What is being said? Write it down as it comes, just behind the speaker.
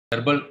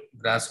herbal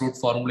grassroots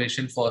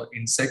formulation for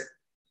insect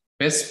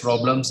pest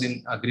problems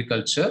in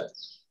agriculture,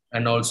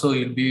 and also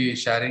he'll be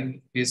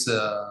sharing his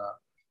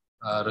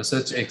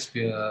research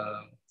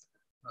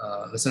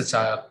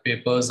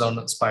papers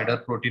on spider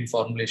protein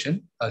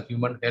formulation, a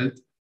human health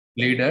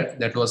leader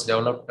that was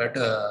developed at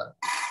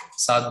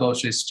Sadbhav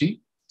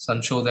Shrishti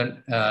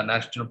Sanshodhan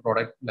National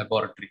Product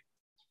Laboratory.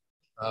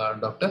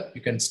 Doctor,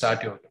 you can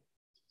start your talk.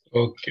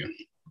 Okay.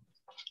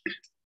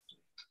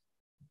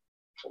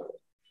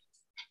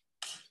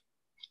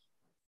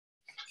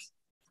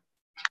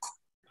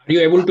 Are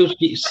you able to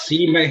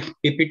see my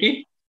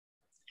PPT?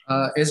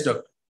 Yes,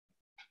 doctor.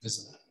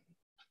 Visible.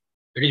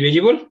 It is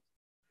visible?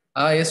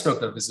 Yes,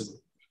 doctor. Visible.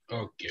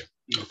 Okay.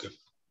 Okay.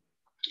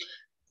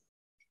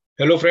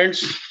 Hello,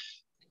 friends.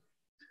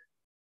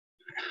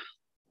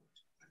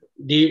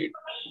 The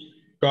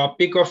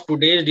topic of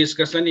today's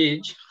discussion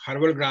is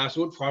herbal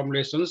grassroots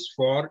formulations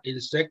for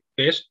insect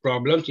pest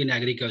problems in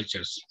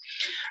agriculture.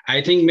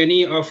 I think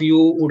many of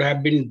you would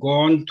have been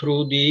gone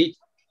through the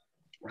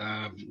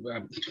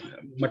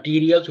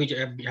materials which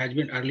has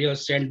been earlier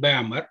sent by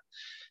Amar.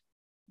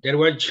 There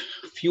were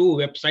few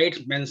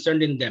websites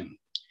mentioned in them.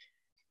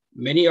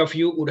 Many of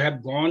you would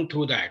have gone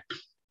through that.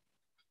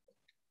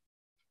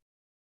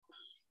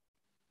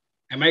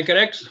 Am I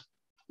correct?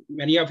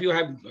 Many of you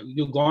have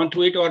gone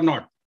through it or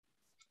not?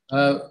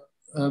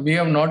 We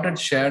have not yet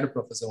shared,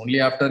 Professor. Only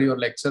after your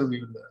lecture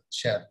we will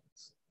share.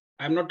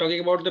 I'm not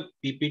talking about the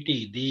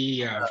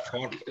PPT,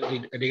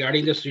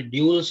 regarding the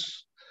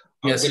schedules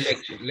of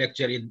the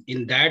lecture.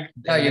 In that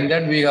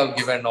we have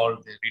given all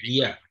the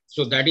reading. Yeah.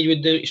 So that is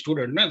with the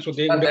student, no? So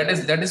they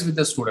that is with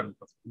the student.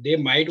 They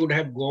would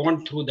have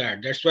gone through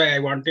that. That's why I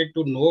wanted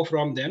to know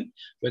from them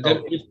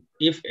whether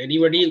if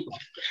anybody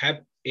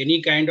have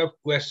any kind of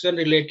question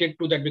related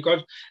to that,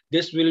 because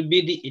this will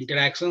be the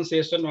interaction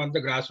session on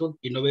the grassroots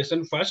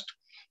innovation first,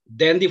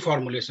 then the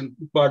formulation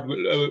part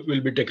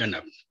will be taken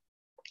up.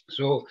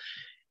 So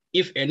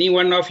if any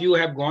one of you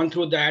have gone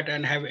through that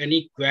and have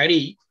any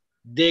query,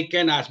 they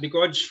can ask,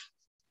 because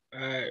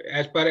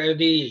as per as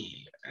the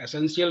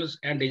essentials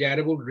and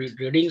desirable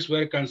readings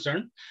were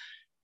concerned,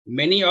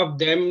 many of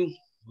them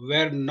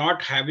were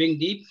not having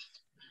the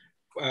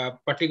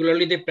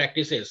particularly the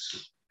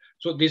practices.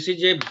 So this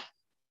is a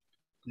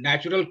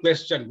natural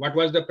question. What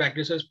was the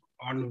practices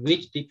on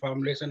which the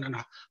formulation and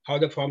how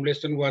the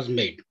formulation was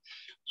made?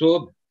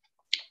 So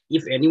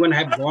if anyone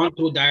have gone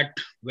through that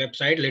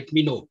website, let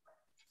me know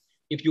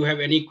if you have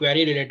any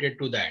query related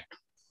to that.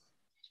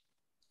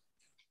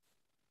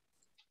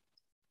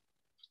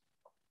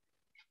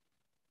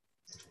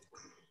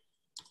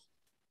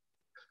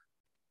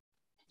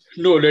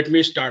 No, let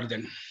me start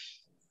then.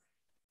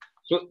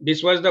 So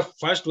this was the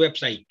first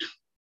website.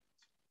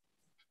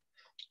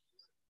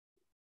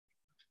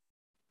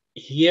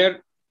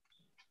 Here,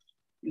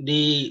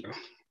 the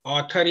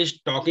author is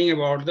talking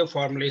about the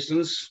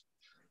formulations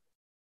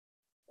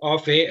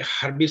of a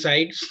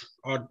herbicides,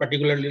 or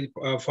particularly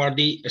for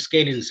the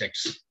scale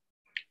insects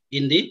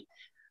in the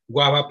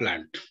guava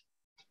plant.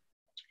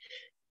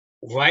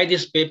 Why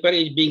this paper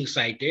is being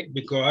cited?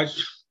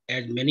 Because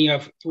as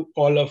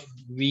all of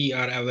we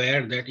are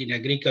aware that in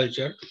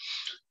agriculture,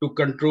 to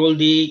control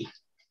the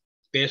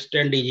pest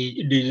and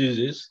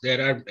diseases,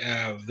 there are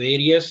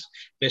various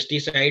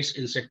pesticides,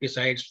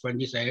 insecticides,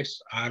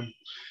 fungicides are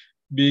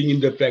being in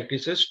the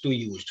practices to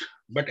use.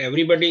 But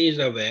everybody is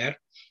aware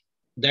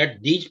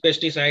that these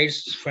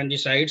pesticides,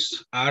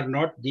 fungicides are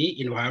not the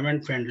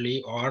environment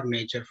friendly or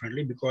nature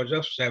friendly because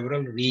of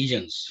several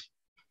reasons.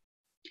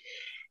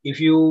 If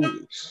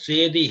you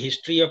say the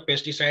history of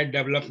pesticide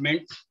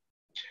development,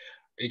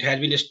 it has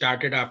been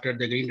started after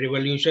the Green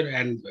Revolution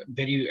and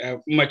very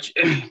much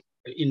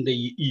in the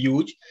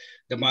huge.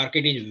 The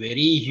market is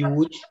very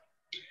huge.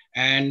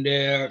 And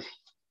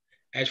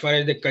as far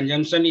as the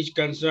consumption is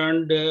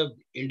concerned,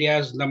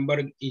 India's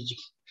number is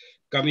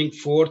coming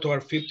 4th or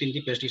 5th in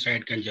the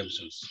pesticide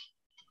consumptions.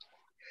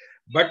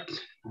 But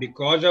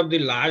because of the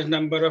large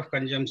number of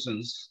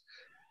consumptions,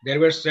 there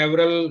were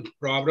several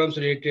problems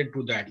related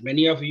to that.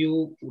 Many of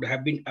you would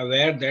have been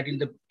aware that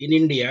in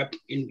India,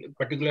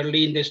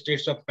 particularly in the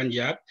states of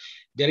Punjab,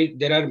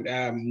 there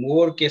are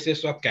more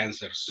cases of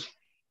cancers.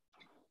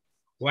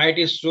 Why it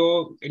is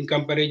so in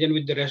comparison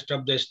with the rest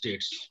of the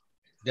states?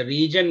 The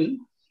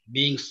reason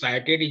being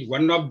cited is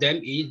one of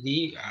them is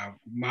the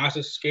mass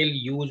scale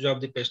use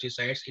of the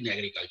pesticides in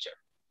agriculture.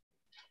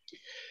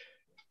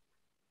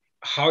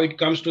 How it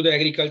comes to the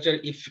agriculture,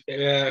 if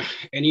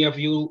any of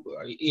you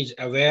is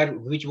aware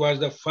which was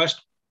the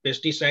first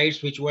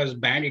pesticides which was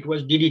banned, it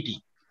was DDT.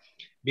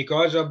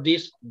 Because of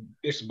this,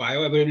 its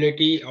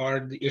bioavailability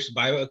or its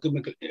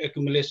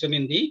bioaccumulation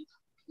in the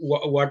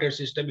water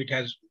system, it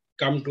has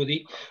come to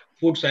the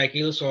food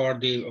cycles or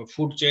the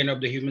food chain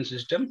of the human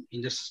system.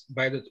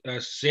 By the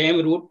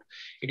same route,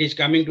 it is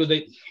coming to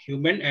the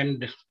human,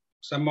 and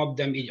some of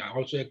them is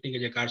also acting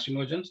as a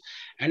carcinogens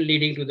and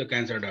leading to the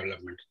cancer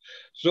development.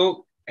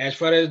 So as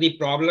far as the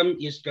problem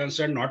is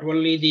concerned, not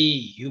only the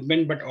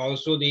human, but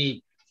also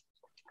the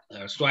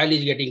soil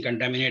is getting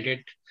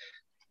contaminated.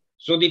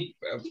 So the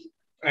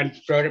and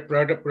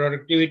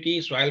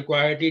productivity, soil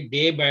quality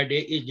day by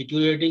day is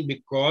deteriorating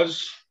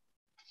because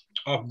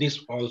of this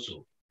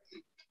also.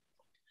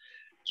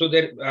 So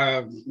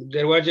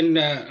there was an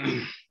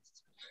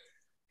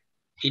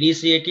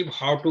initiative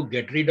how to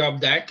get rid of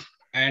that.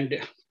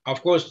 And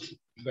of course,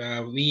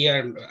 we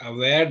are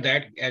aware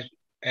that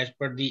as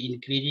per the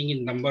increasing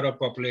in number of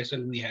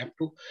population, we have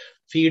to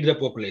feed the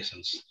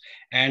populations.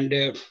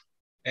 And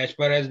as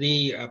far as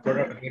the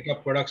rate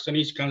of production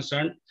is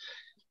concerned,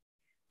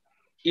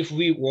 if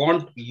we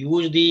won't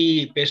use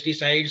the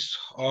pesticides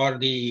or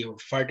the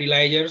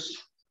fertilizers,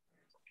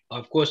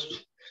 of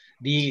course,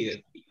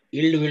 the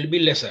yield will be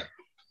lesser.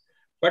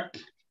 But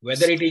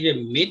whether it is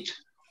a myth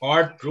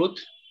or truth,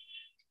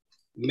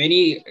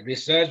 many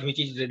research which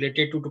is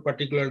related to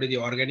particularly the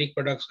organic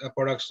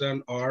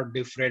production or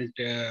different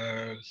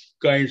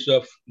kinds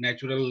of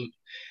natural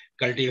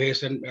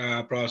cultivation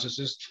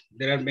processes.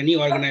 There are many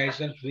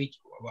organizations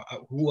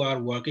who are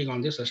working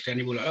on the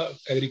sustainable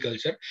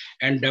agriculture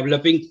and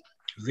developing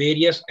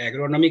various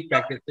agronomic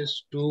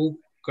practices to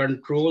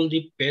control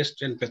the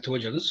pests and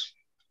pathogens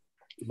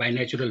by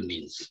natural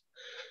means.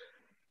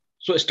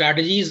 So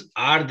strategies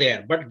are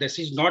there, but this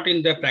is not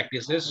in the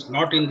practices,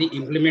 not in the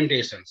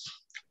implementations.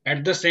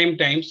 At the same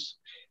time,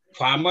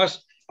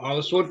 farmers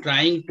also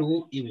trying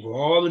to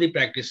evolve the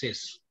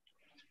practices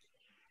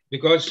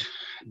because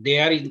they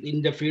are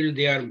in the field,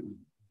 they are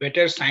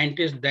better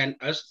scientists than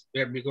us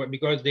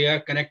because they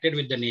are connected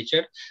with the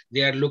nature.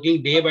 They are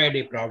looking day by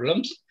day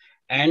problems,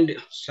 and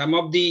some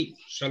of the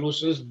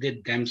solutions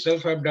they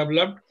themselves have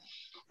developed,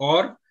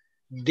 or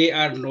they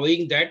are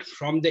knowing that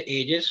from the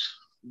ages,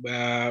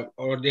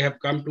 or they have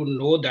come to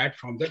know that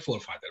from their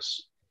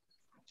forefathers.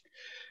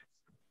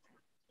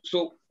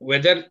 So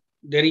whether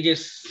there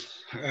is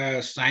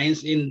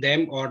science in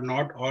them or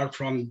not, or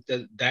from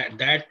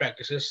that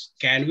practices,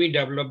 can we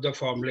develop the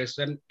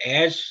formulation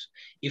as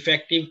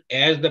effective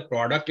as the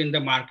product in the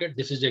market?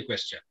 This is a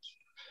question.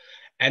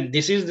 And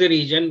this is the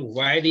reason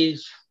why the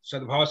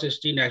Sadbhav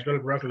Srishti Natural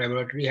Product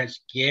Laboratory has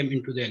came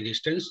into the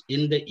existence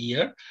in the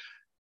year,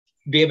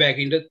 way back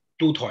in the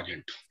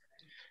 2000.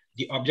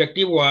 The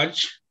objective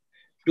was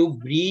to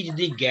bridge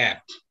the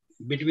gap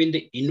between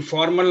the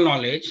informal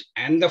knowledge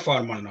and the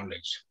formal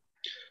knowledge.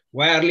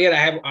 Why earlier I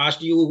have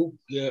asked you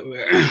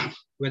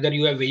whether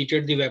you have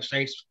visited the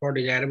websites for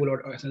desirable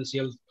or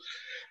essential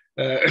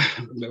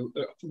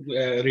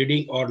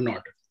reading or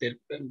not. The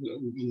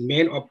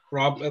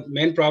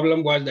main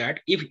problem was that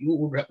if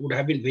you would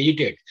have been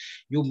visited,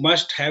 you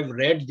must have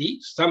read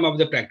some of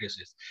the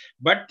practices.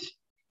 But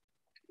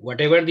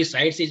whatever the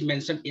sites is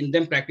mentioned in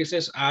them,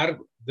 practices are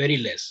very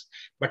less.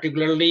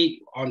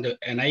 Particularly on the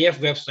NIF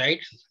website,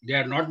 they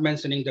are not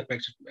mentioning the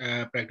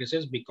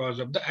practices because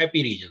of the IP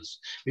regions,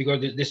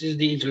 because this is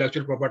the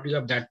intellectual property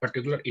of that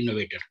particular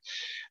innovator.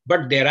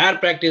 But there are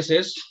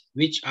practices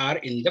which are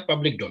in the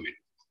public domain.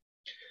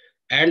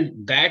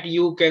 And that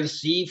you can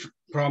see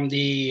from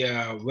the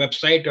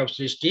website of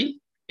Srishti.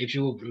 If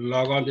you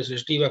log on the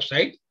Srishti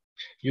website,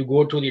 you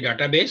go to the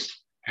database,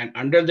 and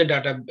under the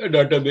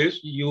database,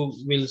 you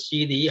will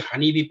see the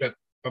honeybee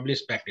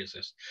published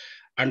practices.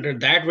 Under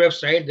that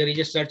website, there is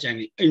a search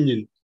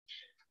engine.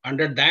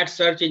 Under that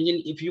search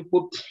engine, if you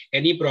put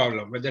any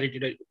problem, whether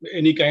it is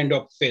any kind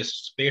of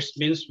pest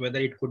means whether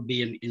it could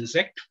be an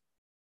insect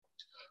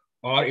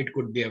or it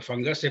could be a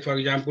fungus. Say, for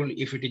example,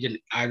 if it is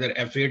either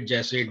aphid,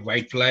 jacid,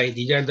 whitefly,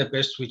 these are the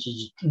pests which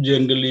is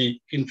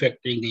generally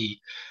infecting the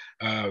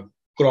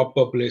crop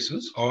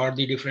populations, or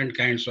the different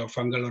kinds of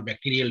fungal or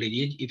bacterial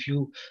disease. If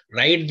you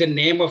write the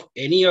name of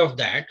any of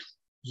that,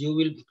 you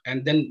will,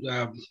 and then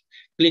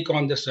click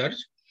on the search,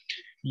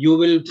 you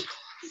will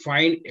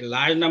find a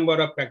large number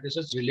of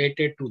practices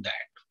related to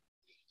that.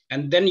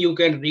 And then you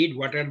can read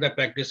what are the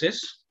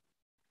practices,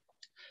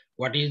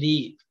 what is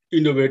the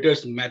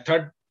innovator's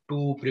method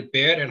to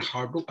prepare, and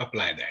how to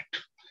apply that.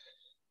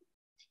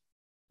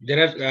 There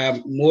are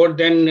more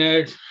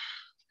than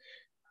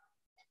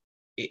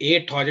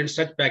 8,000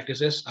 such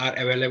practices are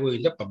available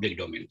in the public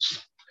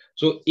domains.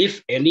 So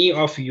if any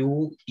of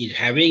you is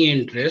having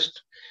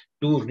interest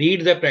to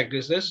read the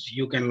practices,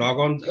 you can log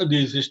on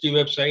the Srishti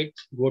website,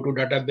 go to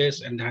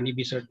database and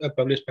honeybee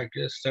published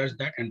practices, search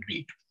that and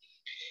read.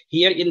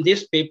 Here in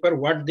this paper,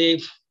 what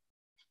they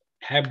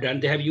have done,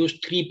 they have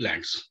used 3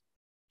 plants.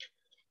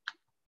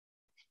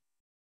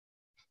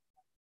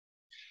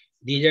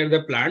 These are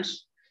the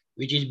plants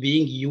which is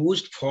being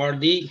used for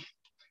the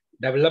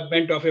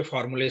development of a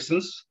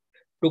formulations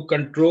to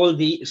control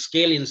the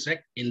scale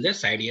insect in the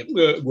Cydium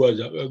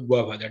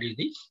guava, that is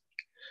the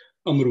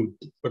amrud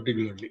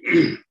particularly.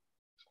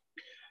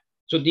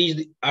 So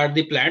these are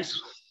the plants.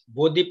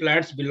 Both the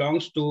plants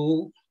belongs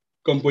to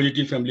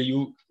composite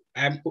family. I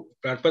have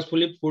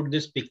purposefully put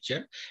this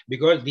picture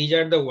because these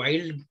are the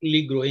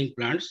wildly growing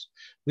plants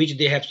which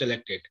they have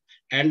selected.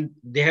 And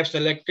they have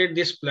selected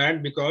this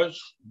plant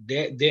because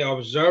they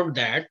observed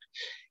that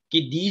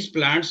these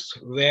plants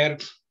were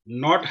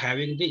not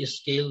having the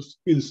scale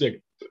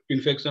insect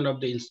infection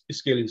of the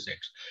scale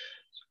insects.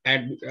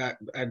 And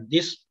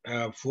this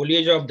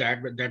foliage of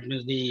that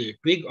means the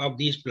twig of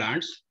these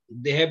plants,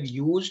 they have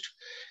used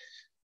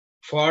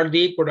for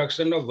the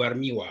production of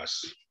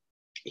vermi-was.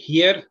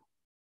 Here,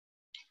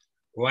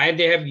 why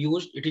they have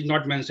used, it is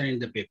not mentioned in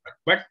the paper,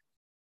 but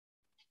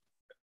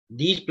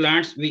these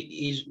plants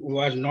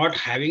was not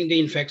having the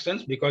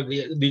infections because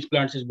these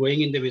plants is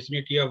going in the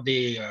vicinity of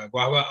the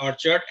guava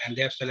orchard, and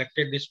they have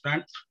selected this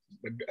plant,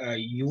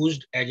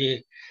 used as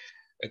a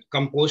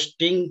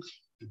composting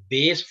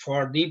base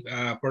for the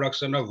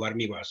production of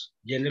vermi-was.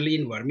 Generally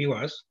in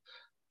vermi-was,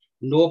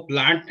 no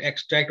plant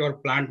extract or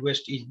plant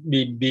waste is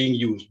being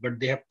used, but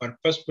they have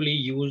purposefully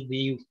used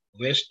the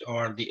waste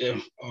or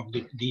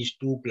these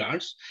two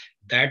plants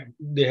that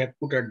they have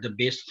put at the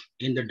base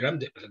in the drum.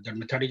 The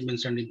method is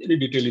mentioned in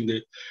detail in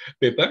the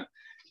paper.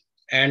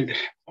 And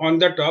on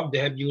the top, they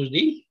have used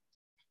the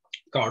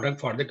cow dung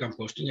for the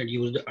composting and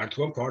used the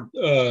earthworm for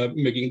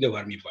making the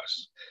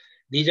vermi-was.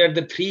 These are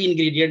the three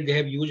ingredients they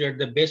have used at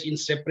the base in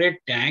separate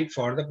tank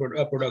for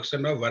the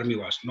production of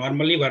vermi-was.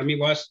 Normally,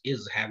 vermi-was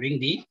is having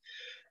the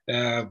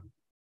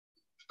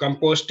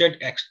composted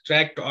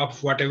extract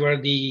of whatever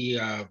the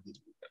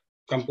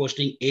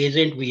composting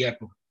agent we are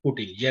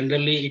putting.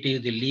 Generally, it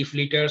is the leaf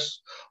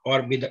litters,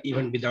 or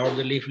even without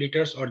the leaf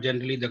litters, or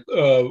generally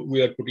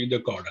we are putting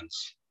the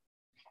cordons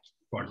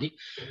for the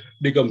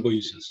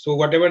decomposition. So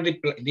whatever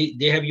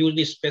they have used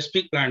the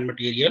specific plant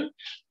material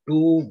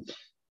to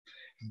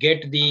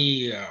get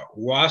the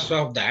was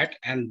of that,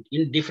 and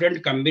in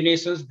different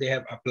combinations they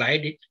have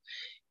applied it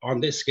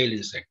on the scale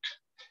insect.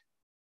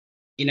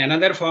 In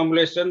another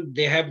formulation,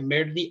 they have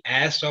made the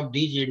ash of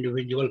these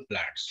individual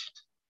plants,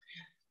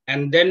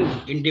 and then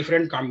in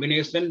different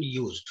combination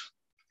used.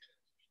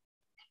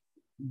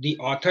 The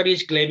author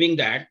is claiming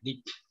that the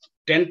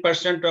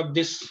 10% of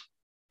this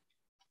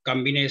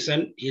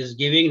combination is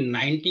giving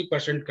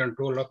 90%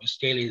 control of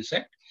scale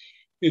insect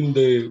in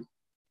the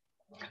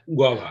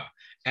guava.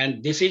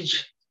 And this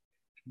is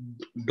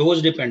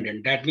dose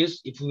dependent. That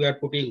means if we are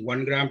putting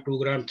 1 gram, 2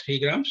 gram, 3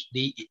 grams,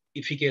 the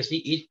efficacy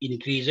is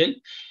increasing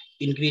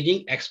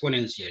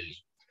exponentially.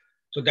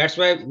 So that's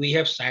why we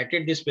have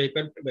cited this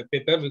paper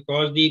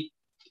because the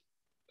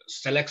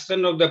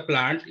selection of the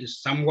plant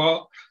is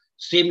somewhat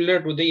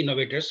similar to the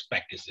innovators'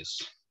 practices.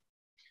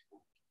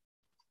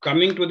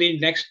 Coming to the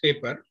next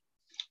paper,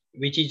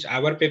 which is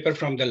our paper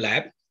from the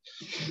lab,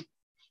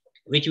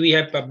 which we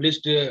have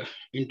published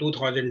in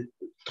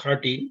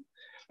 2013,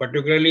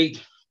 particularly,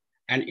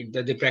 and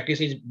the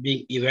practice is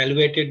being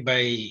evaluated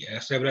by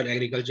several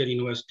agriculture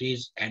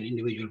universities and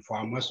individual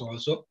farmers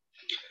also.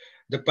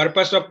 The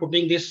purpose of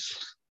putting this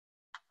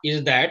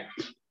is that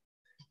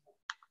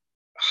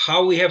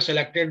how we have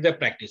selected the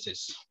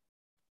practices.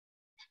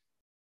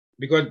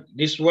 Because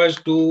this was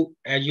to,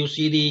 as you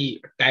see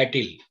the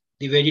title,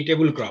 the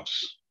vegetable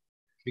crops,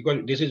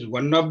 because this is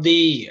one of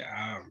the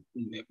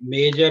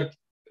major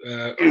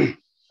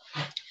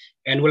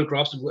annual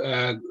crops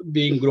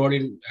being grown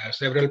in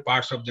several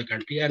parts of the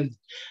country, and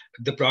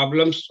the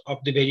problems of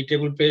the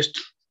vegetable pest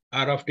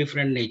are of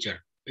different nature.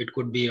 It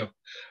could be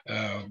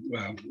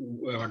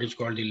what is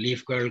called the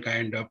leaf curl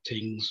kind of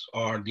things,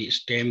 or the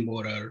stem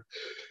borer,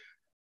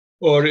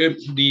 or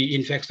the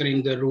infection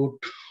in the root.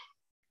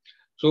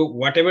 So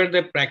whatever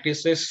the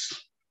practices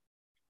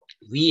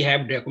we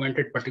have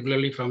documented,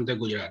 particularly from the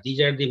Gujarat,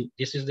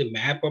 this is the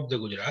map of the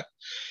Gujarat,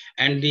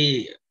 and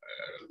the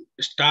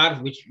star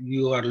which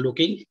you are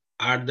looking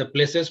are the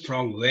places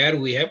from where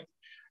we have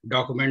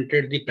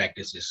documented the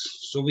practices.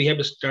 So we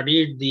have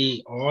studied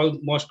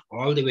almost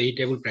all the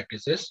vegetable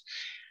practices,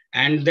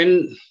 and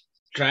then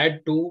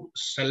tried to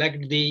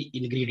select the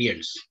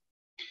ingredients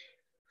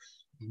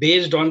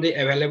based on the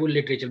available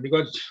literature,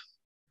 because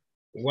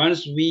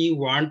once we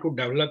want to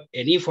develop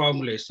any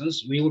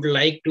formulations, we would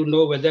like to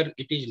know whether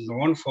it is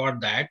known for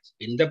that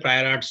in the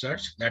prior art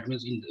search. That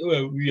means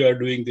we are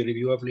doing the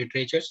review of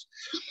literatures,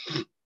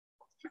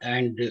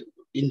 and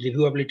in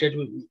review of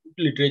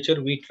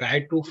literature, we try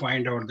to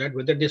find out that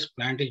whether this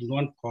plant is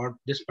known for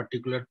this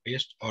particular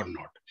pest or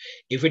not.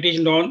 If it is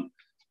known,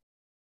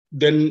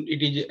 then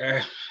it is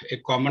a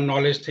common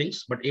knowledge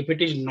things. But if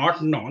it is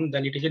not known,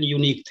 then it is a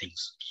unique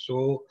things.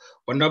 So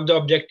one of the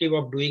objective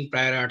of doing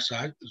prior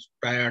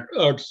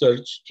art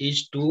search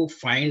is to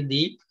find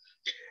the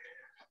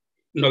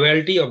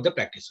novelty of the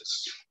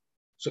practices.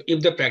 So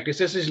if the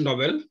practices is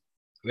novel,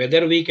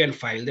 whether we can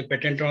file the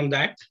patent on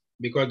that,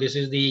 because this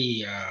is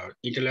the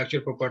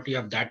intellectual property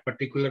of that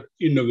particular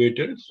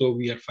innovator. So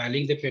we are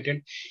filing the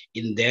patent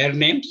in their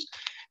names,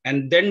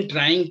 and then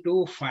trying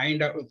to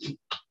find out,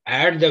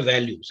 add the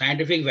value,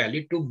 scientific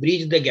value, to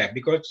bridge the gap.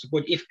 Because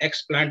suppose if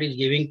X plant is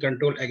giving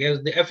control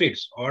against the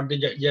aphids or the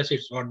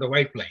jassids or the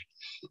whitefly,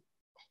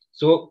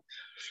 so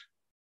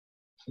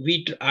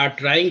we are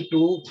trying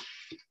to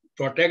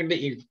protect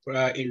the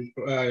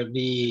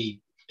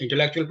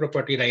intellectual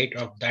property right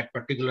of that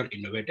particular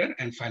innovator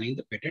and filing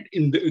the patent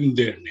in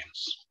their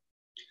names.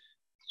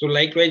 So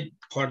likewise,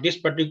 for this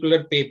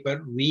particular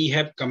paper, we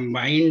have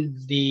combined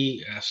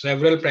the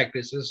several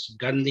practices,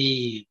 done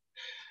the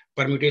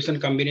permutation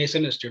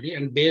combination study,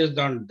 and based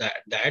on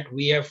that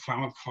we have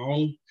found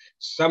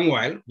some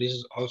while, this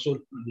is also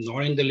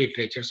known in the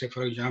literature. Say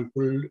for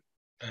example,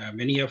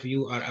 many of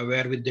you are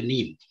aware with the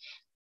neem.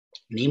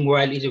 Neem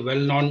oil is a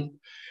well-known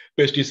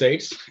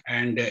pesticides,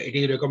 and it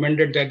is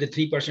recommended that the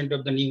 3%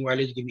 of the neem oil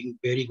is giving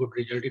very good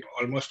result in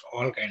almost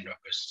all kind of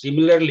pests.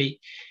 Similarly,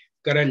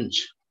 Karanj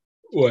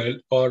oil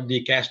or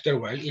the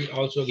castor oil is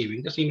also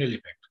giving the similar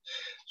effect.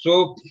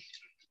 So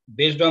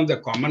based on the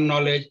common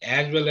knowledge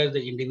as well as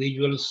the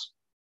individuals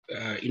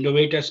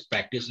innovators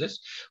practices,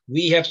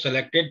 we have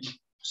selected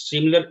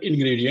similar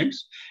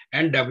ingredients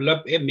and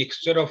develop a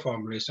mixture of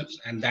formulations,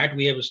 and that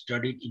we have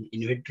studied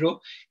in vitro.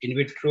 In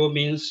vitro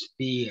means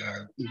the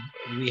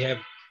we have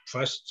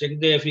first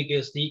checked the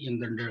efficacy in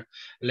the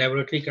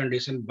laboratory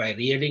condition by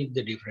rearing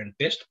the different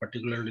pests,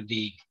 particularly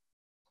the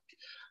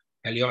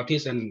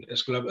Haliotis and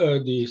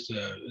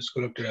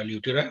Scoloptera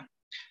lutera,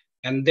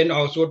 and then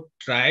also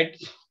tried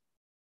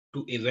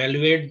to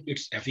evaluate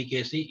its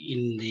efficacy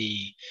in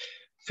the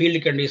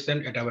field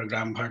condition at our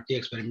Gram Bharti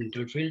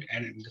experimental field.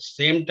 And at the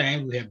same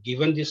time, we have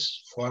given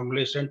this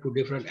formulation to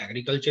different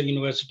agriculture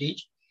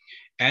universities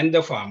and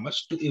the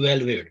farmers to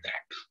evaluate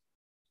that.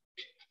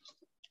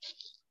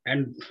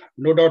 And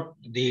no doubt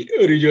the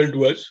result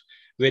was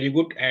very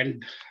good,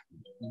 and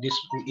this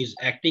is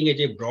acting as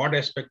a broad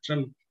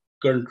spectrum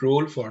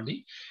control for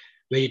the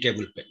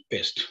vegetable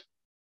pest.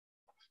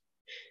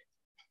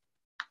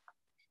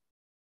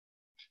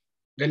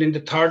 Then in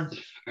the third,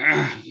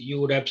 you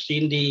would have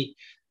seen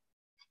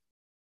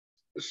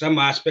some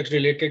aspects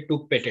related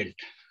to patent.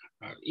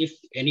 If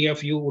any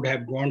of you would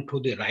have gone through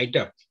the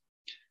write-up,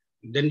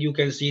 then you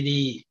can see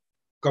the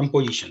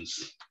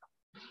compositions.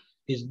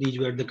 These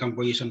were the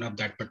composition of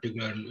that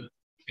particular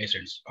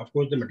patients. Of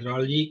course, the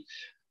methodology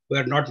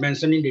were not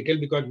mentioned in detail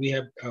because we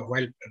have,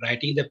 while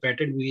writing the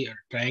patent, we are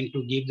trying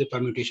to give the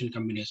permutation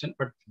combination,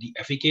 but the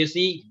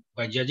efficacy,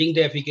 by judging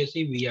the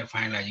efficacy, we are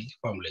finalizing the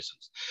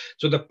formulations.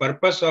 So the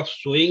purpose of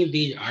showing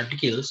these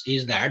articles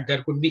is that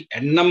there could be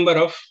a number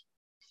of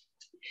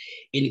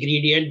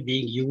ingredient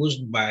being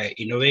used by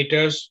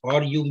innovators,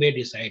 or you may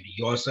decide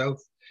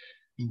yourself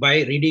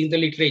by reading the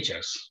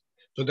literatures.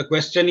 So the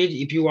question is,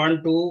 if you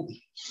want to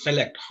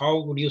select,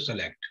 how would you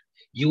select?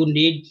 You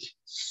need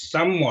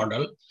some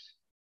model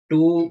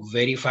to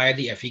verify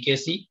the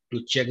efficacy,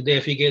 to check the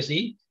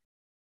efficacy,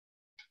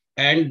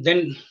 and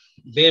then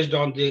based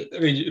on the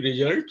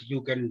result,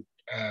 you can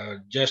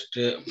just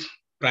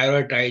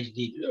prioritize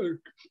the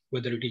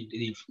whether it is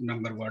the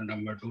number 1,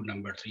 number 2,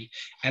 number 3,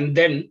 and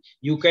then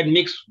you can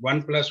mix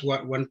 1 plus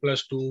 1, 1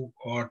 plus 2,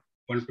 or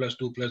 1 plus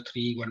 2 plus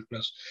 3, 1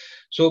 plus.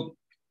 So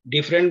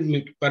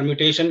different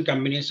permutation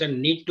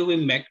combination need to be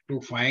made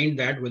to find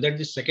that whether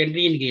the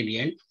secondary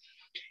ingredient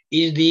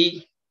is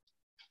the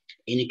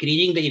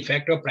increasing the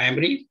effect of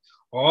primary,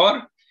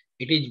 or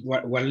it is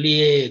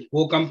only a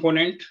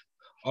co-component,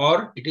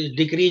 or it is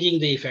decreasing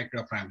the effect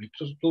of primary.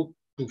 So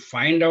to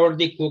find out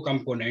the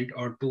co-component,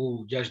 or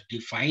to just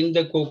define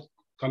the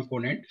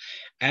co-component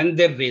and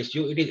their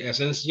ratio, it is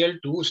essential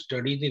to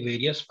study the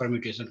various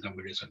permutation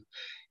combination.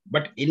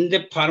 But in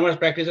the farmers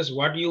practices,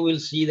 what you will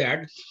see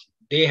that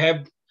they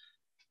have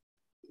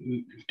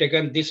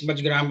taken this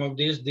much gram of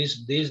this,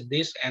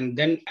 and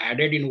then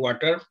added in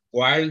water,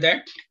 boil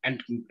that,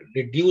 and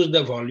reduce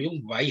the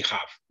volume by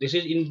half. This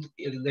is in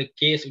the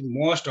case in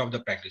most of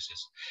the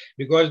practices,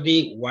 because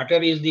the water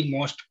is the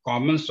most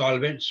common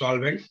solvent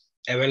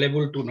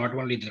available to not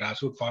only the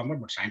grassroots farmer,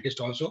 but scientists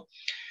also.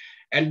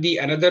 And the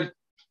another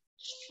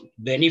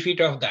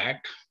benefit of that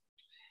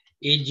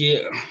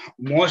is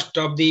most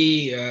of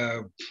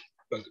the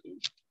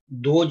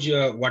those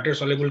water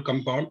soluble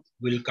compound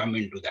will come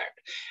into that,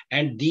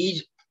 and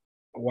these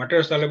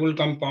water soluble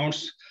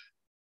compounds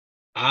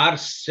are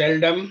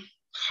seldom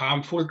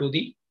harmful to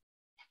the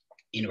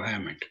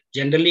environment.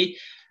 Generally,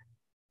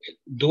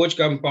 those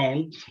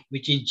compounds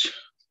which is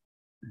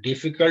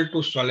difficult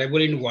to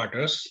soluble in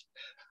waters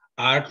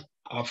are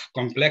of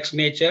complex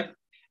nature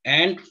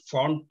and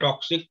found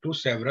toxic to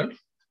several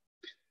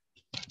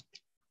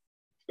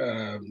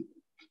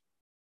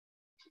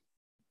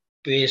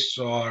pests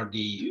or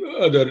the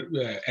other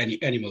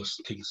animals,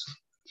 things,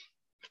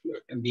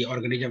 the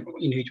organism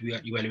in which we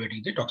are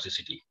evaluating the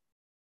toxicity.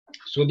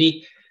 So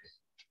the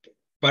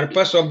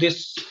purpose of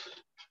this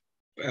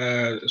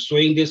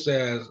showing this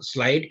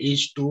slide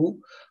is to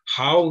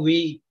how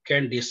we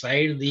can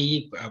decide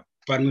the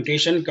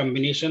permutation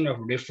combination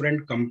of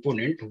different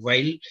component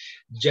while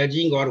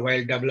judging or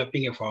while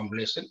developing a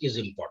formulation is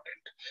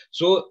important.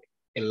 So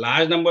a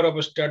large number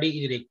of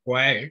study is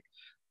required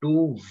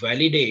to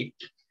validate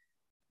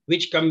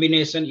which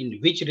combination in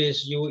which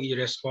ratio is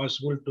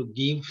responsible to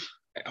give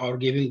or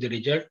giving the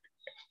result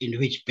in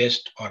which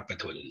pest or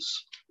pathogens.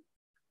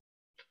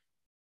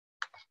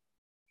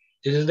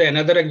 This is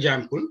another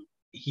example.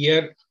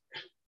 Here,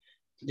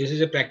 this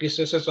is a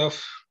practices of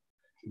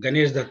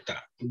Ganesh Datta,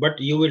 but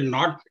you will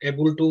not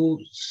able to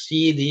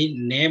see the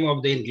name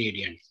of the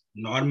ingredient.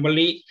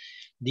 Normally,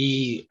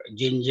 the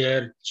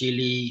ginger,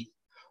 chili,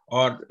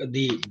 or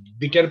the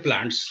bitter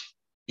plants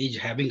is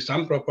having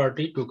some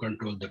property to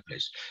control the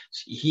pest.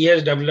 He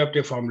has developed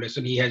a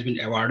formulation. He has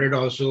been awarded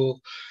also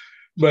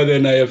by the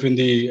NIF in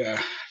the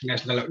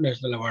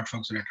National Award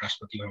function at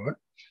Rashtrapati Bhavan.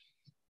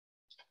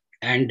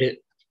 And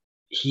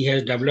he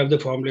has developed the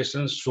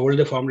formulation, sold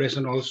the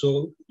formulation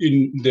also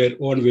in their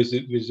own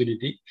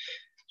vicinity.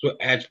 So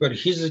as per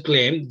his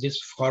claim, this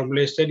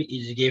formulation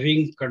is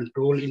giving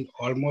control in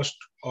almost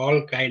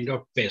all kind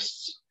of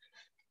pests.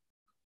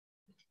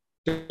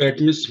 That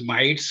means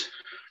mites,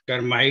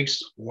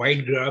 termites,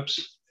 white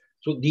grubs.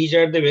 So these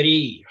are the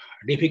very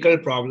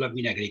difficult problem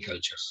in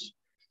agriculture.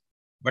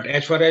 But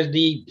as far as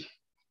the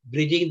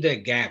bridging the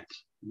gap,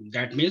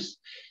 that means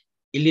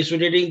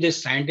elucidating the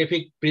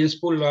scientific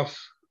principle of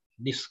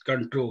this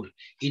control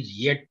is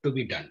yet to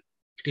be done.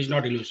 It is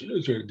not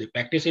elucidated. The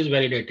practice is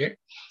validated.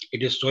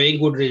 It is showing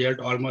good result,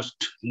 almost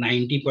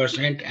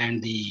 90%,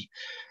 and the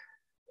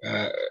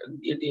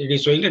it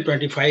is showing a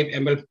 25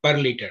 ml per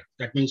liter.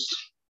 That means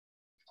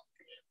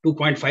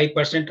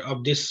 2.5%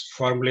 of this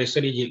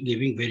formulation is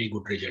giving very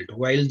good result.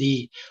 While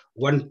the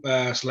one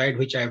slide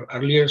which I have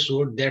earlier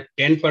showed, that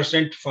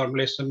 10%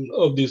 formulation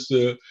of this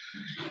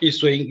is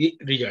showing the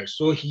results.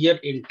 So here,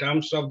 in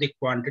terms of the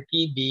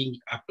quantity being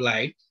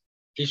applied,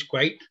 is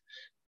quite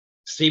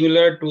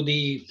similar to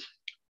the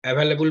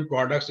available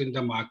products in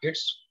the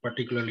markets,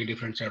 particularly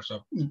different sorts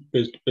of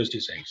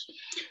pesticides.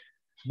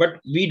 But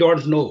we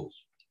don't know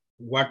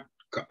what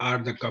are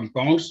the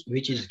compounds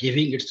which is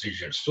giving its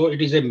results. So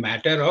it is a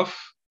matter of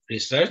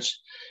research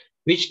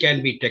which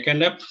can be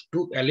taken up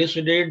to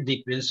elucidate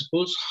the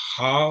principles,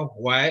 how,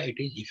 why it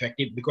is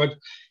effective. Because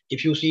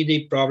if you see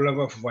the problem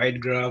of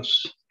white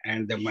grubs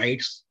and the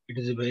mites, it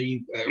is a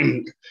very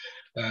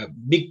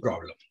big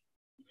problem.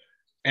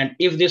 And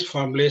if this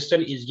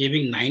formulation is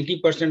giving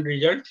 90%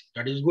 result,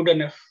 that is good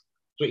enough.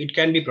 So it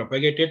can be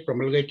propagated,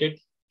 promulgated.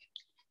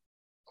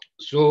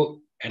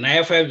 So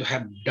NIFI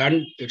have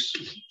done its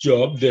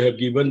job. They have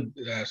given,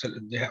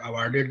 they have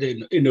awarded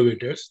the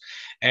innovators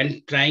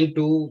and trying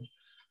to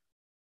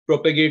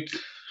propagate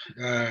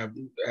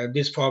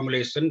this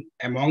formulation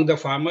among the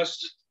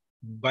farmers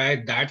by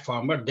that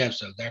farmer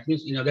themselves. That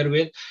means, in other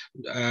ways,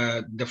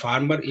 the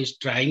farmer is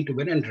trying to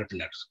be an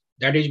entrepreneur.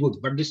 That is good,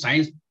 but the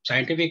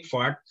scientific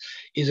part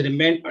is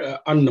remain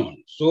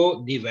unknown.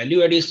 So the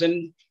value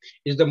addition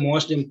is the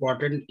most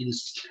important in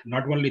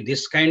not only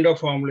this kind of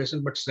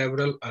formulation, but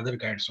several other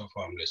kinds of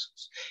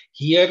formulations.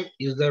 Here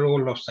is the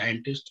role of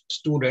scientist,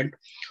 student,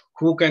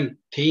 who can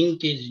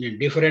think in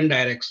different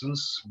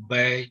directions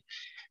by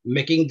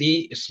making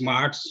the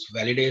smart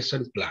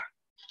validation plan.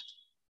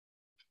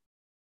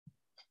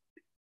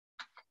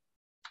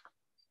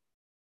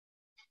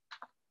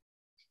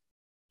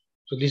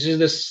 So this is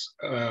this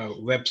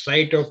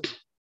website of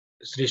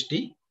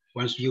Srishti.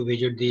 Once you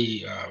visit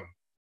the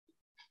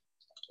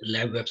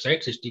lab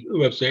website, Srishti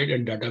website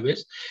and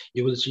database,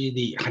 you will see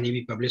the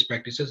honeybee published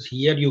practices.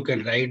 Here you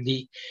can write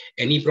the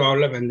any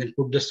problem and then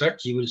put the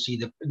search. You will see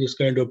the this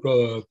kind of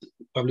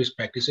published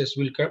practices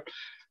will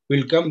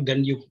come.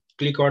 Then you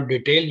click on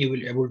detail, you will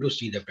be able to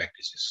see the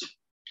practices.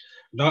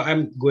 Now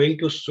I'm going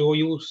to show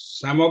you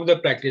some of the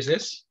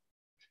practices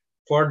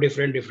for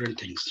different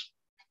things.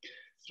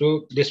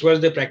 So this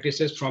was the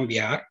practices from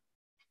Bihar.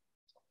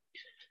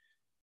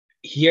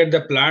 Here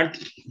the plant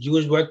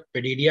used was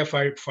Pedidia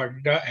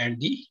fatida and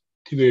the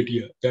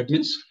Thivetia. That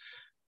means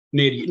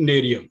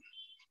nerium.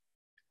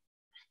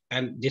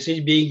 And this is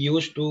being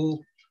used to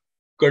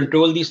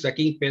control the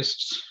sucking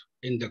pests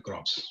in the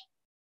crops.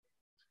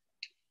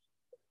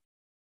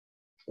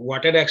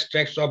 Water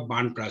extracts of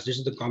Banpras, this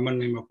is the common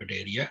name of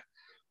Pedidia,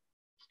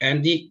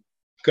 and the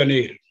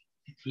Kaner,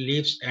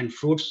 leaves and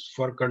fruits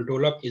for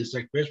control of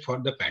insect pests for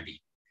the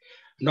paddy.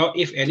 Now,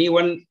 if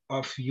anyone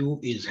of you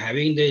is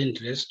having the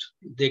interest,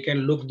 they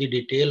can look the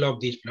detail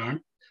of this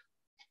plant,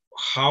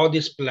 how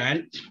this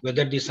plant,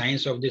 whether the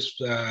science of this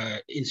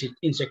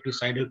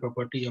insecticidal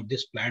property of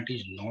this plant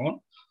is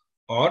known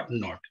or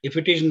not. If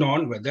it is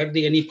known, whether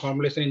any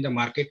formulation in the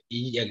market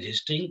is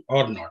existing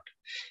or not.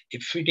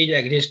 If it is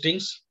existing,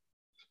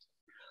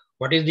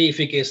 what is the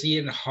efficacy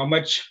and how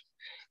much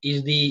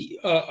is the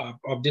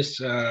of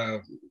this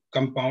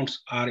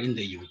compounds are in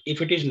the use.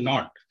 If it is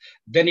not,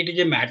 then it is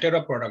a matter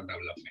of product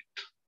development.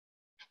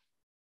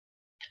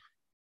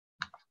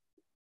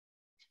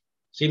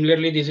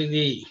 Similarly, this is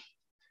the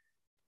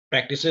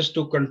practices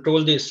to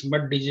control the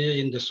smut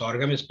disease in the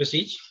sorghum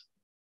species.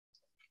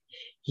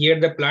 Here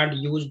the plant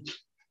used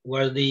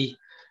was the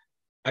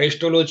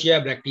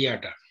Aristolochia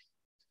bracteata.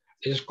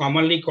 It is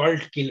commonly called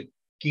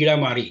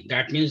Kiramari.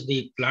 That means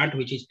the plant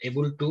which is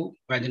able to,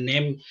 by the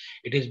name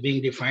it is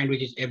being defined,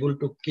 which is able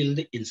to kill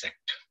the insect.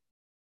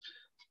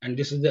 And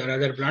this is the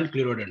another plant,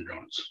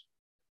 clerodendrons.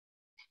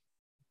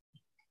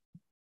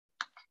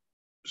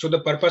 So the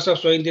purpose of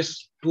showing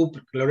this two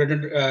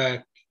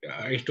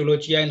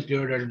Aristolochia and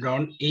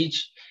clerodendron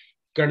is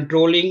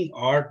controlling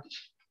or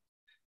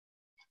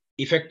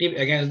effective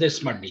against the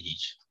smut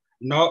disease.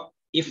 Now,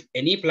 if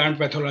any plant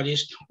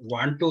pathologist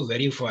want to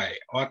verify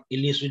or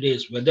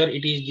elucidate whether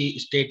it is the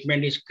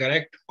statement is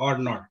correct or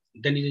not,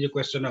 then it is a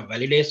question of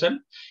validation.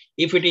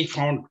 If it is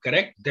found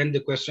correct, then the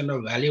question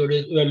of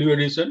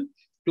validation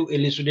to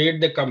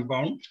elucidate the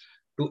compound,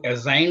 to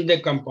assign the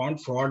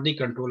compound for the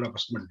control of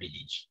smut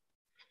disease.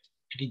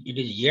 It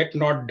is yet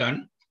not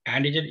done,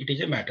 and it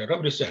is a matter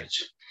of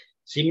research.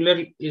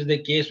 Similar is the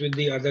case with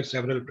the other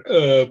several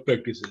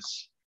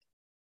practices.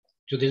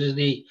 So this is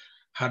the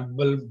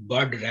herbal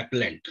bud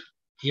repellent.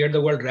 Here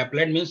the word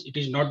repellent means it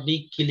is not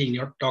the killing,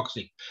 not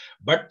toxic,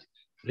 but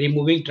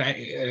removing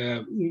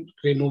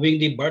removing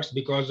the buds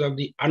because of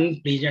the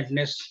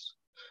unpleasantness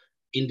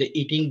in the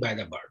eating by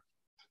the bird.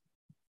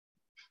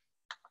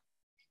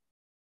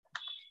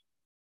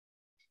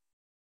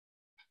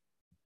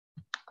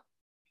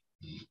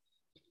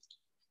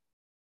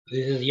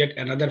 This is yet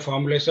another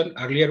formulation.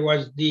 Earlier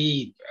was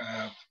the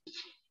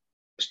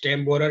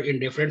stem borer in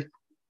different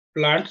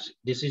plants.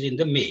 This is in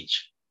the maize.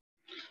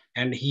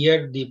 And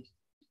here the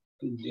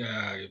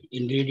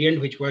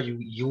ingredient which was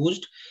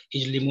used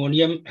is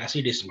limonium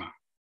acidisma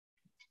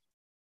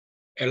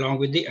along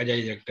with the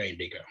Azadirachta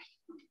indica.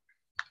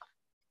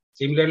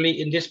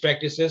 Similarly, in these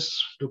practices,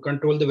 to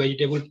control the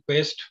vegetable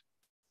pest,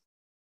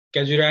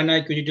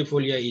 Casuarina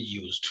acutitifolia is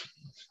used.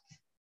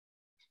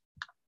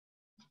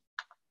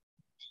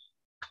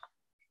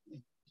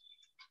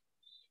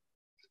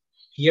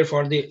 Here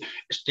for the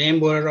stem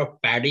borer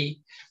of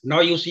paddy. Now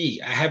you see,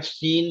 I have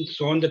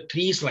shown the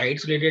 3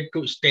 slides related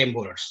to stem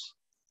borers.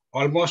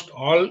 Almost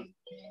all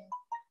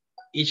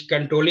is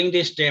controlling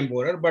the stem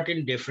borer, but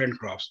in different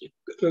crops.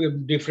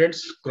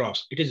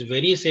 It is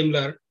very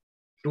similar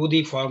to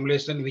the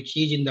formulation which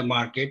is in the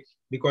market,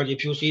 because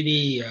if you see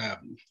the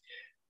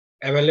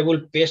available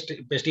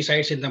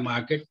pesticides in the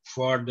market,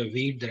 for the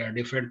wheat there are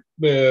different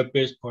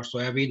pests, for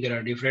soybean there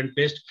are different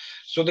pests.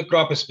 So the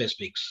crop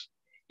specifics.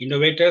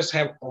 Innovators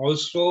have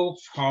also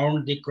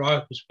found the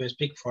crop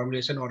specific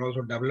formulation or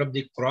also developed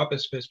the crop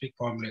specific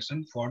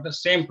formulation for the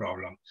same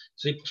problem.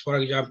 So for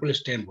example,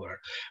 stem borer.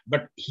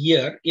 But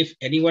here, if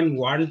anyone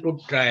want to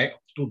try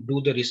to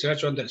do the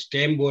research on the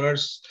stem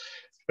borers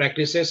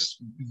practices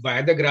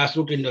by the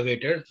grassroots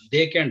innovator,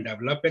 they can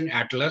develop an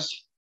atlas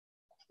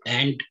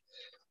and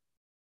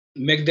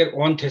make their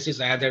own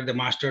thesis, either the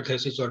master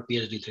thesis or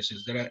PhD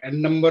thesis. There are a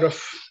number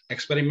of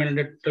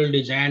experimental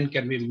design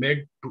can be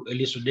made to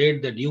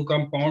elucidate the new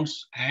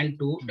compounds and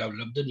to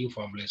develop the new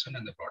formulation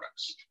and the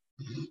products.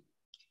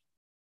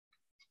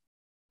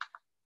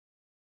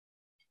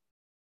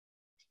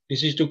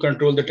 This is to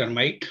control the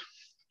termite.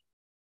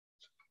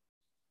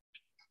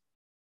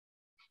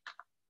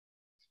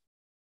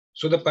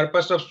 So the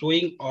purpose of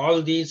showing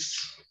all these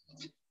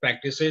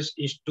practices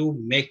is to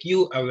make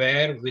you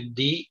aware with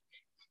the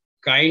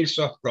kinds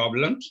of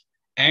problems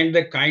and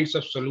the kinds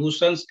of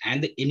solutions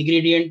and the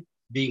ingredient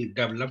being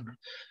developed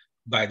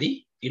by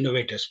the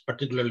innovators,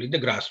 particularly the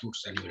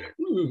grassroots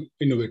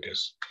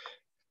innovators.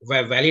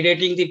 By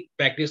validating the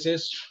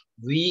practices,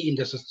 we in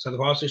the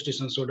Sadhbhav Srishti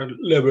Sanshothan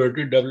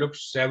laboratory developed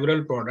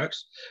several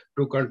products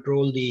to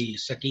control the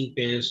sucking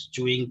pest,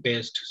 chewing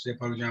pest. Say,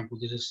 for example,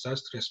 this is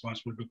Sast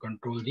responsible to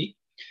control the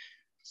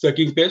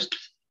sucking pest.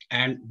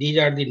 And these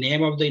are the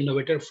name of the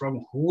innovator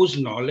from whose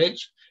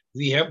knowledge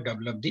we have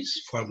developed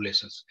these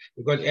formulations.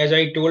 Because as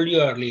I told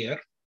you earlier,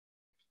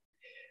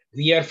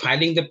 we are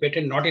filing the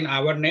patent not in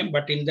our name,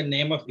 but in the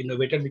name of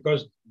innovator,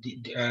 because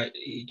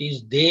it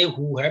is they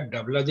who have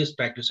developed these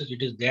practices.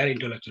 It is their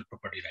intellectual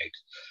property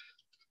rights.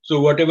 So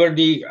whatever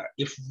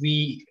if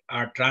we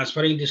are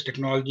transferring this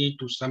technology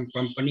to some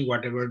company,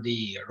 whatever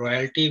the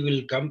royalty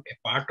will come,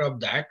 a part of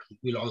that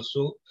will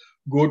also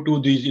go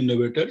to these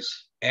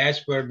innovators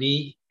as per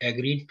the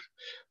agreed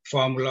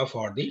formula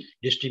for the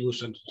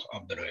distribution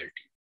of the royalty.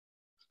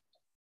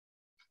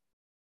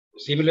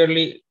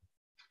 Similarly,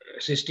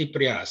 Srishti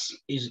Prayas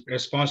is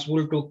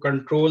responsible to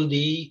control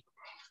the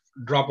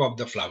drop of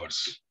the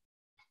flowers.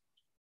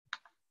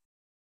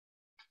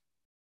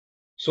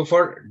 So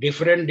for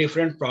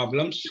different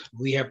problems,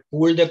 we have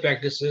pooled the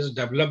practices,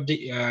 developed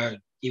the,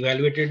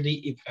 evaluated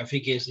the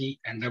efficacy,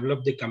 and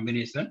developed the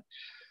combination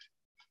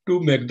to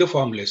make the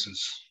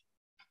formulations.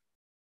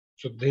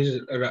 So this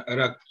is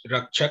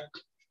Rakshak.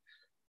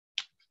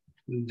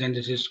 Then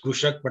this is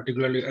Krushak,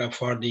 particularly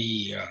for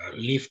the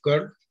leaf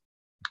curd.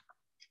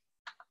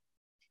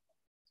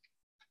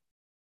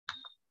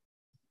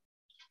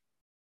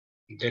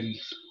 Then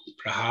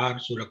Prahar,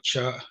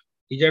 Suraksha.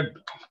 These are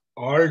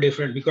all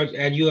different, because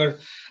as you are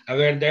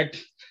aware that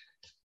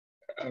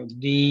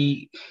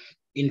the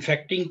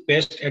infecting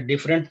pest at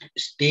different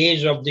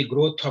stage of the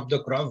growth of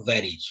the crop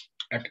varies.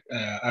 At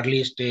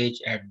early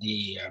stage, at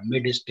the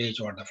mid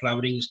stage, or the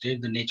flowering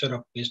stage, the nature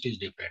of pest is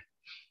different.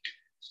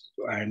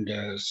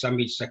 And some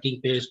is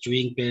sucking pest,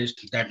 chewing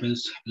pest. That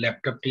means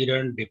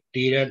leptopteran,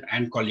 dipteran,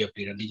 and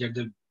coleopteran. These are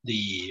the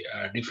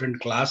different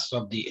class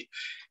of the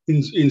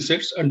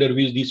insects under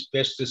which these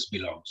pests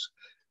belongs.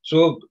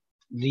 So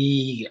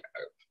the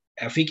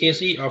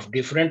efficacy of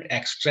different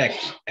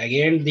extracts,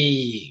 again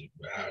the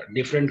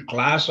different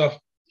class of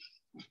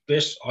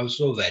pests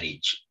also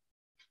varies.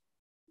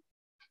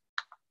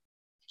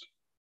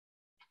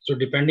 So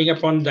depending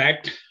upon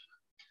that,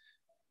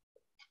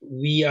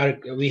 we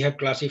have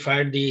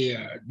classified the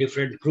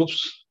different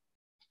groups,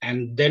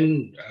 and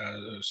then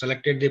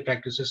selected the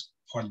practices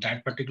for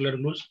that particular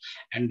groups,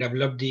 and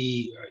developed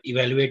the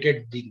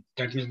evaluated the,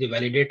 that means they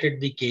validated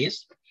the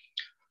case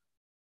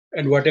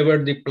And whatever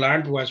the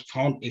plant was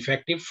found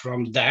effective,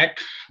 from that,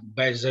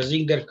 by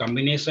judging their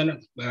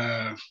combination,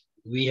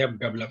 we have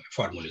developed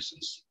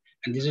formulations.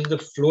 And this is the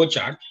flow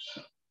chart,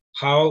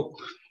 how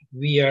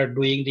we are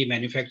doing the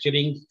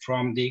manufacturing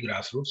from the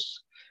grassroots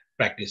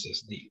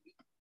practices.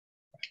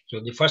 So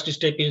the first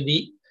step is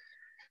the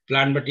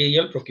plant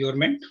material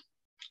procurement.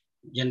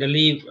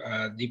 Generally,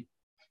 the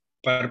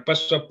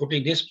purpose of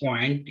putting this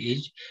point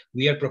is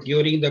we are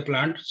procuring the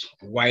plants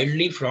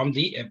widely from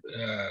the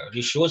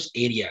resource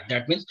area.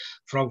 That means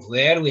from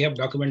where we have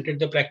documented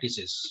the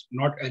practices,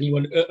 not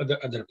anyone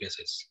other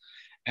places.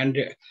 And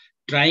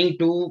trying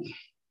to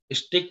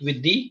stick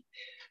with the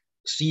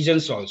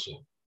seasons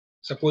also.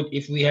 Suppose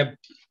if we have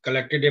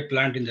collected a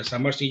plant in the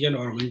summer season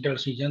or winter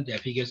season, the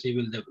efficacy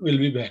will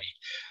be varied.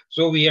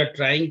 So we are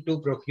trying to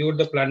procure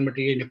the plant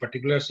material in a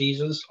particular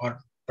seasons or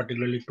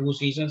particularly 2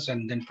 seasons,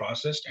 and then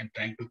processed and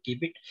trying to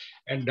keep it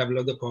and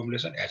develop the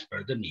formulation as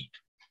per the need.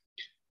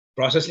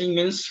 Processing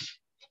means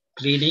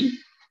cleaning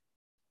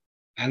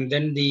and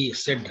then the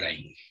set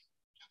drying.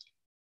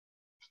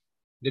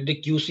 Then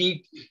the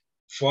QC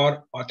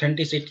for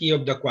authenticity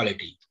of the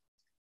quality.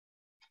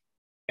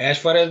 As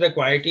far as the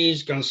quality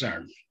is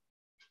concerned,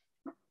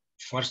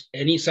 for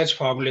any such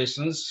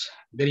formulations,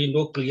 there is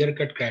no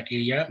clear-cut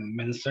criteria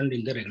mentioned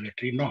in the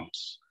regulatory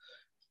norms.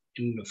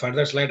 In the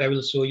further slide, I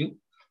will show you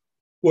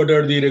what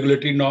are the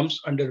regulatory norms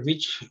under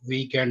which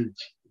we can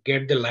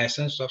get the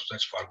license of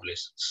such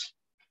formulations.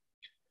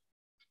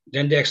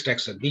 Then the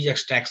extraction. This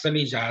extraction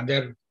is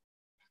either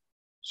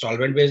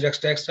solvent-based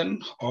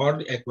extraction or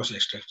the aqueous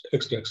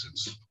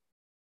extractions.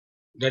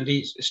 Then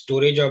the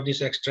storage of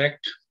this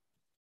extract,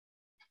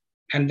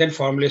 and then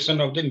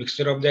formulation of the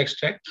mixture of the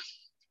extract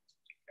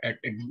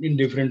in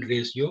different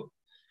ratio.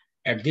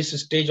 At this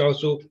stage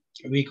also,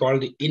 we call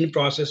the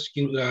in-process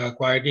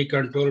quality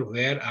control,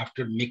 where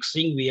after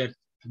mixing, we are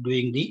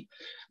doing the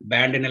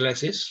band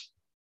analysis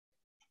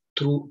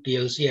through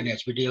TLC and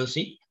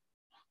HPTLC.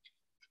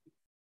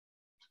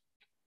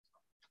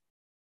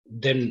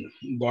 Then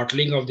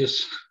bottling of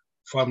this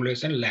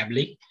formulation,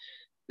 labeling,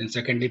 then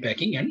secondary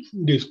packing and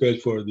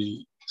dispatch for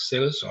the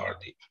sales or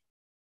the.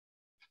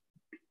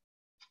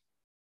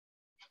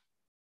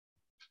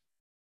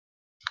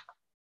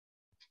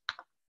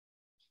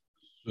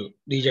 So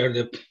these are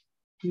the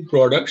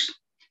products,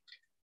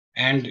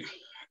 and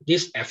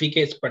this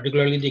efficacy,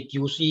 particularly the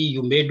QC,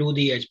 you may do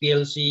the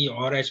HPLC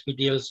or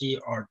HPTLC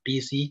or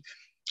TC.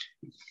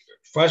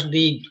 First,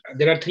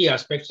 there are 3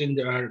 aspects in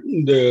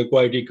the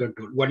quality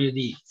control. One is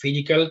the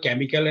physical,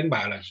 chemical, and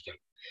biological.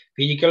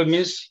 Physical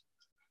means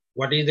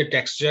what is the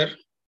texture,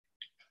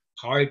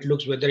 how it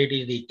looks, whether it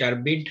is the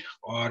turbid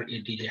or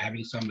it is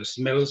having some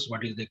smells,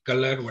 what is the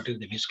color, what is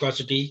the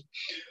viscosity,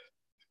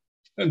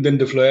 and then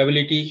the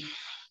flowability,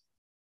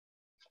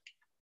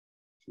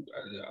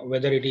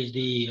 whether it is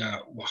the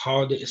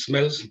how the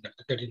smells,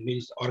 that it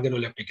means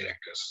organoleptic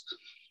characters,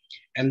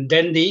 and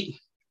then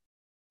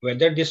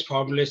whether this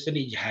formulation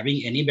is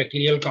having any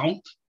bacterial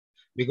count,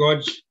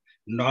 because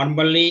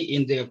normally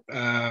in the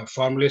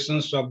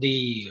formulations of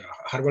the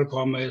herbal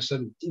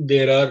formulation,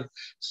 there are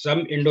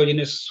some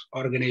endogenous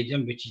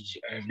organism which is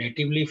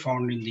natively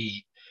found in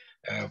the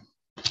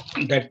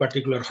that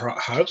particular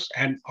herbs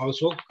and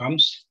also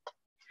comes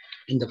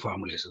in the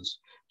formulations.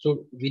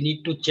 So we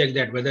need to check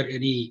that whether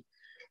any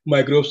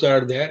microbes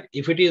are there.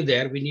 If it is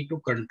there, we need to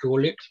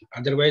control it.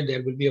 Otherwise,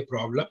 there will be a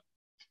problem.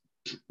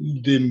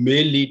 They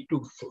may lead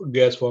to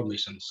gas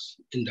formations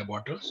in the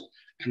bottles,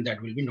 and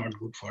that will be not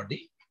good for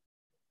the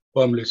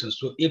formulations.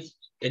 So if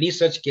any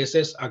such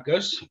cases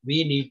occurs,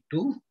 we need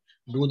to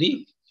do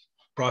the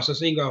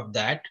processing of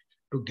that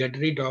to get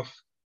rid of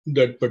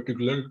that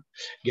particular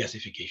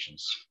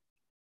gasifications.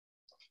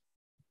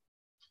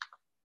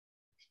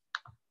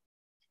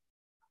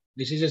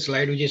 This is a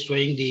slide which is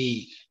showing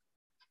the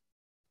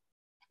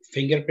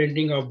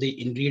fingerprinting of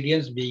the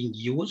ingredients being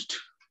used.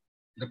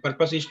 The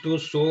purpose is to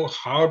show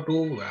how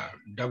to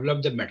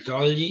develop the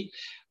methodology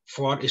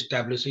for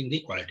establishing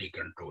the quality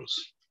controls.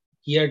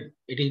 Here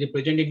it is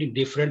represented in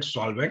different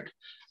solvent,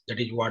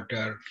 that is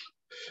water,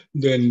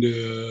 then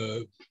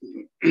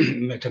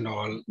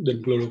methanol,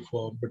 then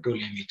chloroform,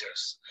 petroleum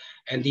ethers.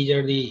 And these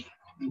are the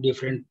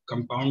different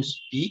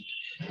compounds peak.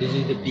 This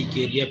is the peak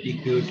area,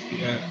 peak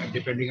purity.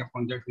 Depending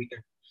upon that, we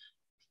can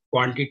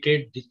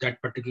quantitate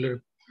that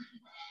particular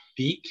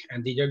peak,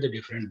 and these are the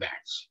different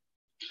bands.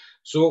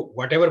 So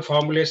whatever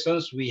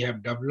formulations we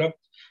have developed,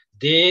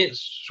 there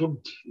should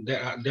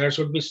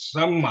be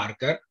some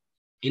marker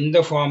in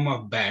the form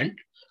of band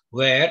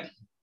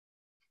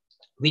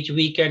which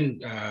we can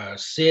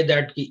say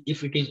that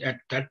if it is at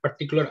that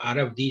particular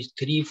RF, these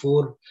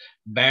 3-4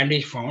 band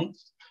is found,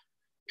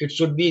 it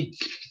should be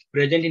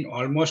present in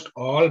almost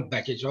all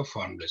batches of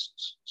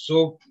formulations.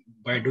 So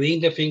by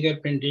doing the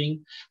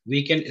fingerprinting,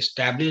 we can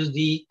establish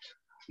the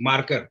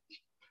marker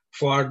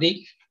for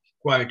the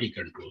quality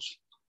controls.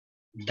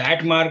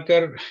 That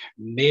marker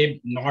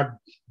may not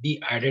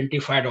be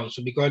identified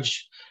also,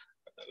 because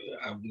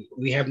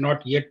we have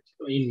not yet,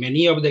 in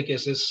many of the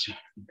cases,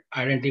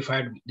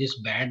 identified this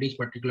band is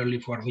particularly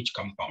for which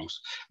compounds.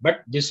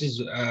 But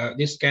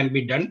this can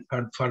be done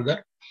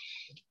further.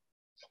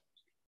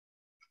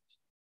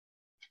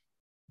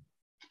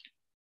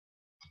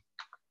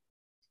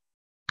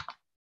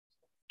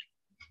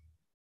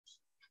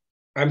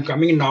 I'm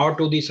coming now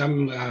to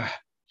some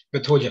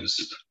pathogens.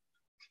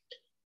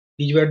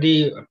 These were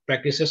the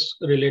practices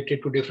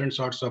related to different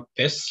sorts of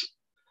pests.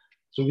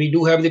 So we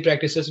do have the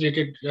practices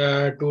related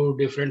to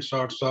different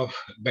sorts of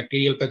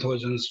bacterial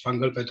pathogens,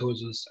 fungal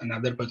pathogens, and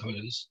other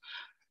pathogens.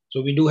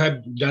 So we do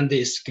have done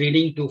the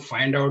screening to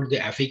find out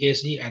the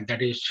efficacy, and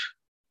that is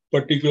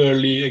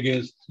particularly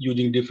against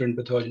using different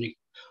pathogenic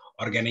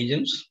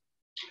organisms.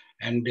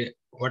 And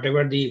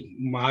whatever the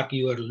mark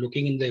you are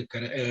looking in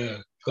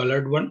the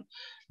colored one,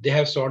 they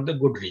have sought the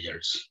good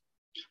results.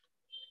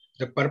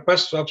 The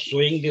purpose of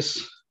showing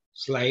this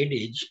slide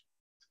is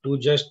to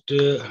just,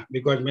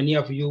 because many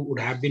of you would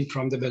have been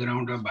from the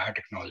background of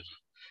biotechnology.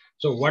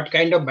 So what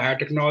kind of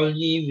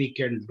biotechnology we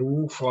can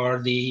do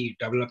for the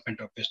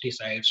development of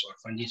pesticides or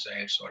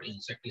fungicides or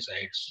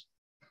insecticides.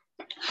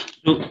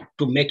 So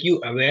to make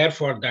you aware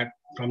for that,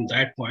 from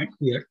that point,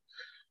 we are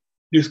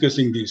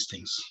discussing these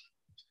things.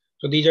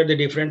 So these are the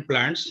different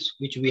plants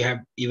which we have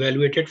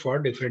evaluated for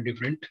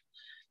different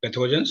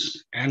pathogens,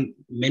 and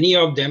many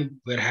of them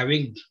were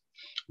having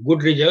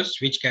good results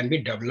which can be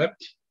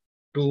developed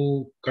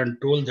to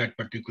control that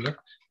particular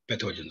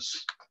pathogens.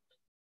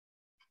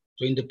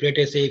 So in the plate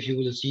assay, if you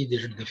will see,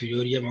 this is the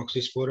Fusarium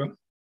oxysporum,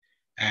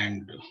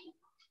 and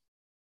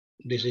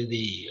this is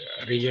the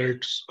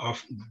results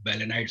of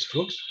balanites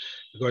fruits,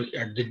 because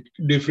at the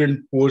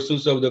different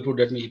portions of the fruit,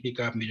 that means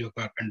epicarp,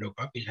 mesocarp,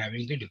 endocarp, is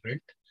having the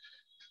different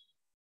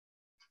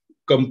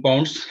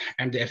compounds,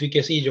 and the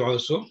efficacy is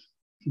also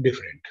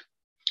different.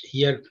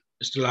 Here,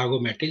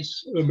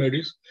 Stalagomatis,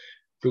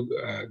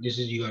 this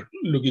is you are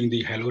looking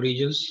the halo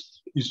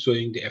regions, is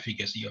showing the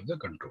efficacy of the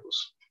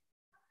controls.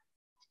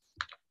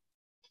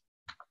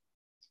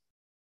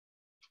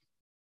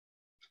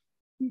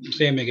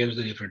 Same against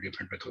the different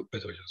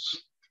pathogens.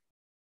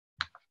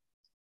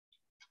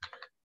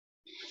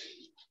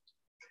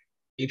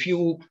 If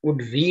you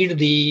would read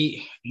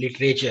the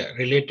literature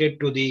related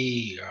to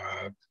the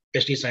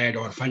pesticide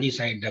or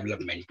fungicide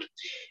development,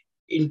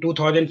 in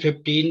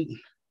 2015,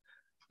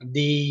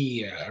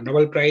 the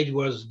Nobel Prize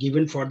was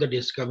given for the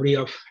discovery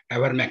of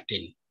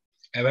ivermectin.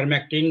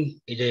 Ivermectin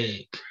is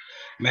a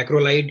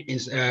macrolide,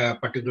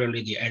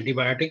 particularly the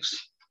antibiotics.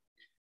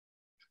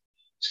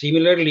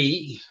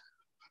 Similarly,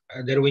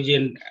 there was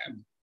an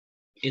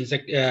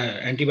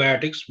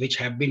antibiotics which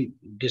have been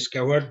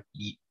discovered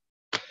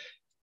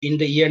in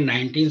the year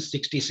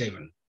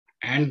 1967,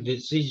 and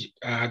this is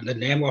the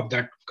name of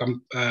that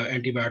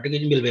antibiotic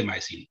is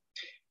milbemycin.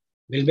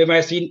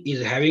 Milbemycin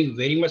is having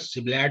very much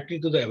similarity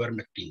to the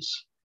ivermectins.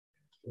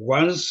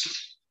 Once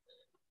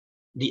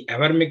the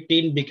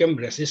ivermectin become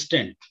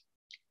resistant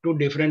to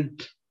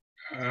different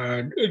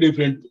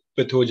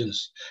pathogens,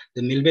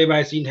 the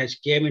milbemycin has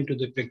came into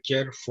the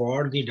picture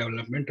for the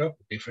development of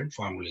different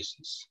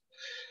formulations.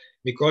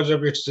 Because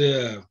of its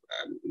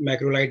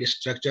macrolide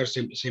structure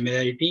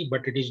similarity,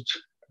 but it is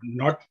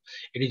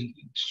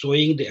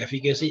showing the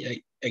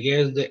efficacy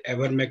against the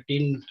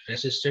ivermectin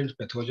resistant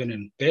pathogen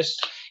and pests.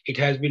 It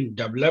has been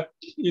developed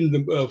in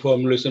the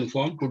formulation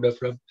form to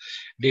develop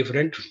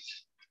different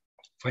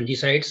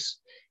fungicides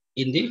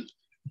in the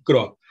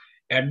crop.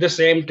 At the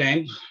same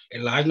time, a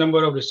large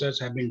number of research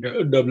have been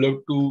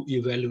developed to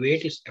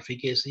evaluate its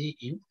efficacy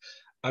in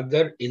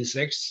other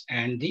insects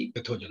and the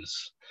pathogens.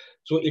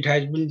 So it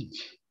has been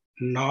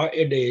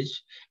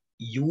nowadays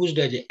used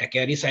as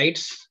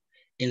acaricides,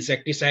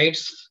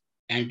 insecticides,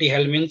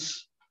 antihelminths,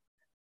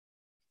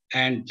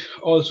 and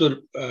also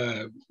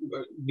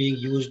being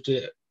used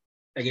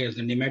against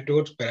the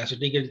nematodes,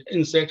 parasitic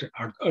insects,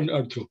 and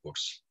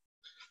arthropods.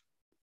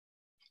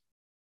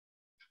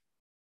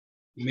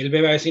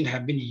 Milbemycin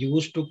have been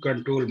used to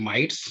control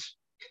mites,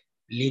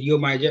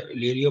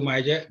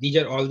 Liriomyja. These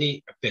are all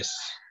the pests,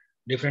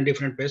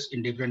 different pests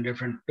in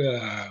different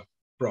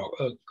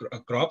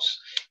crops,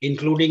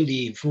 including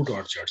the fruit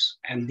orchards.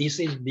 And this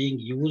is being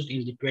used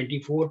in the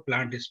 24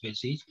 plant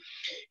species,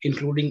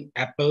 including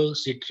apple,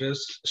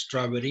 citrus,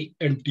 strawberry,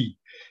 and tea.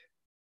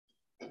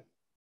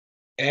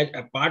 And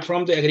apart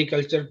from the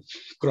agriculture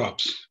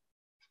crops,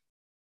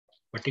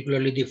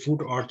 particularly the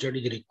fruit orchard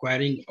is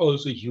requiring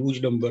also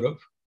huge number of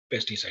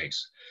pesticides.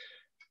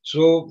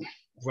 So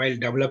while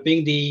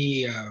developing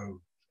the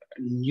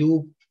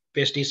new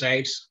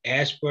pesticides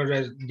as per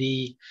as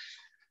the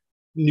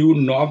new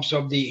norms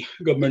of the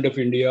government of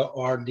India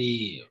or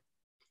the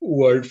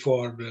world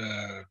for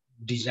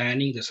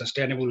designing the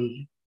sustainable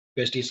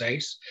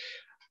pesticides,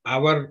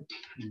 our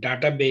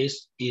database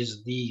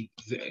is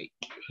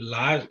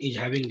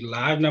having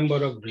large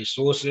number of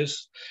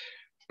resources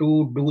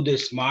to do the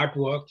smart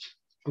work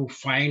to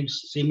find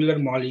similar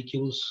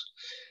molecules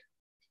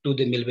to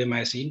the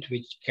milbemycin,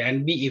 which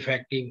can be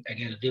effective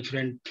against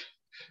different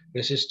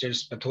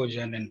resistance,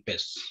 pathogen, and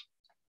pests.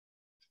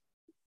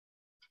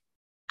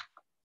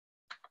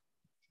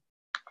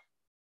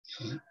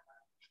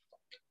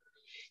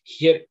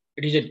 Here,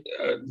 it is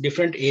a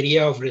different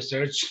area of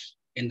research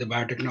in the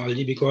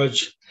biotechnology,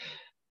 because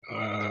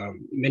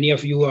many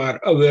of you are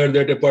aware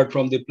that apart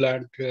from the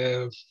plant,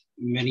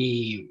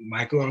 many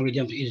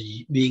microorganisms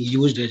is being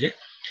used as a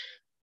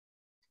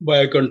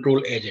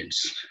biocontrol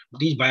agents.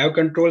 These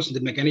biocontrols,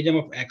 the mechanism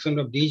of action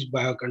of these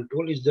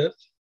biocontrol is the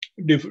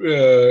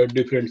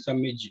different.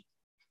 Some is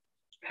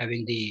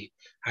having the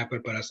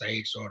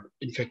hyperparasites or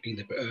infecting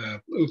the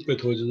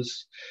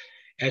pathogens.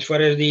 As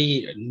far as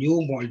the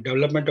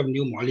development of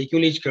new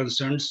molecule is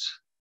concerned,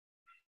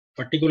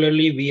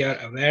 particularly we are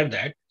aware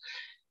that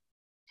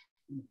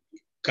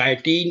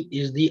chitin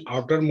is the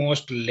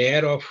outermost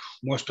layer of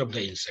most of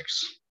the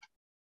insects.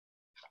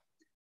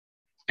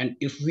 And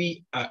if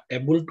we are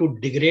able to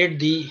degrade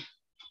the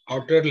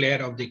outer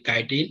layer of the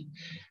chitin,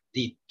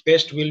 the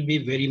pest will be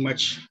very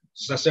much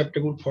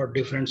susceptible for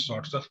different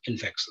sorts of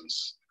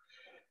infections.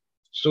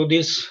 So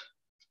this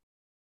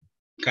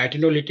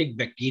chitinolytic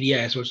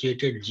bacteria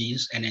associated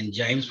genes and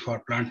enzymes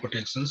for plant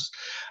protections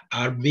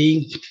are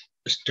being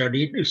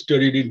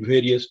studied in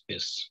various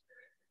pests.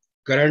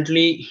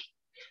 Currently,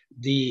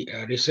 the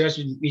research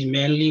is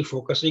mainly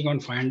focusing on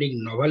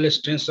finding novel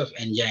strains of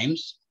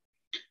enzymes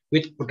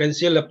with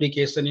potential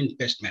application in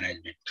pest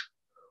management.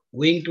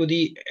 Owing to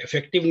the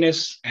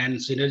effectiveness and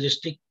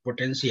synergistic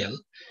potential,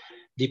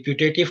 the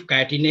putative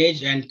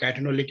chitinase and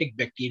chitinolytic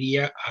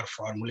bacteria are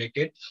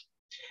formulated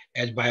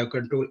as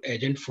biocontrol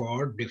agent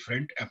for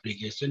different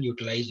applications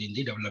utilized in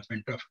the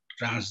development of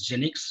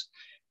transgenics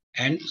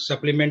and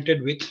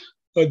supplemented with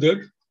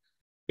other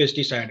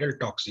pesticidal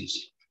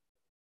toxins.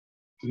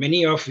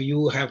 Many of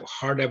you have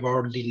heard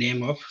about the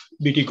name of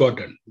Bt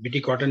cotton.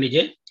 Bt cotton is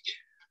a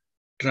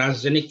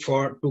transgenic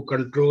to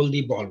control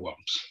the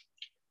bollworms.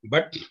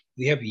 But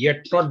we have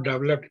yet not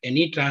developed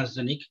any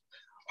transgenic.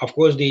 Of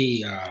course,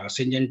 the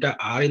Syngenta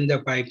are in the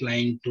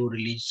pipeline to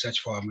release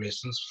such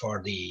formulations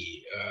for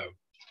the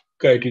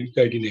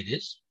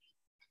chitinases,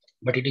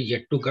 but it is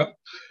yet to come.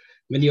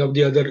 Many of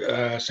the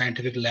other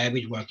scientific lab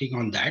is working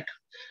on that.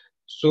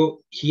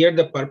 So here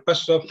the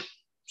purpose of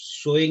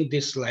showing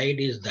this slide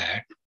is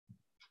that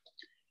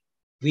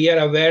we are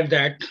aware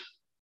that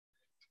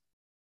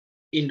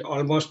in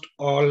almost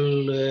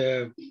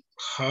all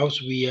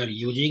house we are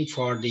using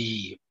for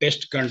the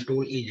pest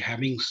control is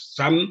having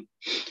some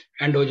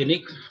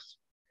endogenic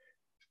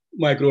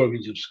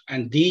microorganisms.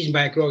 And these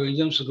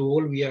microorganisms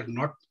role, we are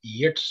not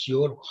yet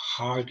sure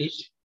how it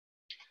is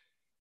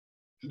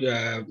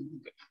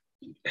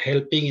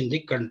helping in the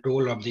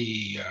control of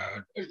the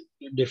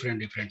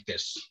different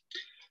pests.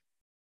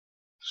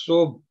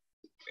 So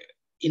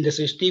in the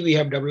SISTI, we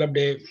have developed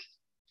a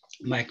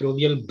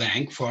microbial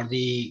bank from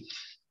the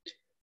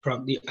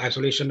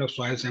isolation of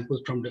soil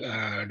samples from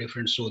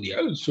different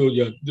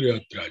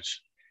Sodhyatras.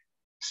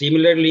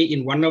 Similarly,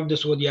 in one of the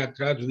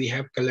Sodhyatras, we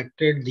have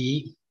collected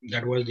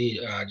that was the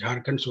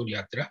Jharkhand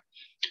Sodhyatra.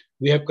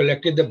 We have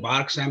collected the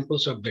bark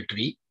samples of the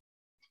tree,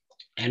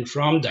 and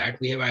from that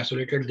we have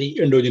isolated the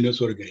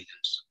endogenous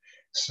organisms.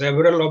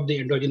 Several of the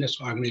endogenous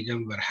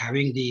organisms were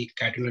having the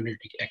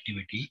chitinolytic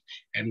activity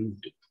and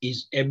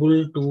is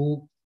able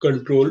to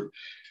control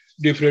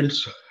different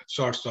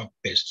sorts of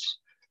pests.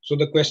 So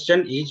the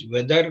question is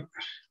whether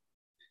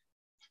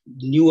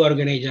new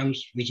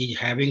organisms which is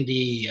having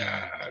the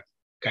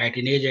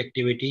chitinase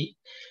activity,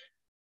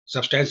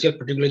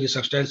 particularly the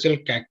substantial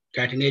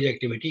chitinase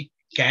activity,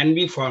 can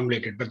be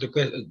formulated. But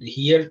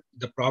here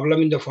the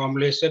problem in the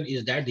formulation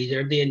is that these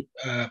are the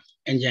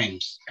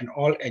enzymes, and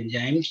all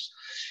enzymes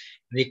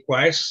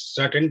require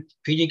certain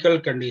physical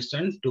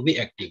conditions to be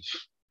active.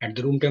 At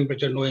the room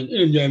temperature, no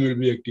enzyme will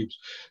be active.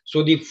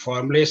 So the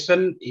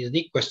formulation is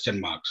the question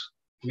marks.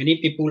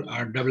 Many people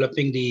are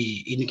developing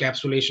the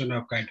encapsulation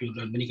of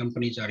chitinol. Many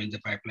companies are in the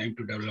pipeline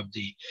to develop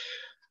the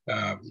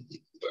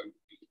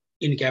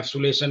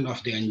encapsulation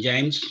of the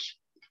enzymes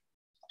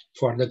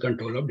for the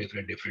control of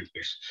different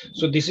pests.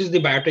 So this is the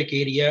biotech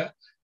area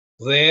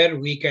where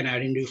we can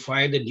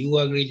identify the new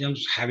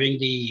organisms having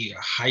the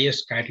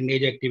highest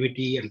chitinase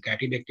activity, and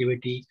chitin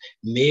activity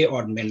may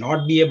or may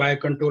not be a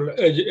biocontrol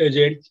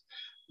agent,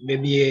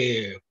 maybe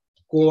a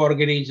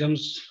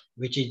co-organisms,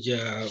 which is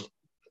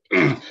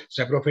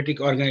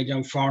saprophytic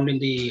organism found in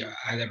the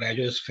either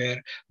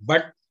rhizosphere,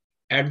 but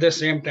at the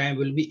same time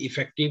will be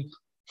effective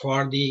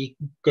for the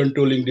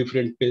controlling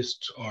different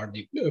pests or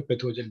the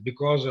pathogen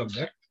because of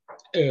the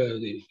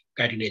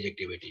chitinase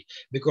activity.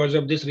 Because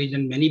of this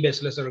reason, many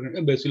bacillus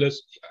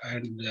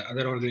and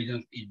other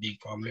organisms is being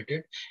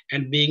formulated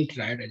and being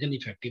tried as an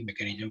effective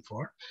mechanism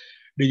for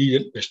disease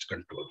and pest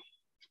control.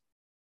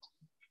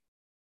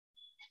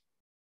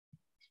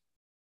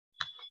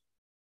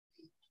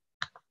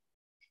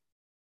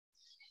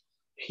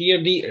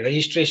 Here the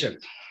registration,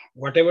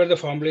 whatever the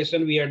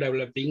formulation we are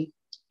developing,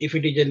 if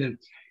it is in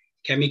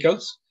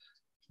chemicals,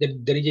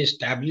 there is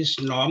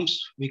established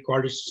norms. We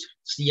call it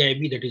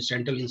CIB, that is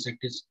Central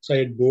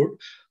Insecticide Board.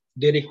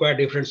 They require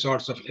different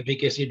sorts of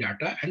efficacy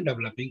data and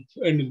developing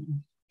and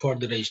for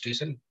the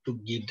registration to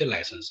give the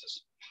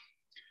licenses.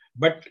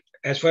 But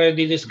as far as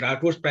this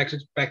grassroots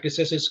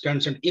practices is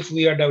concerned, if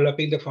we are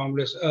developing the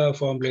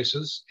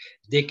formulations,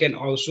 they can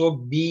also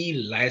be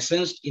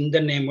licensed in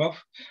the name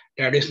of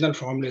traditional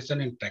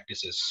formulation and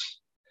practices.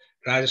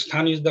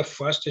 Rajasthan is the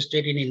first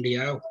state in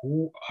India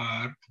who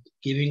are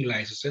giving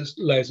licenses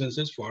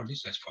for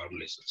these such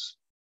formulations.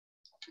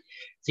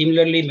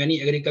 Similarly,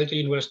 many agricultural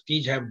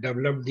universities have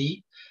developed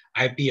the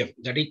IPM,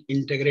 that is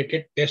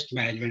integrated pest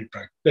management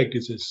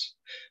practices.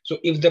 So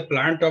if the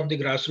plant of the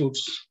grassroots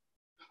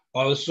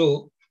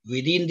also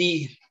within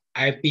the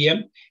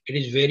IPM, it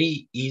is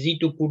very easy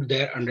to put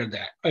there under the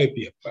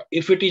IPM.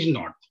 If it is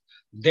not,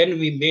 then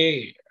we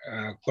may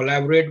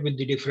collaborate with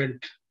the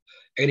different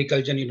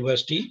agriculture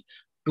university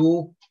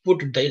to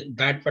put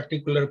that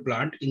particular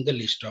plant in the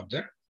list of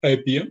the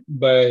IPM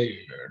by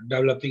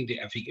developing the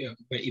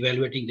by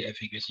evaluating the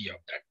efficacy of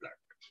that plant.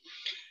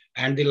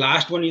 And the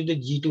last one is the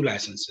G2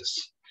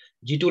 licenses.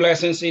 G2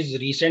 license is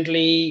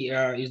recently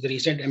is the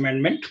recent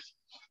amendment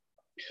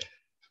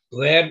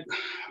where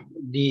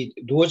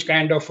those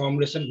kind of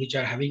formulation which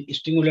are having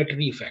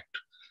stimulatory effect.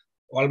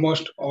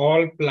 Almost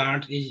all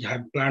plant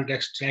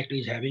extract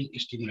is having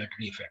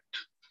stimulatory effect.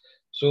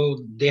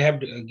 So they have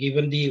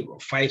given the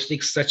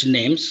 5-6 such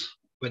names,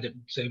 whether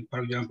say,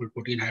 for example,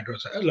 protein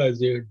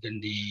hydroxylase, then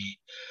the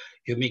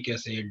humic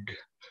acid,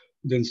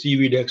 then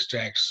seaweed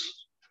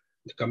extracts,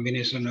 the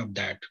combination of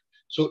that.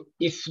 So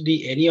if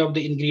any of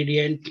the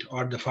ingredient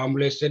or the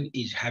formulation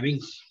is having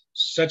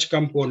such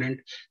component,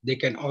 they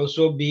can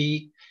also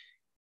be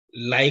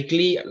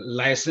likely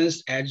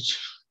licensed as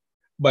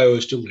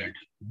biostimulant,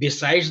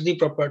 besides the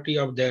property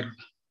of their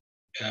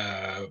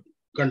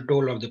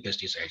control of the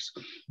pesticides,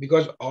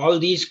 because all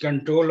these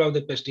control of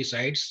the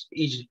pesticides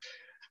is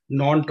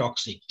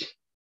non-toxic.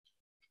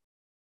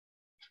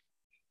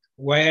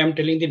 Why I'm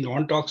telling the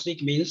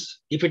non-toxic means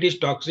if it is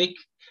toxic,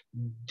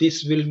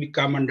 this will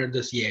come under the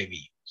CIB.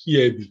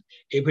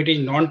 If it is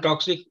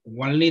non-toxic,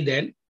 only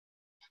then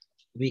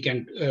we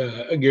can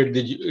get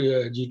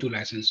the G2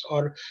 license.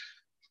 Or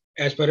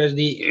as far as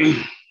the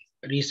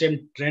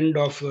recent trend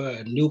of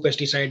new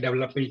pesticide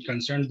development is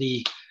concerned,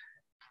 the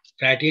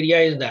criteria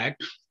is that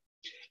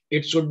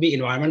it should be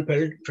environment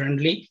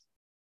friendly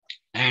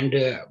and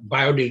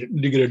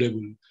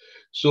biodegradable.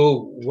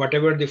 So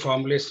whatever the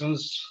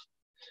formulations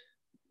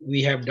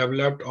we have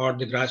developed or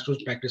the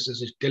grassroots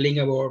practices is telling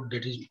about,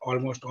 that is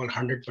almost all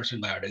 100%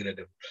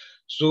 biodegradable.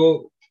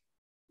 So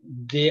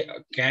they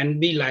can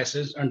be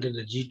licensed under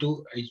the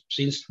G2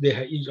 since they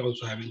is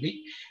also having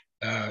the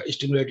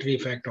stimulatory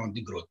effect on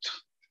the growth.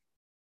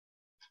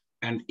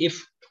 And if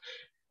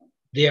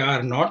they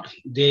are not,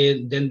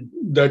 then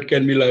that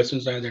can be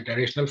licensed as the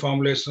traditional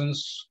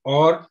formulations,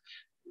 or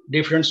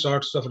different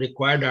sorts of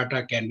required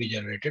data can be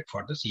generated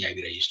for the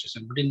CIV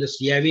registration. But in the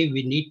CIV,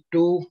 we need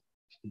to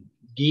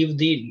give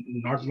the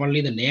not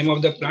only the name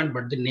of the plant,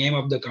 but the name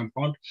of the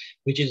compound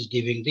which is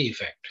giving the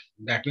effect.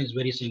 That means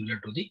very similar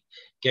to the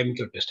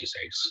chemical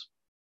pesticides.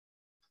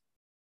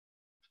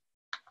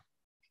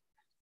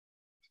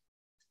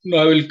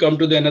 Now I will come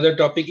to the another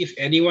topic. If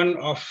anyone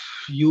of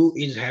you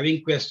is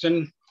having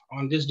question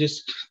on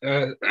this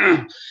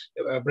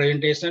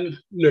presentation,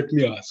 let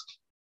me ask.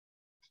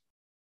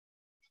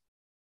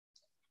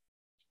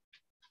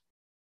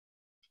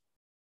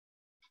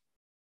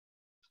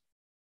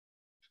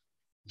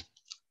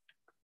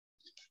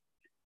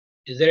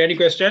 Is there any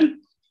question?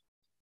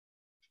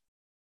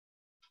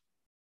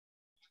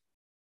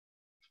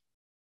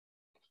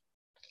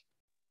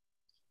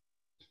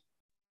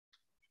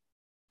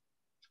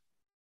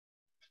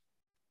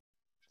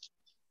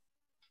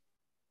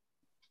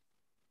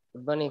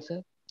 Good morning,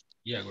 sir.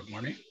 Yeah, good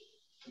morning.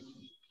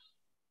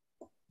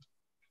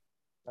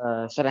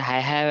 Sir, I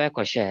have a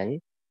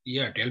question.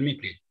 Yeah, tell me,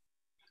 please.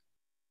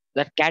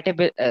 That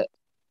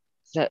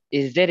sir,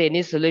 is there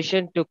any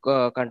solution to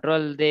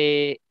control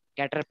the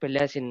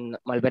caterpillars in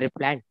mulberry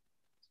plant?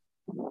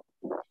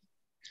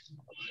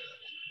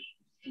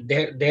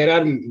 There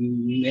are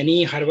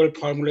many herbal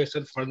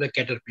formulations for the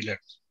caterpillar.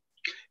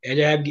 As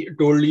I have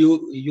told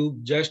you, you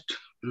just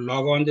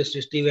log on the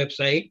SRISTI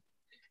website,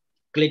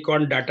 click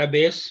on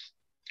database,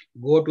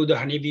 go to the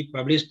honeybee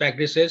published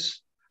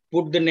practices,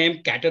 put the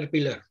name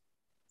caterpillar.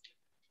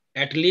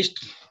 At least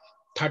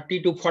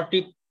 30 to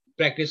 40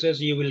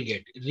 practices you will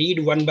get.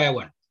 Read one by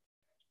one.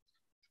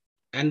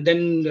 And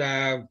then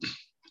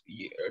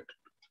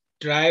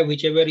try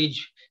whichever is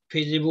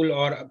feasible,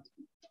 or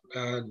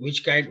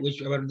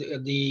whichever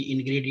the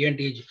ingredient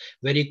is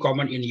very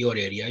common in your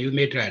area. You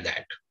may try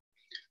that.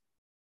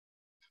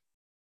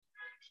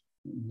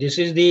 This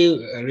is the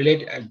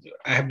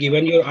I have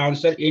given your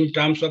answer in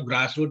terms of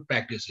grassroots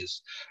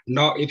practices.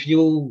 Now, if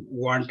you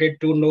wanted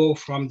to know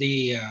from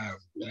the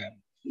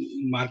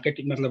market,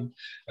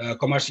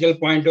 commercial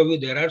point of view,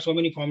 there are so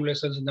many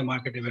formulations in the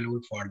market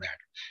available for that.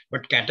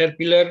 But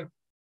caterpillar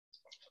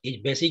is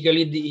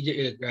basically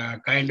the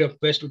kind of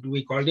pest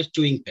we call this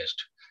chewing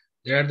pest.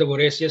 They are the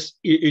voracious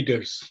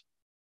eaters.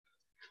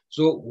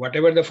 So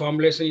whatever the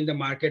formulation in the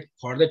market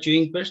for the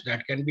chewing pest,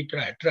 that can be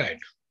tried.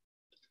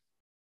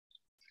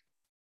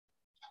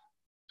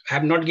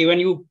 have not given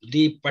you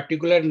the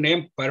particular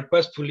name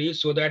purposefully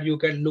so that you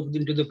can look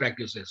into the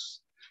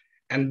practices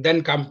and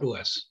then come to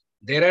us.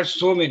 There are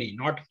so many,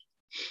 not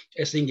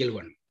a single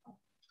one.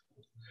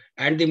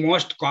 And the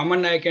most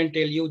common I can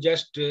tell you,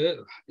 just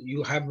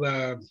you have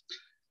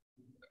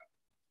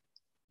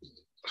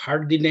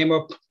heard the name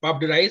of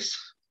puffed rice.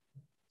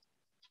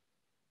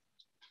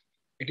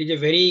 It is a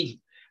very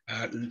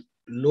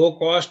low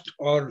cost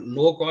or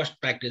no cost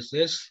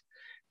practices.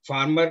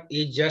 Farmer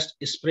is just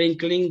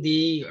sprinkling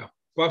the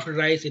puffed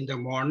rice in the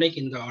morning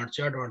in the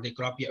orchard or the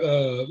crop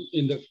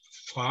in the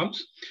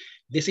farms.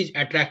 This is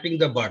attracting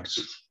the birds.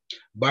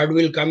 Bird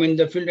will come in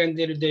the field and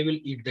they will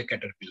eat the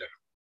caterpillar.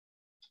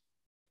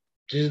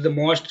 This is the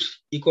most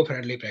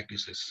eco-friendly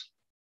practices.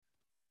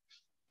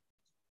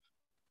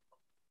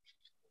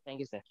 Thank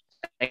you, sir.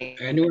 Thank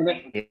you.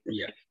 Anyone?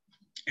 Yeah.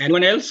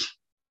 Anyone else?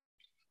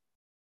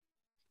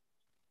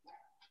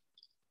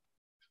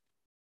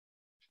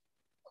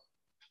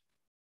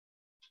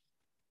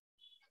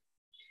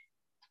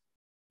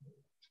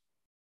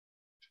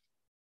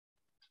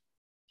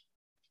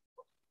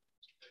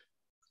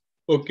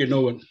 Okay,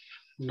 no one.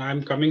 Now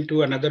I'm coming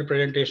to another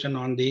presentation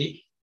on the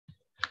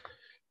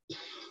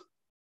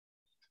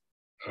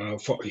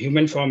for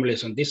human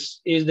formulation. This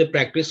is the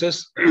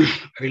practices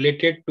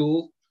related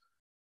to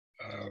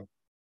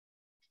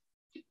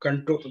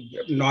control.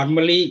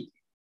 Normally,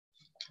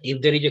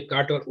 if there is a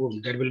cut or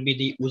wound, there will be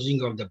the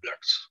oozing of the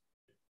bloods.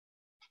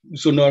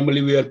 So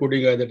normally we are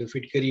putting either the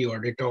fitkari or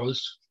Dettol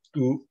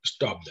to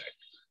stop that.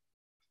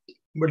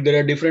 But there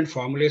are different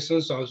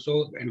formulations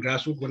also, and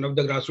grassroots, one of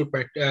the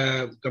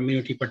grassroots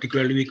community,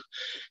 particularly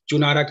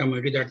Chunara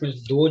community, that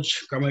means those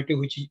community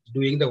which is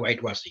doing the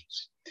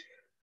whitewashings.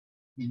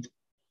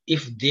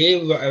 If they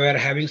were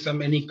having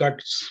any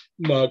cuts,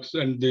 marks,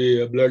 and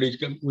the blood is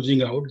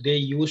oozing out, they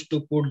used to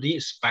put the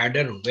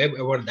spider web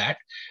over that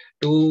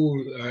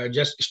to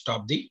just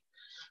stop the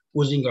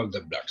oozing of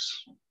the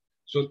bloods.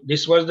 So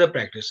this was the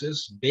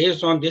practices.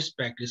 Based on these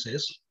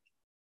practices,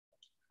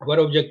 our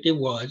objective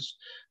was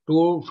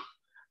to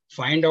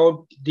find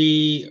out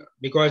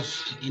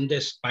because in the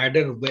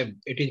spider web,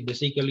 it is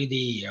basically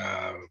the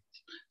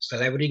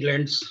salivary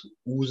glands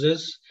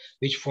oozes,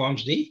 which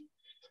forms the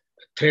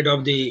thread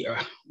of the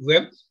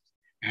web,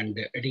 and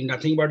it is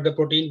nothing but the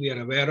protein. We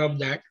are aware of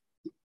that.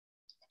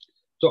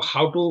 So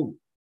how to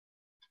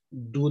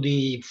do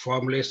the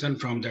formulation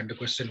from that? The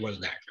question was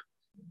that.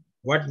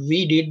 What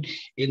we did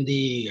in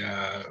the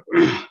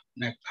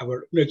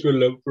our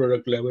natural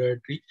product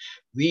laboratory,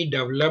 we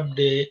developed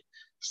a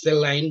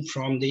cell line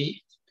from the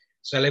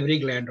salivary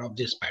gland of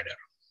the spider.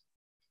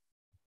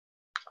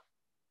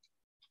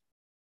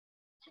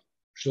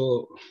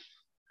 So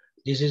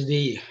this is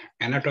the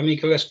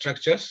anatomical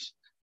structures,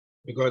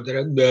 because there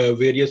are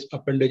various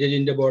appendages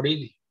in the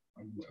body.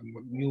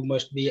 You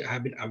must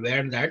have been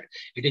aware that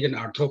it is an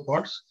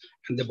arthropod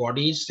and the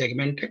body is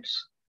segmented.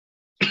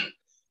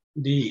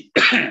 The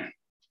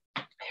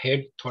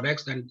head,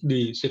 thorax, and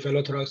the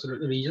cephalothorax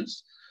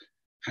regions,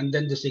 and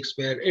then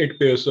the 8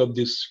 pairs of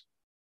these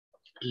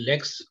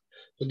legs.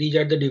 So these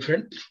are the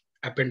different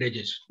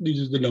appendages. This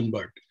is the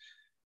numbered,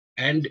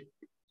 and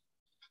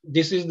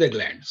this is the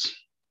glands.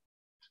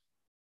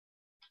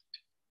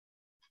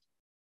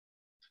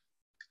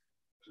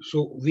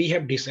 So we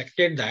have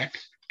dissected that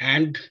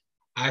and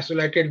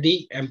isolated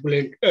the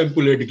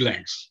ampullate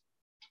glands.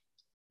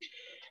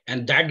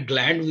 And that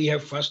gland we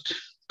have first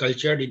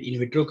cultured in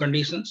vitro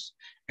conditions.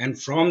 And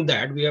from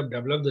that, we have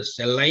developed the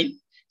cell line.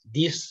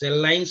 These cell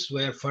lines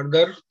were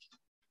further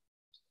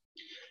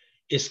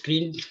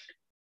screened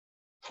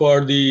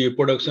for the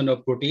production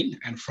of protein.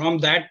 And from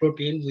that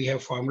protein, we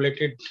have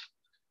formulated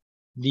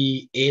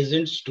the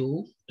agents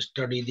to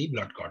study the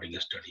blood clotting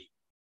study.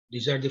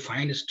 These are the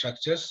fine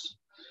structures,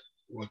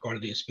 we call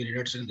the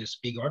spinnerets and the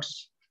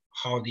spigots,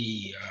 how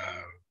the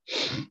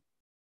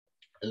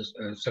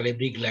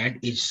salivary gland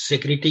is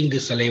secreting the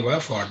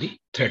saliva for the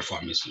thread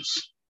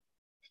formations.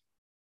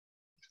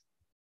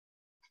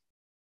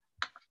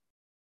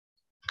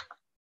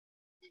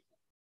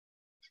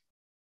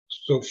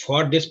 So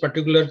for this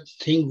particular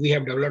thing, we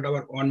have developed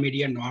our own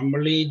media.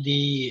 Normally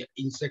the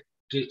insect,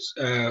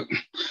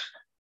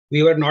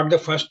 we were not the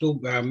first to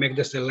make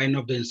the cell line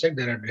of the insect.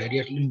 There are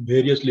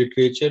various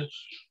literature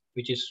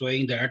which is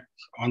showing that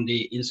on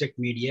the insect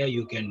media,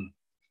 you can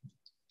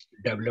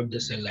develop the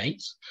cell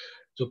lines.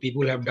 So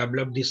people have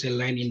developed the cell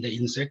line in the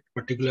insect,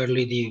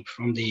 particularly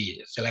from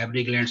the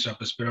salivary glands of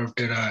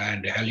Spirophora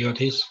and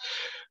Heliothes,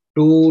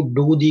 to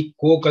do the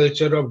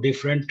co-culture of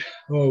different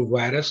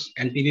virus,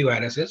 NPV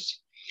viruses,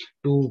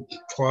 to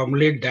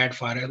formulate that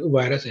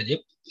virus as a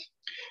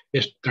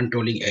pest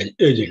controlling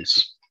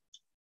agents.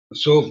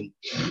 So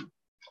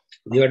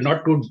we are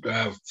not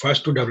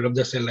first to develop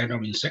the cell line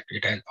of insect.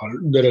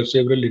 There are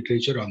several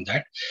literature on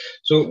that.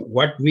 So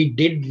what we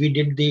did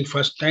the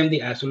first time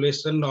the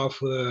isolation of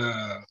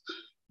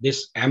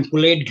this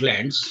ampullate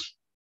glands,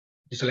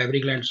 the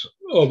salivary glands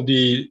of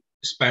the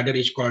spider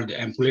is called the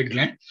ampullate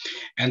gland,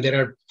 and there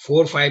are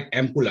 4 or 5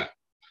 ampulla,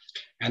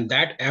 and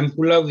that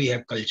ampulla we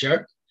have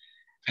cultured,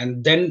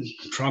 and then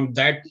from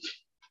that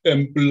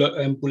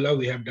ampulla,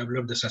 we have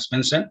developed the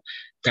suspension.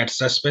 That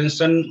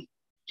suspension,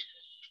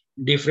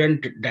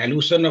 different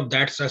dilution of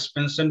that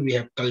suspension, we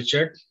have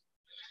cultured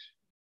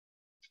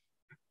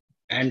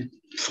and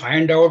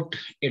find out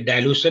a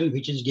dilution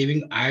which is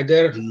giving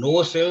either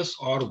no cells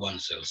or one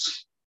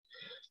cells.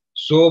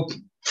 So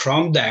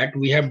from that,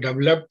 we have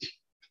developed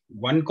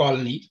one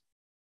colony,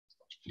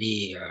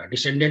 the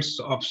descendants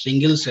of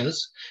single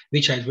cells,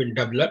 which has been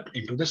developed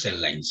into the cell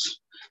lines.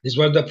 This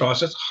was the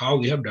process how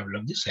we have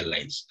developed the cell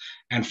lines.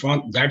 And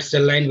from that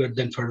cell line, we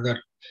then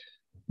further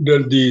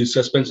done the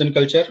suspension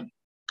culture.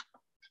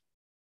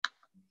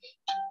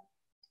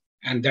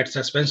 And that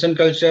suspension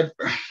culture,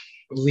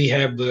 we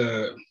have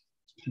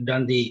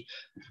done the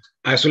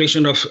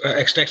isolation of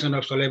extraction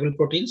of soluble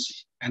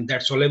proteins, and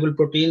that soluble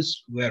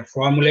proteins were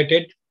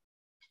formulated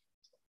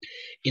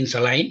in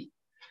saline.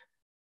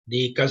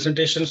 The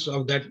concentrations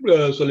of that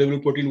soluble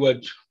protein was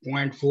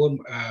 0.4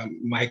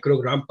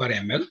 microgram per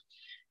ml,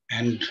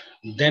 and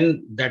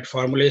then that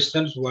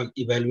formulations was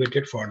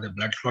evaluated for the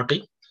blood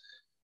clotting.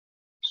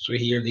 So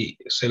here the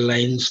cell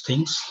lines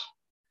things,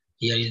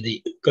 here is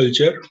the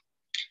culture,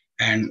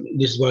 and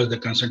this was the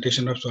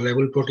concentration of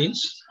soluble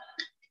proteins.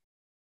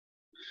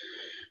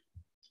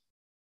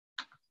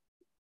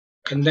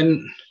 And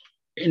then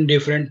in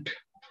different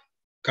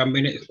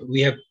combinations,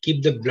 we have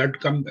keep the blood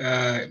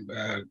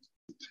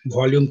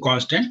volume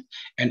constant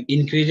and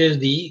increases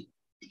the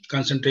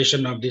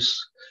concentration of this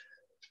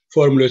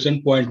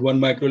formulation 0.1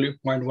 microliter,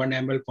 0.1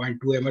 ml, 0.2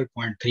 ml,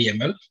 0.3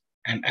 ml,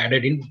 and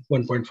added in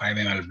 1.5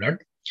 ml blood.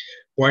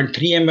 0.3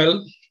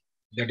 ml,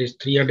 that is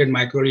 300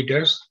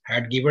 microliters,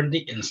 had given the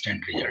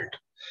instant result.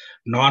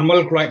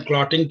 Normal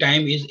clotting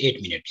time is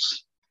 8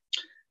 minutes.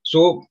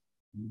 So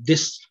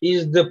this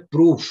is the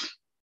proof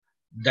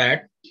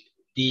that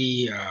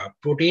the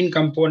protein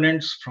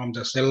components from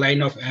the cell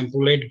line of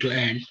ampullate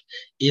gland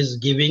is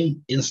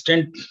giving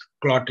instant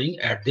clotting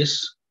at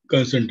this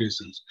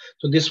concentrations.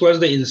 So this was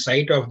the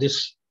insight of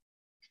this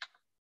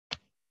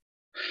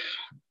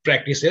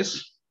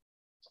practices.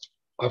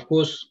 Of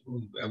course,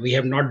 we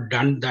have not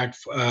done that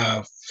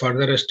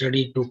further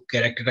study to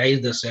characterize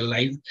the cell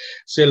line.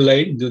 So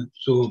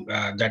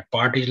that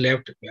part is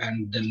left,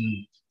 and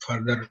then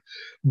further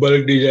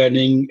bulk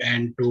designing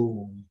and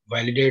to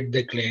validate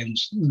the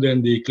claims,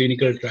 then the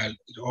clinical trial,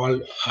 all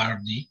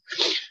are the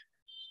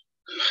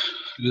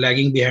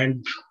lagging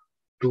behind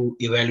to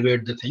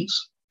evaluate the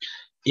things.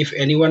 If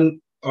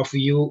anyone of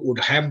you would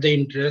have the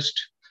interest,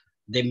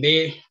 they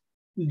may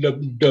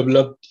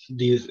develop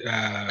the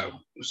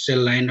cell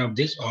line of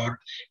this, or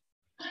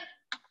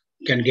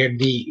can get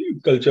the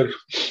culture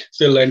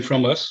cell line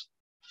from us.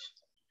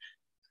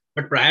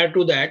 But prior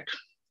to that,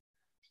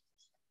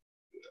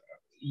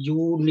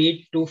 you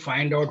need to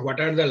find out what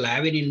are the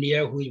lab in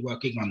India who is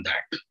working on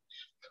that.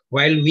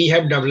 While we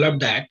have developed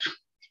that,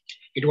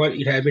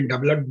 it has been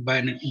developed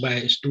by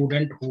a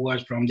student who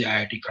was from the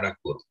IIT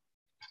Kharagpur.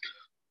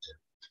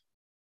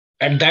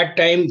 At that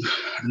time,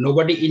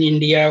 nobody in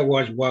India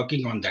was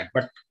working on that.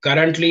 But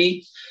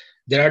currently,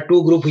 there are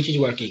two groups which is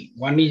working.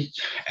 One is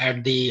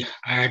at the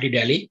IIT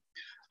Delhi,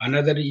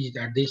 another is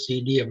at the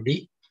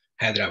CDFD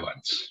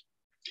Hyderabad.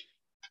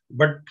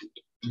 But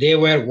they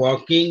were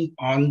working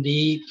on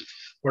the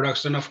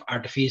production of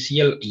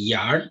artificial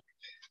yard.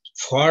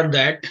 For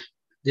that,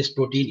 this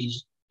protein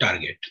is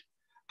target.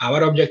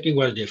 Our objective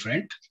was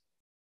different.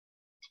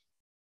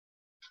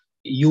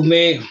 You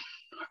may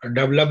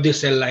develop the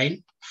cell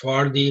line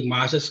for the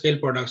mass scale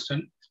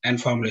production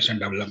and formulation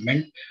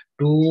development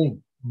to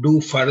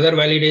do further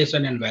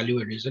validation and value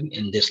addition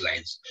in these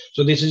lines.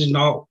 So this is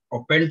now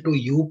open to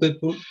you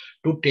people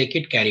to take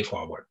it carry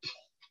forward.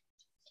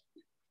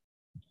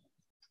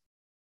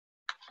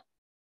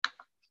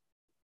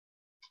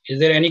 Is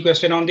there any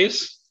question on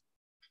this?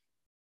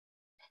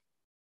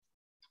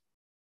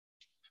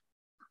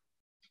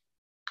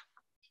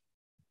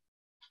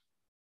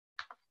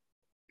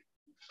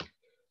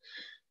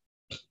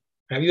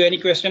 Have you any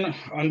question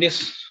on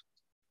this?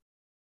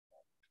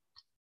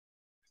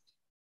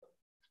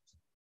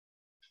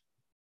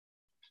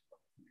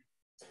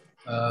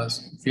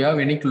 If you have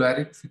any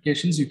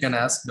clarifications, you can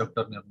ask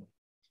Dr. Nirmal.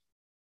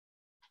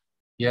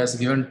 He has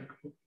given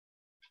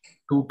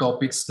two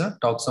topics,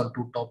 talks on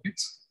two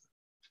topics.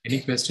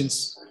 Any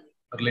questions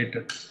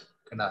related,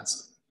 you can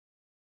ask.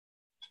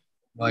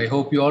 I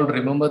hope you all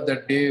remember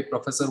that day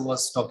Professor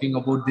was talking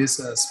about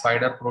this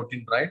spider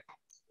protein, right?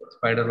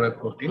 Spider web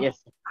protein.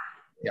 Yes.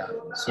 Yeah,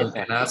 so yes, you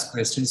can ask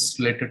questions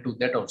related to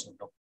that also.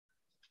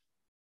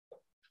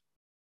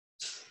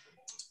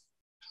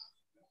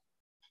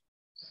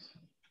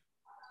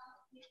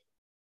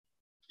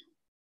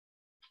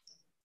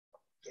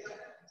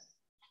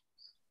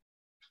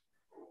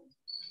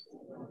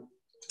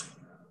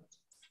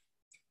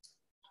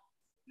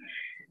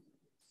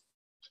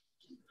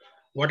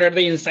 What are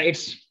the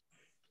insights?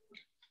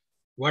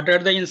 What are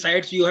the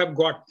insights you have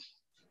got?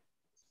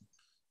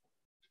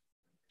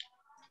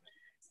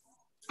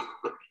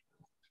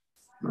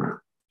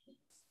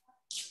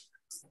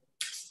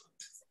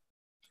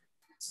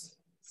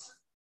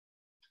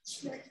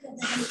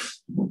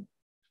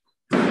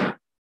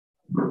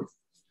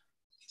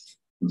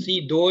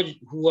 See, those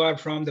who are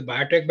from the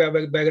biotech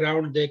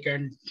background, they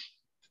can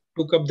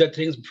took up the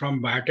things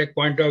from biotech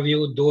point of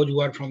view. Those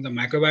who are from the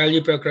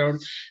microbiology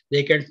background,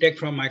 they can take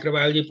from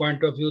microbiology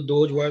point of view.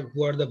 Those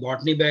who are the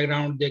botany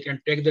background, they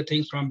can take the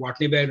things from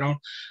botany background.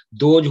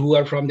 Those who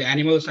are from the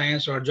animal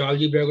science or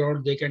zoology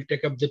background, they can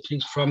take up the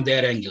things from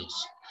their angles.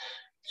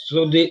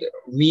 So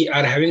we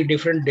are having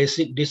different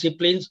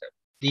disciplines.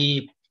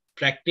 The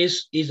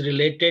practice is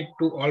related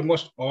to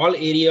almost all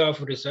area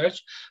of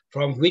research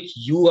from which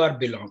you are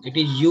belong. It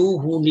is you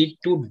who need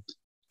to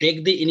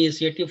take the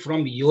initiative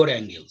from your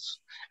angles,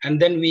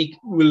 and then we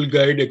will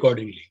guide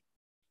accordingly.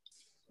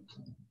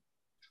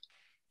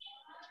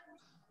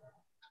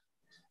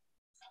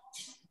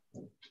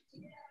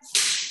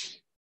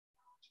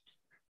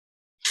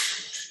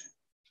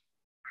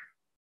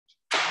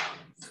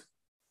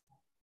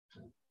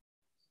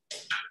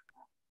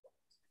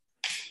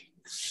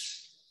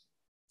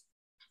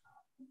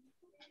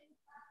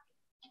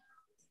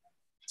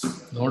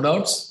 No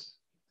doubts?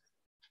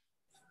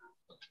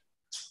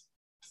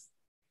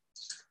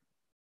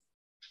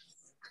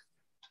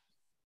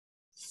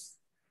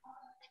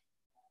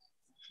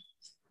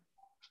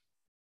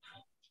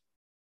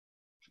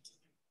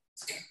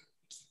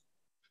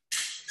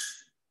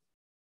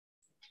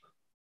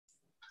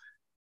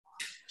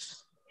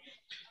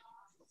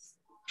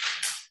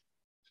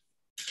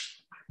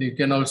 You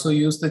can also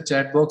use the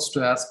chat box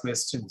to ask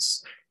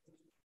questions.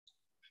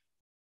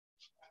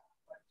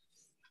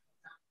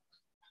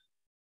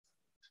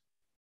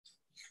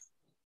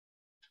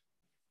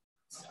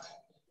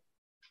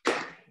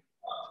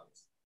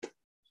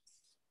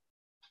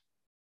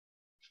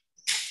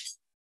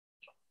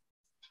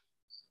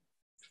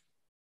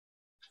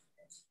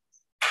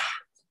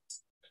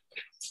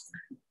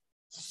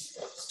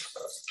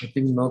 I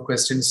think no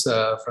questions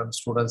from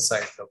student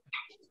side.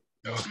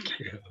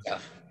 Okay. Yeah.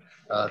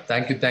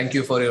 Thank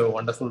you for your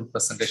wonderful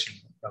presentation,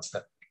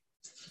 Doctor.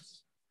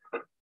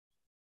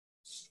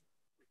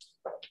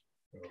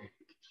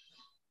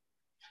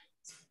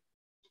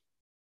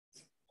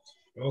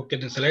 Okay,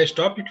 then shall I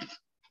stop it?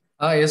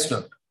 Yes,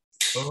 Doctor.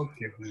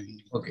 Okay,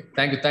 fine. Okay.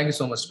 Thank you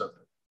so much,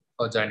 Doctor,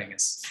 for joining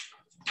us.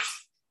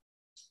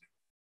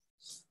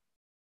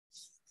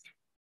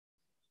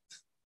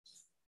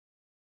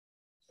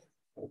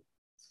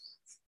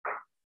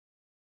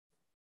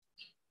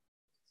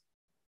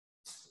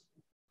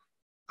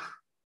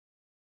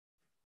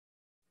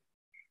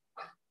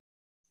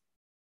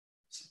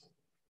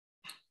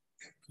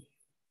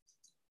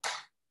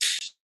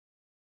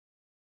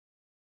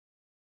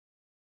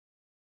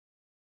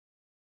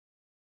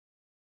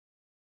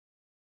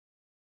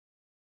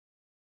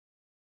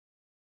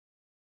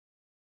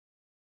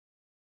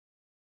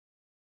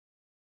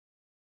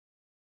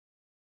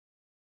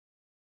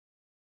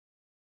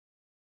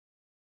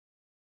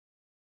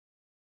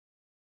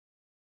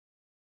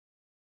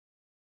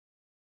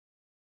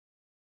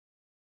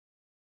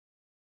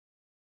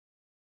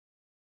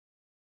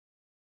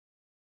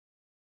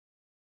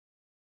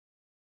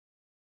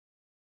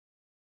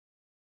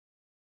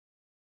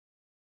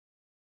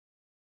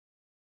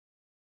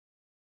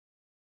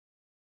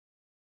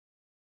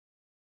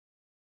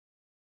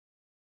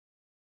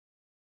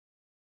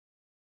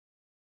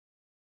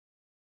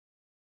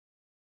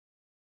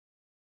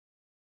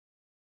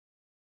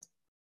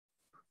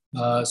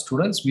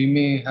 Students, we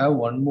may have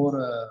one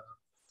more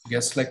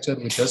guest lecture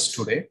with us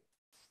today.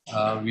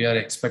 We are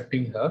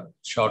expecting her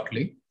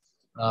shortly.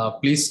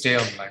 Please stay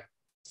online.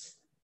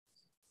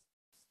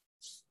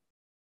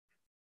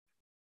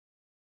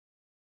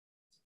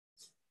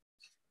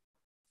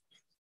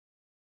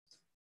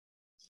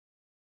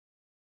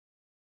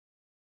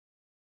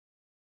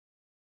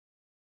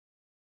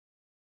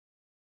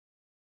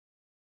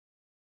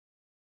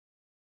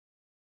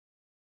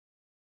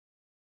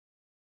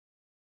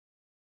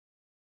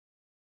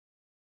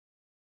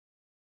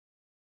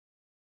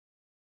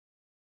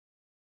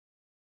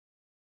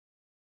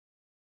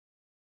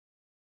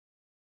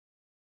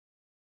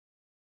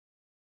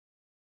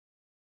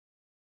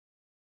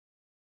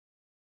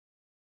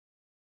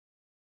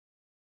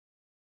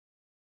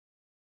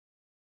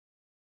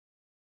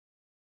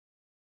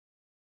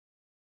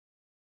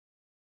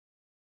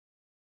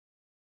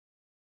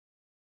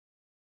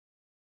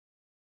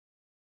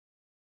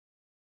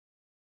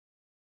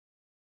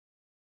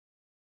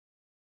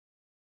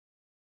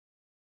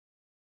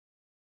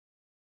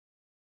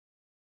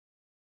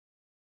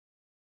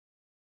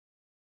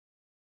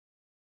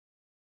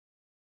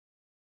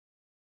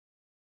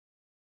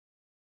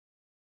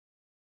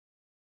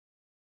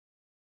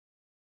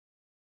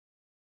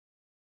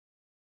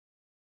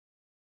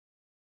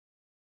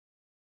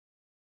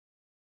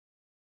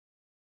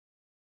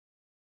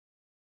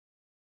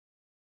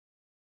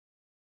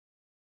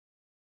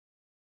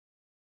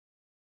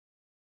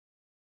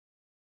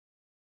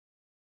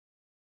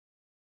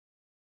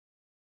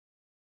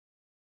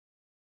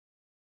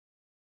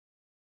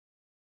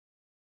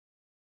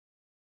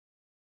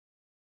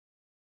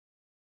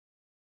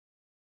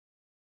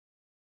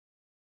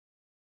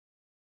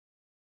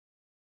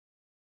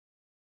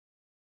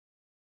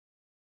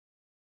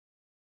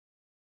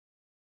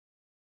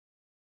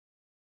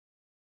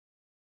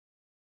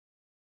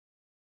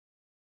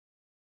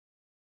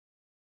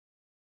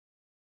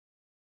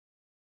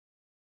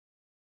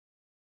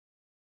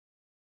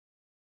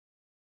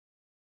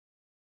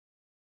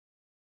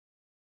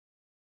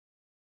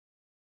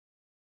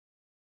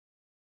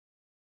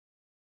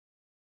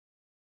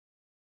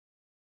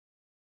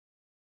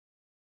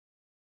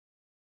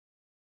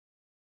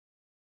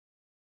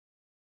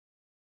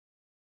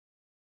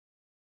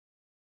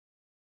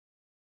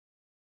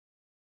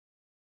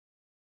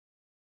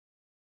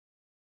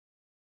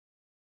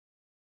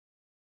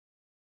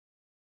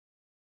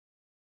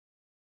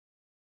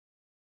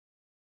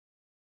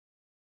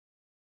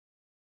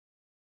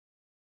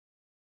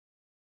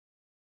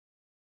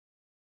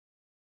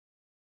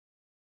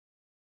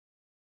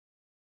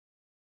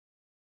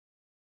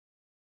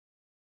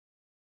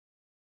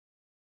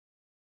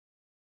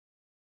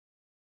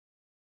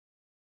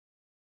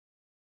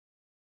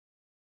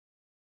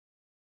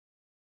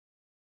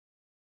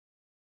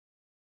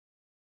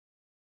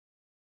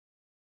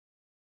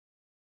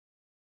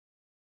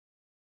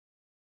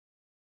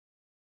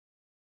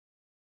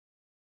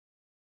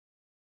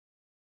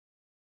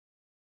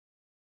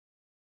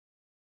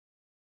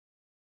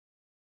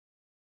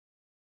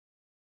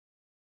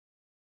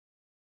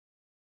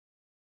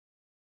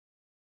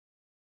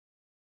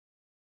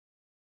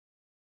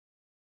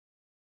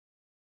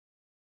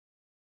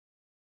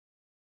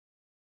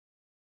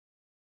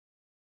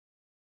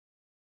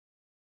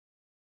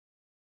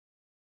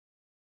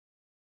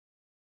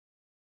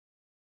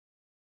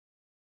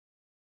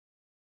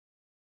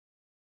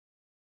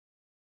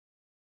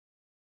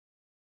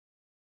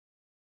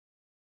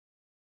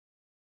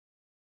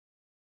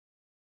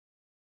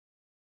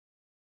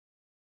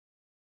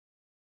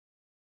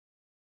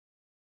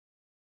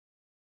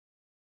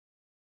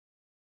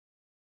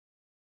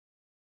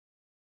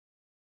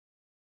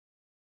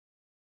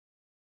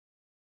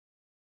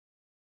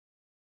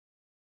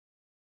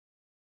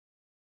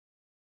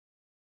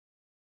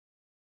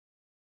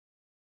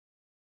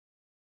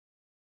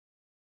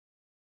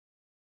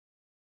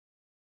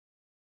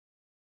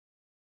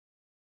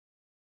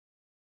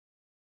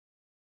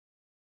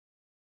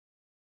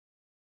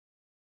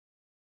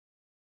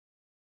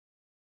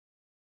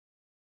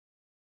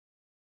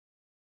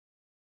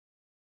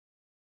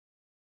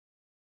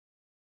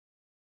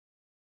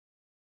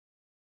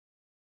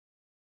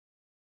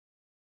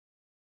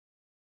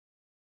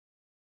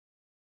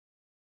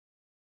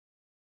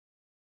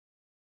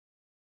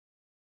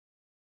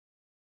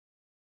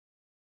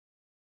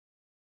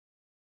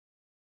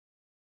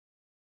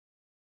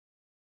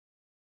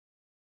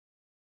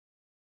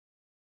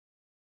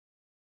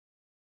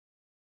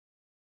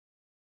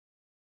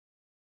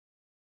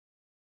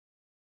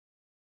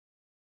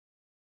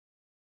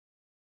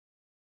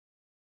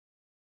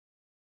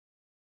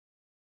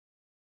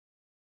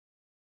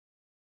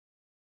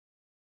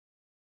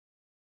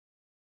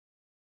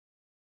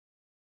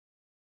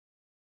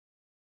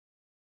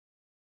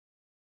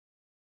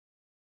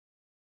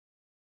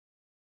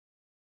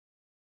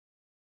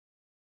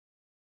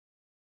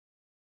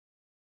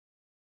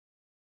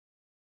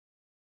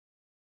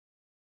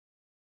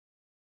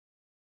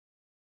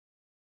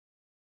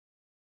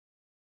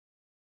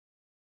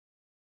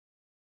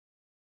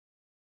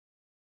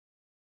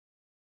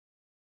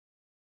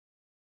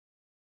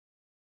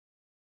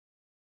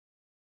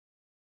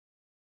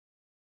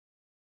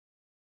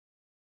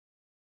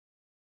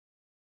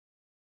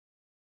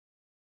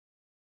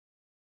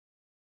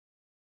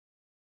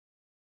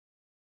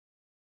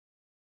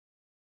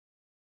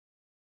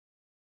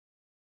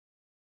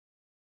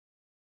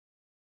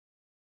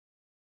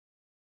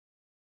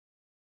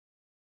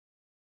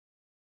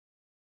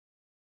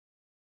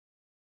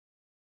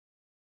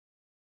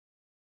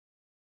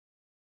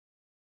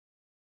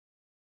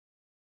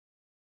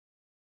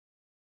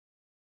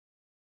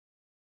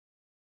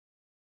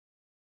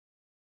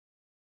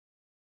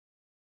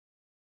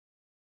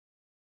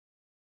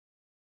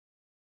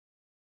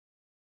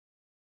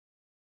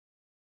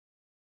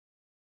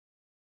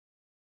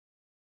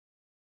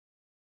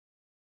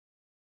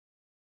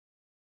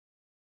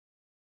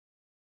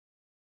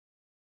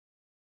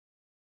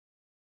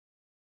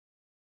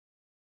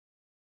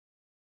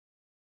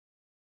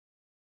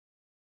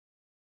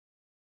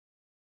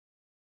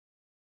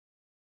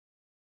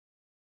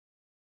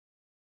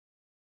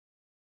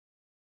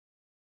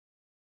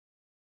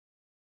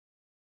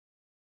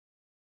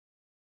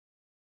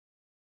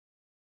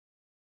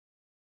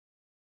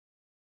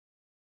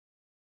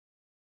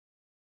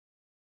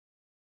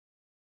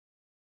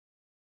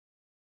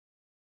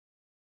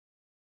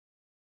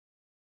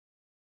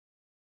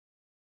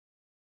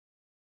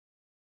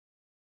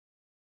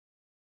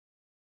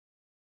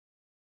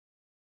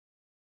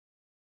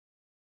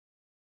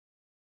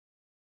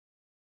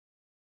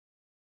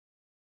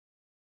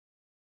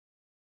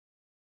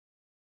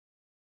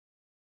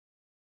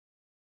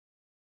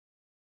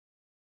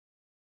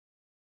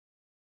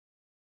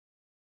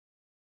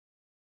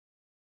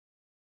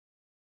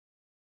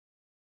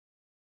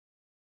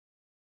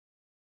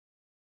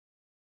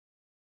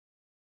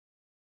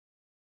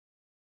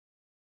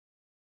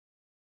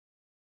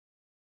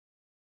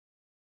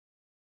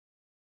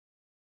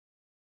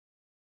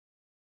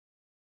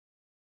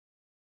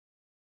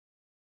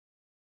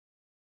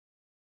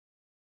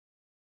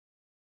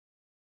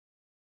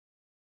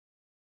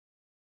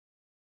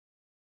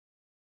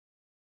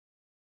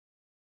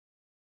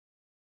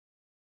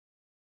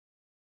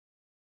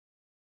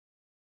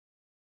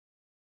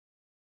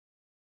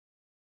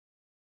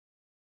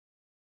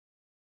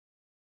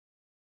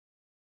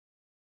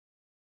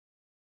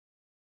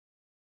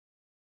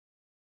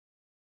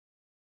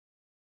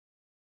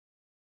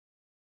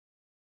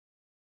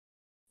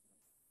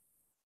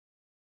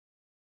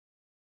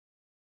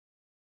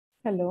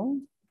 Hello.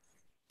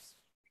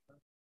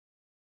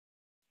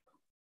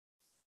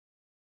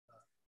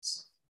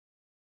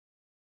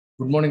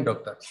 Good morning,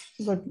 doctor.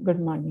 Good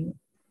morning.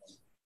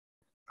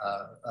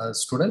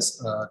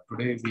 Students,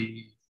 today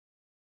we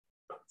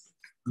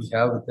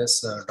have with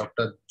us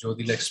Dr.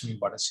 Jyoti Lakshmi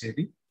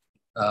Vadasheri.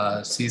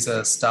 She's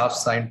a staff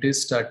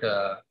scientist at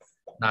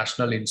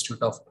National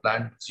Institute of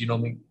Plant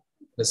Genomic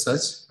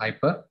Research,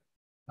 NIPER,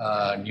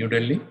 New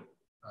Delhi.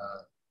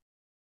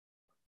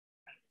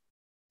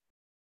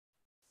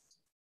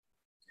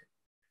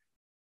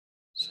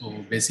 So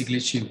basically,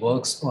 she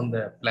works on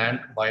the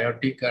plant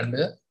biotic and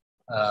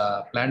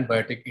plant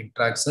biotic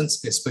interactions,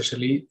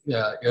 especially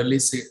early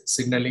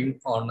signaling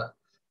on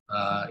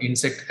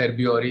insect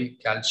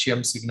herbivory,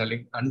 calcium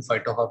signaling, and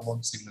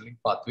phytohormone signaling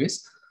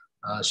pathways.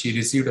 She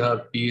received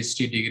her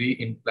PhD degree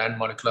in plant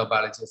molecular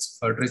biology at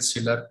Friedrich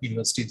Schiller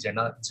University,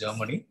 Jena,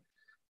 Germany,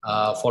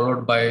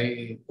 followed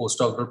by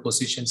postdoctoral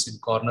positions in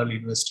Cornell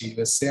University,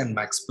 USA, and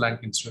Max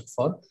Planck Institute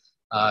for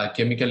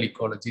Chemical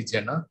Ecology,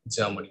 Jena,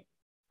 Germany.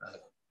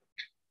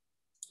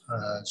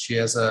 She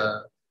has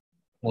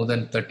more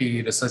than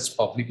 30 research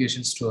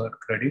publications to her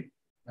credit,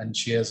 and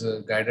she has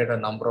guided a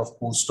number of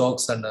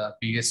postdocs and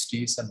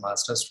PhDs and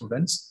master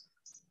students.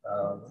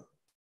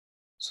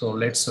 So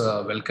let's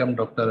welcome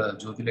Dr.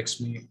 Jyoti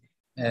Lakshmi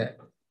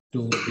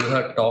to give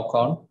her talk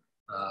on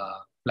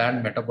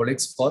plant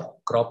metabolics for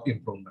crop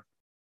improvement.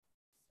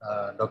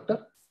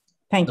 Doctor?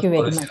 Thank you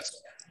very much.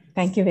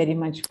 Thank you very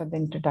much for the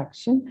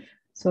introduction.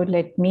 So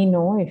let me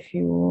know if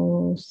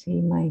you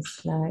see my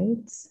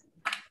slides.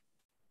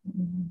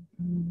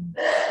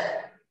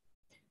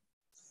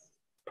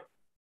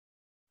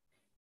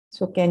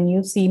 So can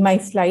you see my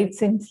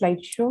slides in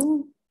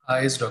slideshow?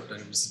 Yes, Doctor.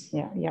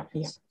 Yeah.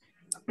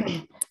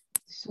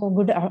 So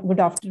good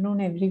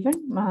afternoon,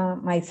 everyone.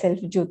 Myself,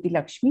 Jyoti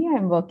Lakshmi.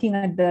 I'm working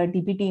at the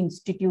DBT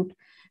Institute,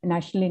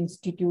 National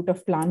Institute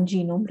of Plant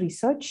Genome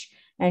Research.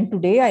 And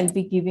today I'll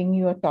be giving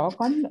you a talk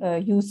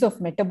on use of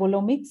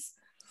metabolomics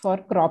for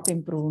crop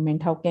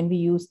improvement. How can we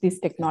use this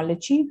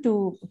technology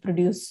to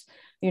produce,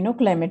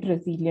 climate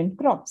resilient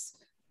crops?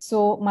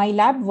 So my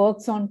lab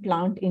works on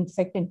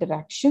plant-insect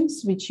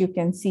interactions, which you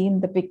can see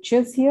in the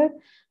pictures here.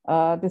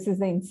 This is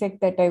the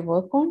insect that I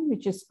work on,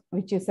 which is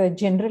a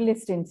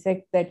generalist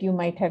insect that you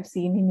might have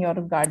seen in your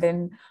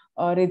garden,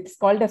 or it's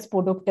called a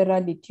Spodoptera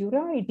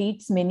litura. It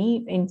eats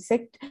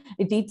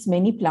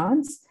many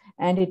plants,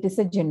 and it is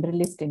a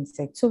generalist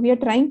insect. So we are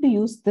trying to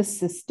use this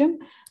system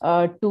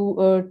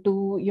to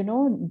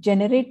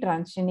generate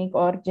transgenic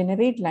or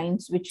generate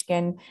lines which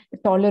can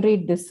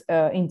tolerate this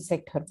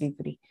insect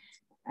herbivory.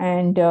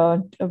 And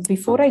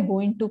before I go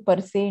into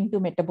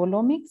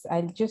metabolomics,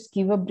 I'll just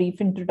give a brief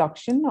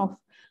introduction of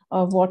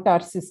what our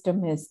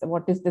system is.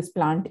 What is this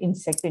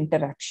plant-insect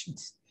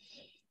interactions?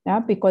 Yeah,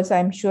 because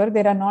I'm sure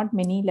there are not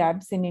many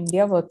labs in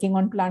India working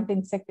on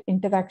plant-insect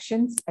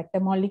interactions at a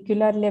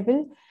molecular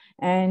level.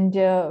 And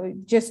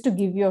just to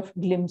give you a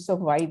glimpse of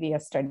why we are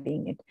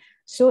studying it.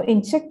 So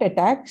insect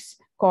attacks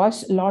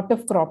cause a lot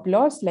of crop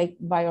loss, like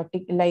drought,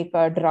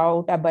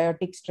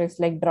 abiotic stress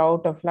like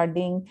drought or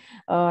flooding,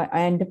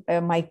 and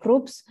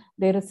microbes.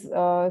 There is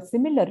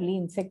similarly,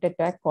 insect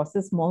attack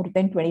causes more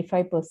than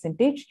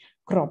 25%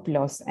 crop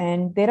loss.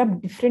 And there are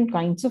different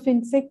kinds of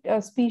insect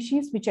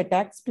species which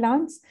attacks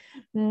plants.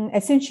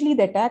 Essentially,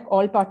 they attack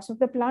all parts of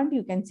the plant.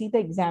 You can see the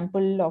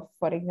example of,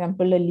 for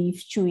example, a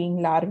leaf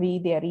chewing larvae.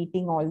 They are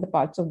eating all the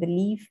parts of the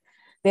leaf.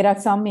 There are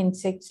some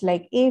insects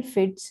like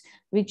aphids,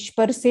 which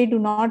per se do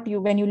not,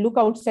 when you look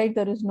outside,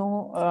 there is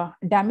no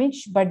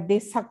damage, but they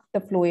suck the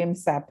phloem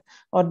sap,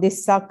 or they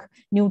suck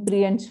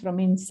nutrients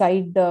from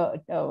inside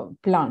the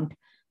plant.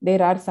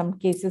 There are some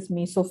cases,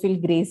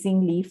 mesophil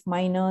grazing leaf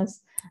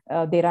miners.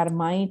 There are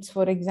mites,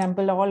 for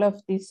example, all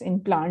of this in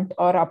plant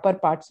or upper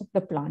parts of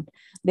the plant.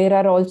 There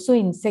are also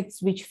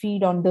insects which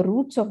feed on the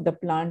roots of the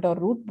plant, or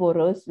root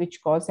borers,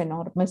 which cause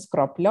enormous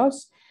crop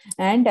loss.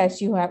 And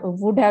as you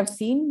would have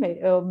seen,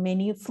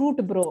 many fruit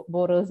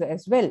borers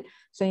as well.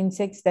 So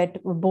insects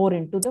that bore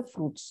into the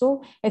fruits.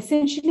 So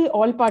essentially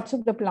all parts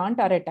of the plant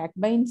are attacked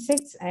by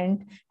insects,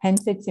 and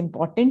hence it's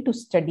important to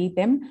study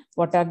them.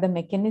 What are the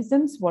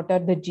mechanisms? What are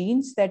the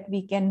genes that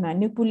we can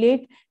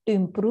manipulate to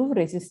improve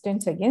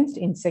resistance against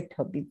insect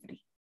herbivory?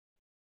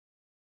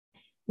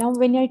 Now,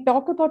 when I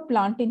talk about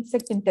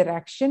plant-insect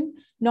interaction,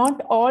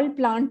 not all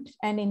plant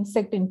and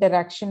insect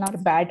interaction are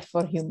bad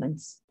for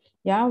humans.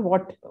 Yeah,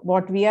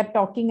 what we are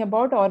talking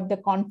about, or the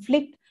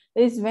conflict,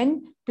 is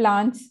when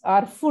plants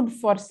are food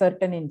for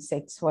certain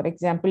insects. For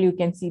example, you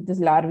can see this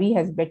larvae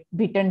has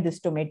bitten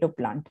this tomato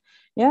plant.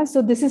 Yeah,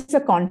 so this is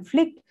a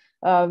conflict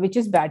which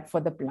is bad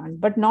for the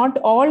plant. But not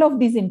all of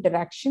these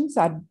interactions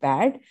are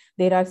bad.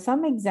 There are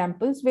some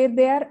examples where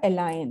they are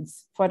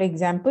alliance. For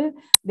example,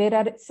 there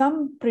are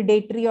some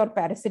predatory or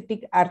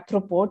parasitic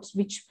arthropods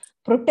which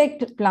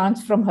protect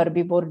plants from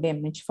herbivore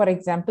damage. For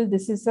example,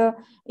 this is an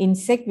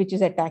insect which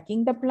is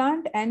attacking the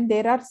plant, and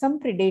there are some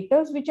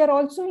predators which are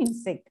also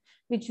insect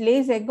which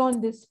lays egg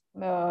on this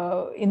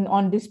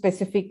on this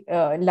specific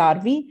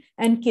larvae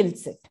and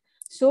kills it.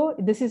 So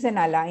this is an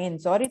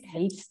alliance, or it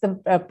helps the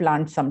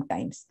plant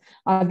sometimes.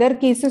 Other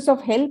cases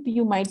of help,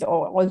 you might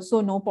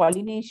also know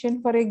pollination,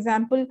 for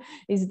example,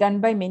 is done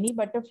by many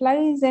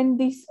butterflies, and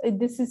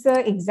this is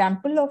an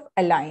example of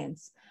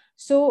alliance.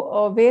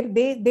 So where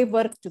they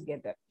work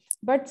together.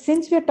 But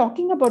since we are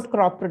talking about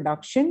crop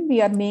production,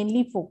 we are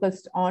mainly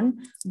focused on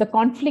the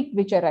conflict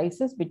which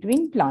arises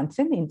between plants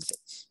and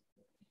insects.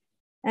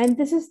 And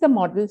this is the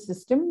model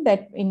system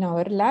that in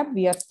our lab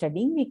we are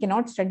studying. We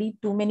cannot study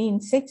too many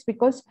insects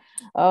because,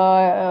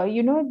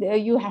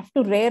 you have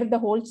to rear the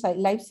whole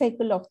life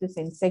cycle of this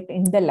insect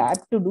in the lab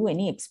to do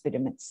any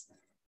experiments.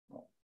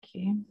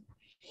 Okay.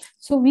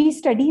 So we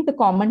study the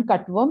common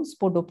cutworm,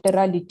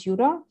 Spodoptera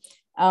litura,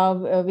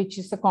 which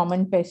is a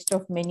common pest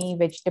of many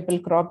vegetable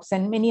crops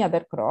and many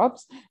other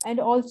crops, and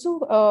also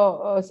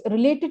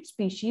related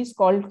species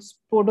called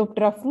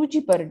Spodoptera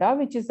frugiperda,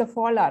 which is the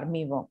fall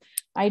armyworm.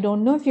 I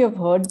don't know if you have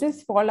heard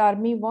this. Fall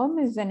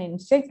armyworm is an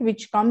insect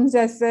which comes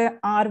as an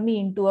army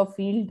into a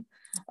field,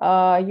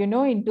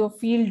 into a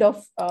field of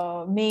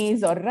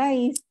maize or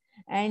rice,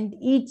 and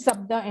eats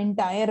up the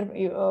entire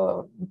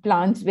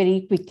plants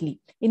very quickly.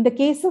 In the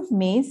case of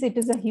maize, it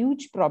is a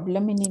huge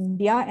problem in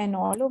India and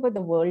all over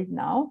the world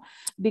now,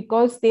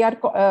 because they are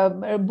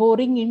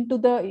boring into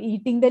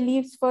eating the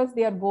leaves first,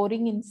 they are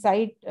boring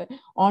inside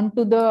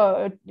onto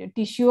the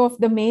tissue of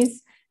the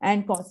maize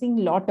and causing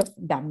a lot of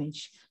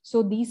damage.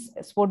 So these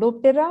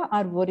Spodoptera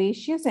are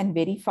voracious and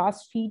very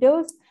fast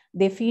feeders.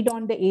 They feed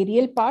on the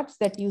aerial parts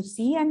that you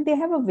see, and they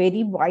have a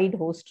very wide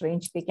host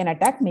range. They can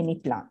attack many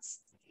plants.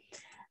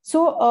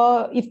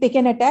 So if they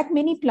can attack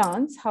many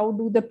plants, how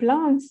do the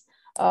plants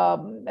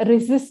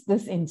resist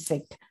this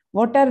insect?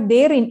 What are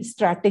their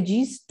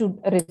strategies to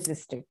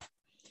resist it?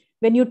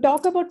 When you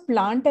talk about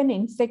plant and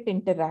insect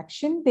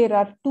interaction, there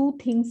are two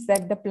things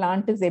that the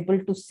plant is able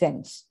to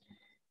sense.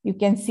 You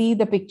can see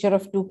the picture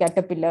of two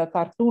caterpillar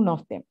cartoon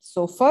of them.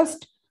 So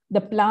first,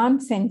 the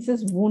plant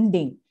senses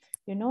wounding.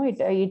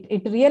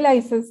 It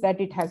realizes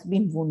that it has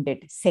been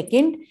wounded.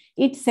 Second,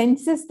 it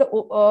senses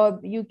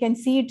you can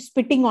see it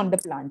spitting on the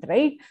plant,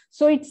 right?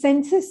 So it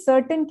senses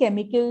certain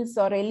chemicals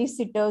or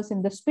elicitors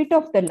in the spit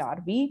of the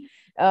larvae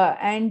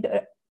and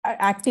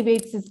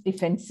activates its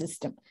defense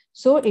system.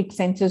 So it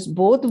senses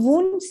both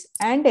wounds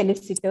and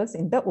elicitors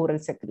in the oral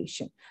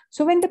secretion.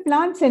 So when the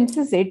plant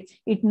senses it,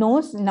 it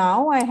knows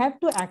now I have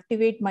to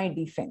activate my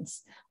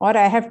defense, or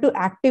I have to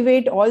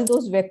activate all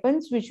those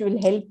weapons which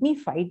will help me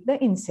fight the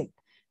insect.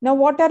 Now,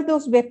 what are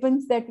those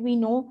weapons that we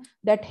know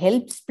that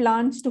helps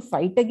plants to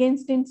fight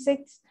against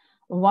insects?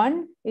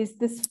 One is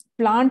this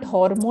plant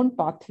hormone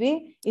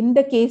pathway. In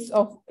the case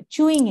of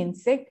chewing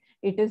insect,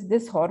 it is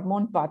this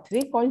hormone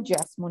pathway called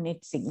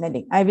jasmonate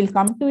signaling. I will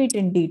come to it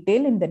in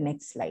detail in the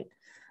next slide.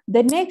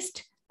 The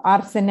next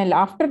arsenal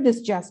after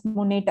this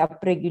jasmonate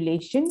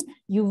upregulation,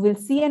 you will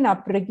see an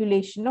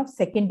upregulation of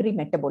secondary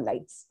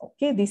metabolites.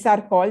 Okay, these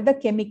are called the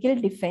chemical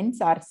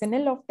defense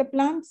arsenal of the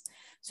plants.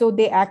 So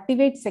they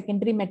activate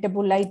secondary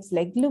metabolites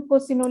like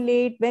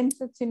glucosinolate,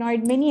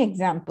 benzoxinoid, many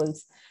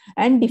examples,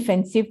 and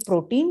defensive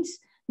proteins.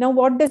 Now,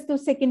 what does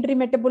those secondary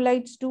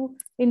metabolites do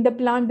in the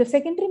plant? The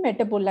secondary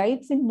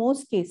metabolites in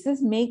most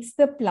cases makes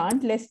the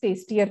plant less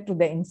tastier to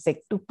the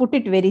insect, to put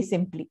it very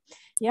simply.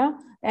 Yeah,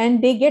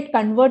 and they get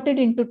converted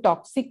into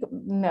toxic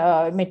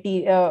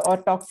material or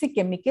toxic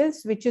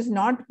chemicals, which is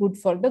not good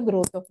for the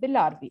growth of the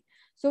larvae.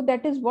 So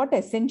that is what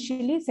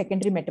essentially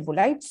secondary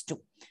metabolites do.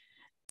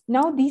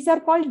 Now, these are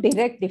called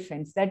direct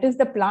defense. That is,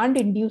 the plant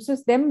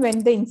induces them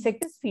when the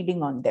insect is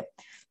feeding on them.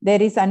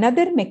 There is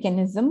another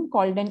mechanism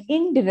called an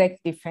indirect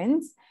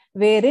defense,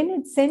 wherein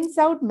it sends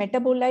out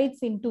metabolites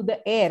into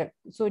the air.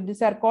 So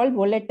these are called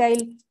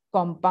volatile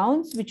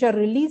compounds, which are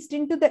released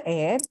into the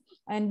air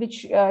and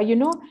which,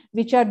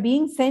 which are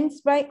being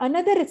sensed by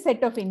another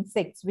set of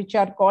insects, which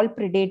are called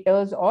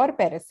predators or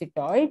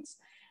parasitoids.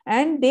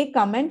 And they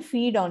come and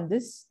feed on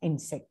this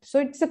insect. So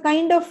it's a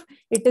kind of,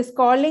 it is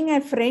calling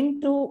a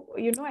friend to,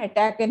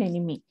 attack an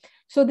enemy.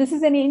 So this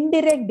is an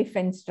indirect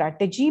defense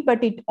strategy,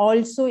 but it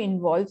also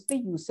involves the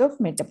use of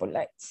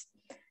metabolites.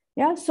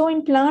 Yeah, so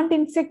in plant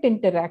insect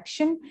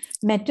interaction,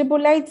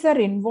 metabolites are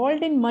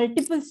involved in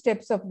multiple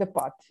steps of the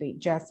pathway.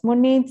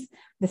 Jasmonates,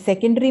 the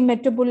secondary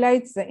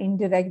metabolites, the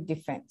indirect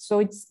defense. So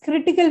it's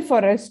critical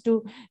for us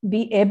to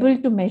be able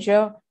to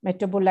measure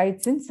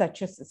metabolites in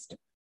such a system.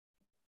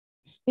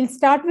 We'll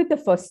start with the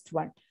first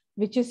one,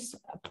 which is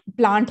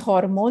plant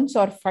hormones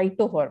or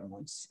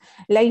phytohormones.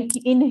 Like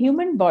in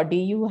human body,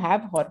 you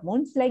have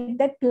hormones like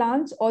that.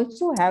 Plants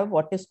also have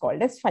what is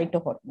called as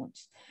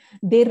phytohormones.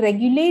 They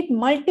regulate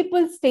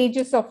multiple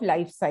stages of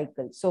life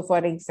cycle. So for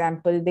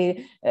example,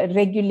 they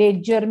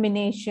regulate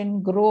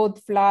germination,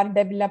 growth, flower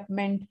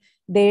development.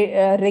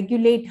 They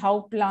regulate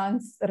how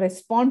plants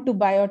respond to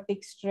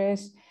biotic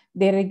stress.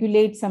 They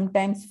regulate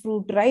sometimes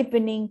fruit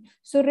ripening.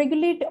 So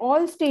regulate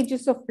all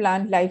stages of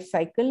plant life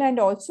cycle and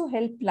also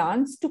help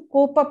plants to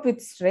cope up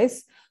with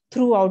stress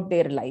throughout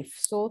their life.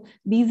 So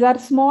these are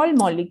small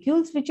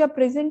molecules which are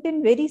present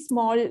in very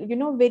small,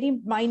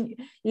 very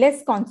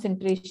less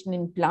concentration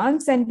in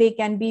plants, and they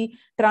can be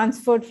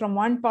transferred from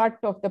one part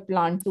of the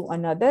plant to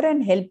another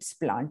and helps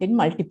plant in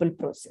multiple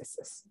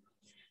processes.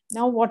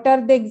 Now, what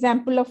are the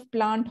example of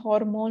plant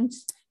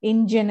hormones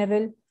in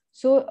general?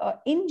 So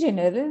in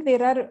general,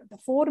 there are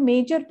 4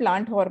 major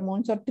plant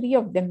hormones, or 3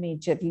 of them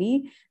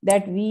majorly,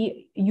 that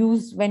we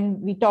use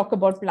when we talk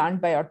about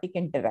plant biotic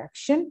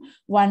interaction.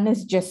 One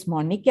is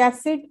jasmonic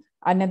acid,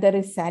 another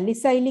is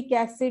salicylic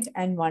acid,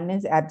 and one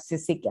is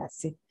abscisic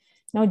acid.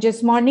 Now,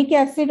 jasmonic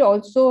acid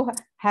also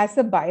has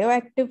a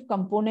bioactive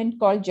component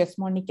called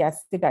jasmonic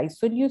acid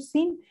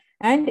isoleucine,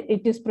 and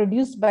it is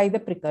produced by the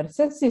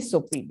precursor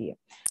Cis-Opidia.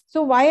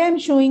 So why I'm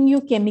showing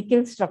you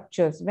chemical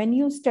structures? When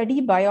you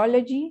study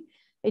biology,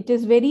 it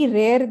is very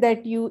rare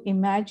that you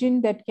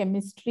imagine that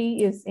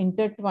chemistry is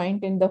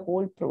intertwined in the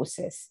whole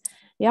process.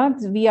 Yeah,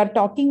 we are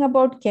talking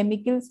about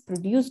chemicals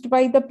produced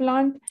by the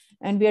plant,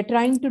 and we are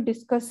trying to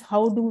discuss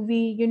how do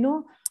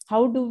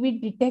we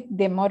detect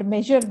them or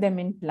measure them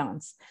in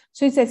plants.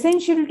 So it's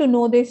essential to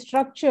know their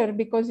structure,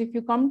 because if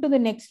you come to the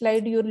next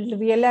slide, you'll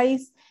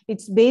realize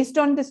it's based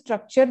on the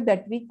structure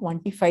that we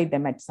quantify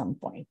them at some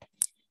point.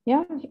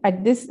 Yeah,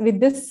 with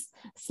this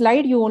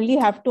slide, you only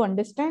have to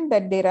understand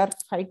that there are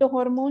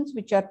phytohormones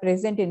which are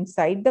present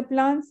inside the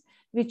plants,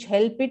 which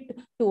help it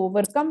to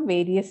overcome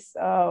various,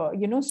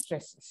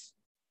 stresses.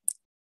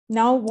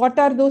 Now, what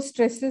are those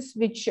stresses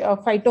which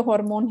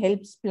phytohormone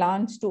helps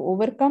plants to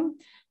overcome?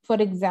 For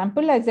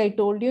example, as I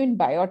told you, in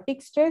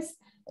biotic stress,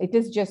 it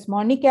is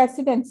jasmonic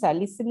acid and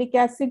salicylic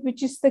acid,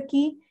 which is the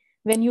key.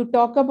 When you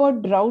talk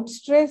about drought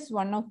stress,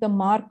 one of the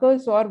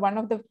markers or one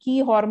of the key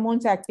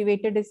hormones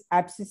activated is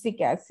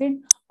abscisic acid,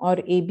 or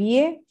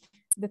ABA.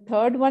 The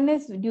third one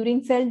is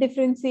during cell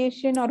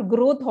differentiation or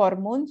growth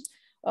hormones,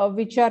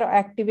 which are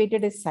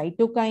activated as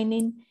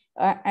cytokinin.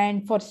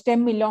 And for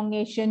stem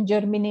elongation,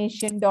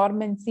 germination,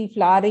 dormancy,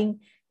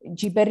 flowering,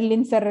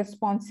 gibberellins are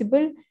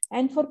responsible.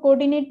 And for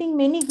coordinating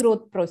many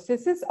growth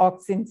processes,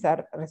 auxins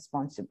are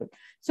responsible.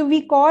 So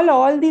we call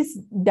all these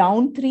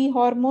down 3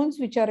 hormones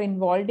which are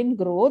involved in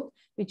growth,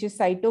 which is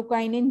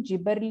cytokinin,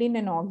 gibberellin,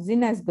 and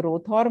auxin, as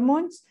growth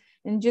hormones,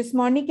 and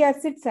jasmonic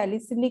acid,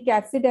 salicylic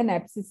acid, and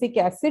abscisic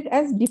acid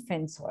as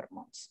defense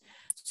hormones.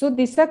 So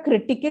these are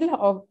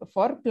critical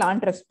for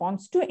plant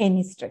response to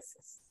any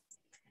stresses.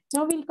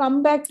 Now we'll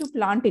come back to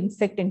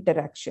plant-insect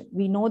interaction.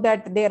 We know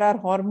that there are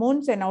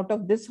hormones, and out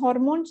of these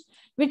hormones,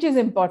 which is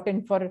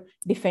important for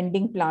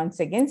defending plants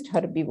against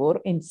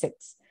herbivore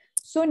insects.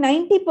 So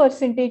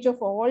 90%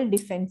 of all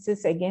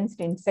defenses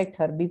against insect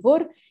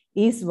herbivore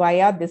is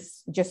via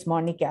this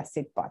jasmonic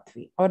acid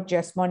pathway or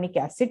jasmonic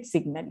acid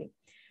signaling.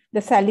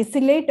 The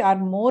salicylate are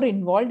more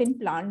involved in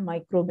plant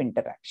microbe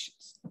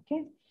interactions.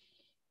 Okay.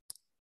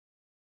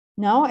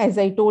 Now, as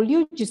I told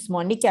you,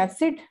 jasmonic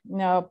acid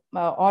or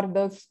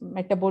the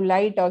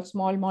metabolite or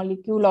small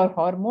molecule or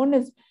hormone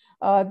is,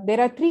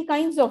 there are 3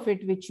 kinds of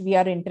it which we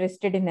are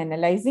interested in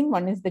analyzing.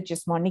 One is the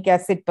jasmonic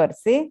acid per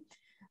se.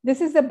 This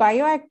is the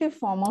bioactive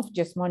form of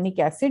jasmonic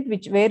acid,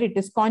 where it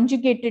is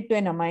conjugated to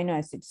an amino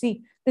acid.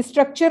 See, the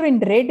structure in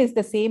red is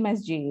the same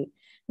as JA.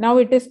 Now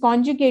it is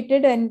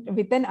conjugated and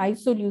with an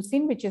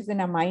isoleucine, which is an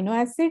amino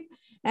acid,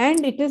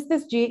 and it is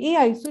this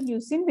JA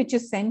isoleucine which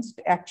is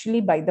sensed actually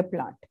by the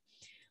plant.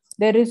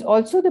 There is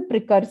also the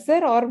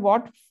precursor, or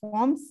what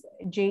forms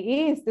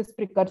JA is this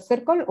precursor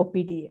called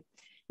OPDA.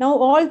 Now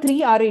all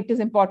 3 are, it is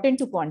important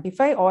to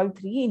quantify all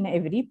 3 in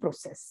every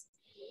process.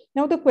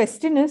 Now the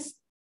question is,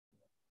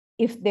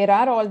 if there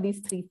are all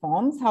these 3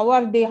 forms,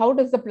 how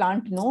does the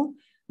plant know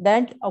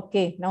that,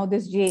 okay, now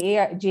this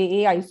JA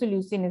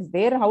isoleucine is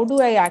there, how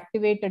do I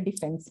activate a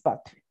defense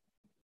pathway?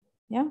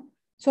 Yeah.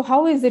 So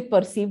how is it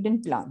perceived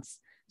in plants?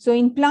 So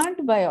in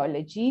plant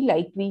biology,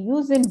 like we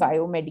use in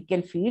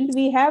biomedical field,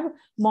 we have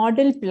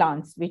model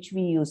plants, which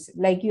we use.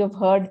 Like you have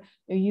heard,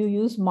 you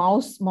use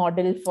mouse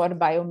model for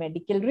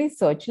biomedical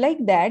research.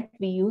 Like that,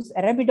 we use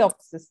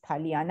Arabidopsis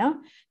thaliana,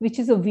 which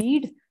is a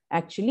weed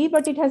actually,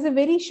 but it has a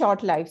very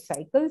short life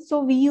cycle.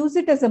 So we use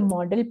it as a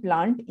model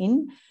plant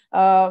in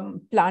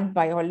plant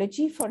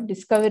biology for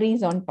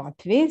discoveries on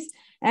pathways.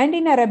 And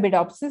in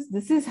Arabidopsis,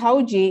 this is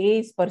how JA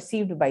is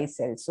perceived by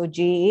cells. So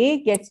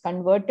JA gets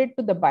converted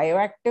to the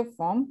bioactive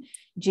form,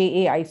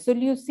 JA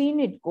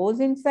isoleucine. It goes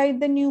inside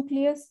the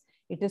nucleus.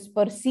 It is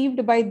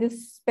perceived by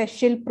this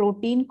special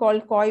protein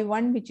called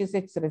COI1, which is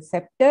its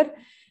receptor,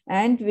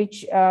 and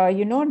which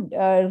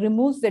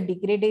removes the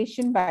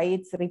degradation by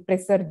its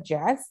repressor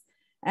JAS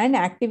and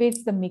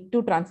activates the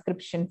MYC2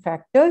 transcription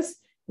factors,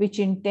 which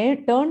in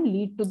turn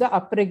lead to the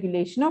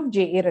upregulation of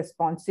JA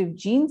responsive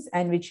genes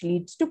and which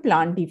leads to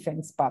plant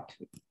defense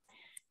pathway.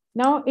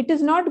 Now, it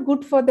is not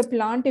good for the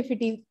plant if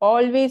it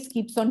always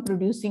keeps on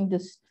producing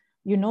this,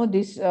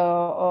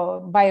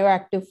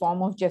 bioactive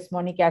form of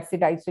jasmonic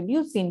acid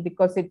isoleucine,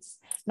 because it's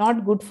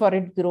not good for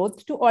its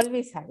growth to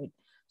always have it.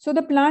 So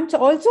the plants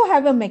also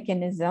have a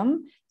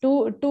mechanism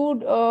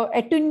to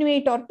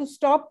attenuate or to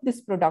stop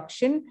this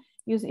production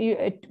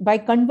by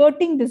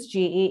converting this JA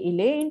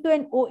into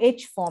an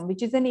OH form,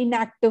 which is an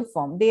inactive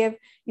form.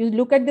 You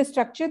look at the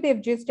structure,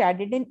 they've just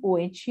added an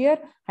OH here,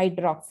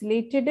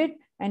 hydroxylated it,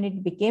 and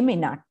it became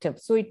inactive.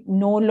 So it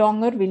no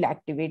longer will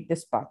activate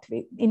this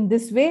pathway. In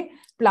this way,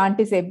 plant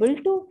is able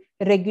to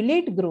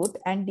regulate growth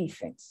and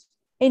defense.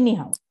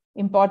 Anyhow,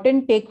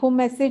 important take-home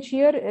message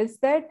here is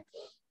that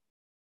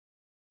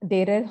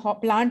there are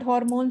plant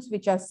hormones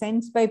which are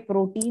sensed by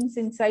proteins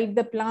inside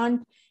the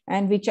plant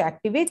and which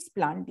activates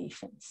plant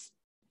defense.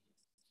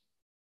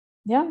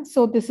 Yeah,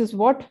 so this is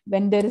what,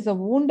 when there is a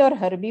wound or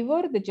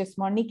herbivore, the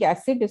jasmonic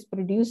acid is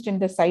produced in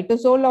the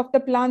cytosol of the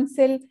plant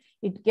cell.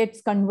 It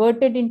gets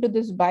converted into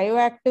this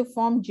bioactive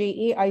form,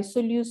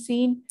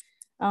 JA-isoleucine.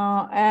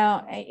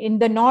 In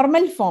the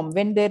normal form,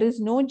 when there is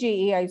no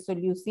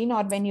JA-isoleucine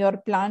or when your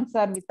plants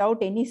are without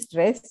any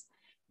stress,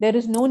 there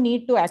is no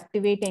need to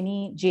activate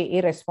any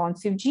JA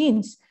responsive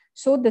genes.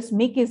 So this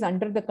MIC is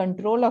under the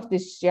control of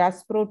these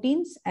JAS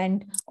proteins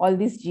and all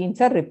these genes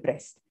are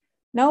repressed.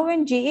 Now,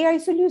 when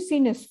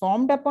JA-isoleucine is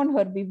formed upon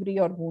herbivory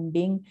or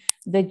wounding,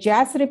 the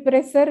JAS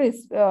repressor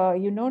is,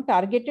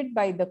 targeted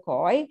by the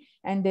COI,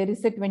 and there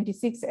is a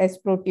 26S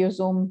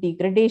proteasome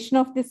degradation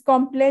of this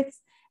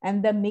complex,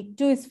 and the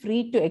MIC2 is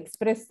free to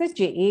express the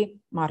JA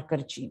marker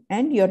gene,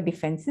 and your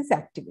defense is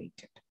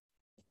activated.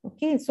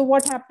 Okay, so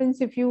what happens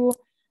if you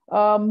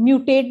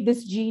mutate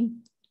this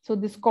gene? So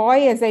this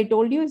COI, as I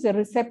told you, is a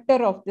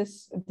receptor of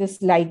this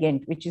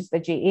ligand, which is the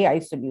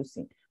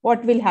JA-isoleucine.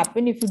 What will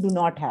happen if you do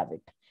not have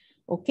it?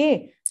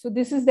 Okay, so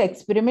this is the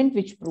experiment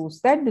which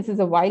proves that. This is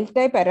a wild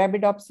type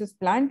Arabidopsis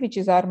plant, which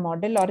is our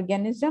model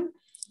organism.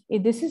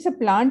 This is a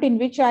plant in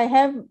which I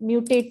have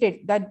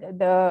mutated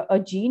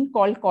a gene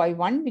called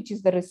COI1, which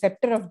is the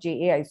receptor of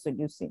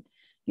JA-isoleucine.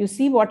 You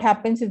see what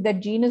happens if that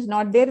gene is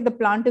not there, the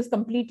plant is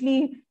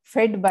completely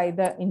fed by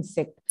the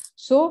insect.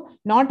 So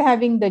not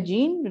having the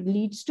gene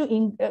leads to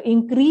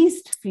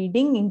increased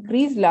feeding,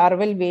 increased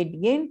larval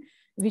weight gain,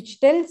 which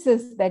tells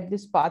us that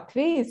this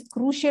pathway is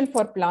crucial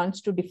for plants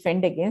to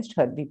defend against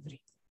herbivory.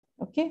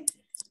 Okay.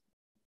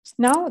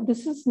 Now,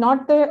 this is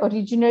not the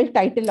original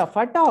title of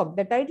our talk.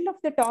 The title of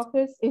the talk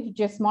is, if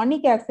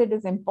jasmonic acid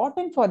is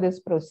important for this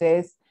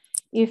process,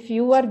 if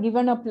you are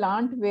given a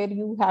plant where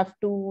you have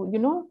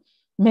to,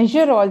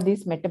 measure all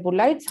these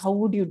metabolites, how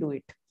would you do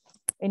it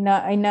in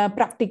a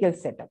practical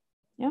setup?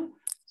 Yeah.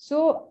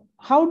 So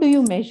how do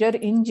you measure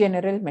in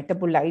general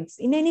metabolites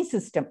in any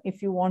system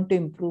if you want to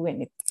improve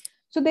anything?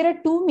 So there are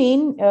two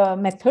main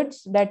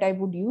methods that I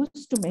would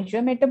use to measure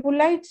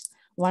metabolites.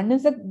 One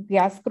is a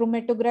gas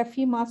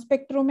chromatography mass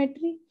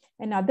spectrometry,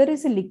 and other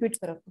is a liquid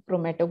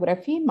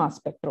chromatography mass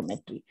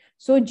spectrometry.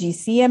 So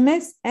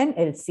GCMS and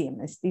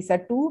LCMS, these are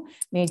two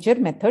major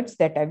methods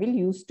that I will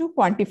use to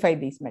quantify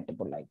these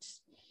metabolites.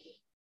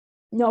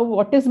 Now,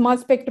 what is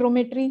mass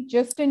spectrometry?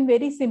 Just in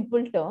very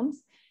simple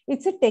terms,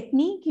 it's a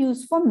technique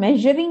used for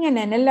measuring and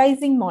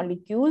analyzing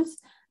molecules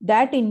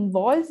that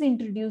involves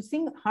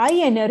introducing high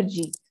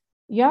energy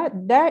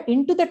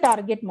into the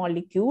target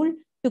molecule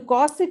to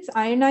cause its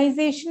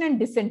ionization and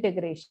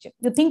disintegration.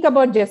 You think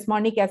about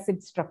jasmonic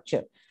acid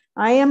structure.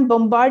 I am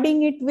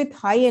bombarding it with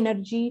high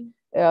energy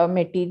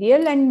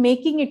material and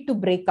making it to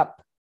break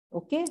up.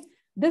 Okay.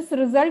 This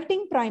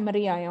resulting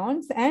primary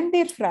ions and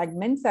their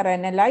fragments are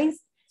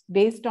analyzed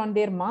based on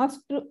their mass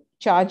to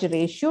charge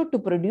ratio to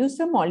produce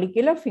a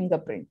molecular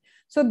fingerprint.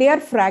 So they are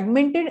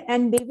fragmented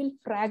and they will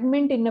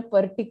fragment in a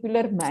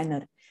particular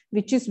manner,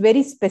 which is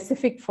very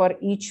specific for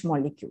each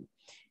molecule.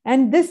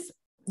 And this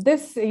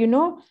we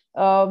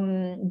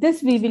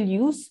will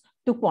use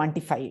to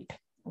quantify it.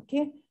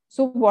 Okay.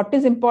 So what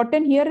is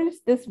important here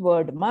is this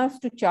word, mass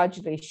to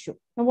charge ratio.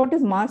 Now, what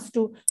is mass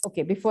to,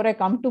 okay, before I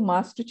come to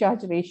mass to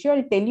charge ratio,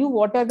 I'll tell you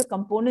what are the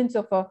components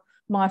of a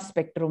mass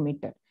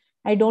spectrometer.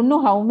 I don't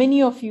know how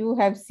many of you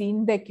have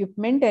seen the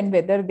equipment and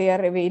whether they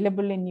are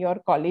available in your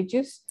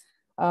colleges.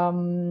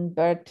 So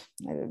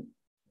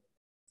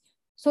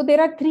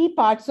there are three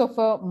parts of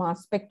a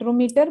mass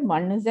spectrometer.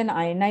 One is an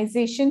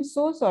ionization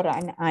source or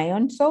an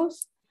ion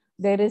source.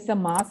 There is a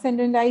mass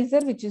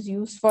analyzer, which is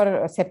used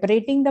for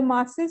separating the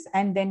masses.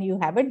 And then you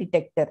have a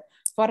detector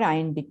for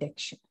ion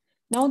detection.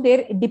 Now,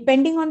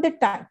 depending on the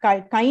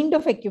kind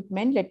of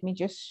equipment, let me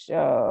just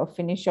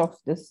finish off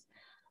this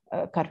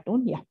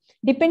cartoon. Yeah.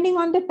 Depending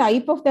on the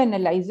type of the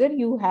analyzer,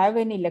 you have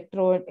an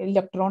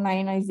electron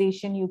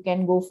ionization. You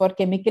can go for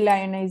chemical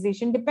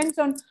ionization. Depends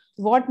on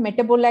what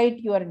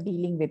metabolite you are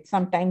dealing with.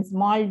 Sometimes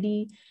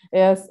MALDI,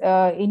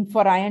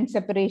 for ion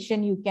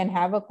separation, you can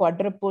have a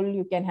quadruple,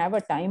 you can have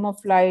a time of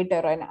flight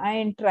or an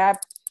ion trap.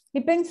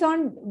 Depends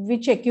on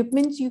which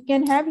equipments you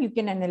can have. You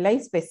can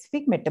analyze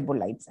specific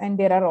metabolites, and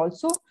there are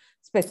also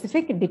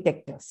specific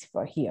detectors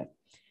for here.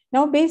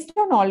 Now, based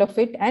on all of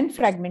it and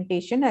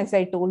fragmentation, as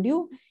I told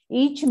you,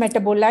 each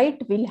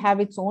metabolite will have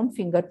its own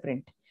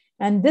fingerprint.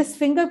 And this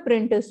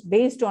fingerprint is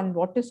based on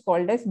what is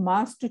called as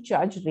mass to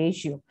charge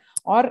ratio,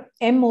 or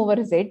M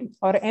over Z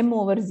or M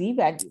over Z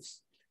values.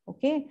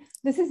 Okay.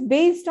 This is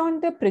based on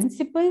the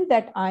principle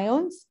that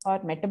ions or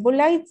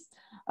metabolites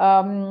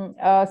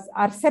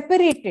are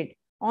separated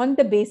on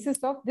the basis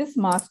of this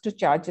mass to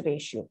charge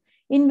ratio.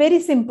 In very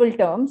simple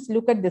terms,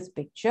 look at this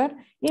picture.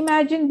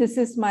 Imagine this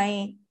is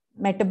my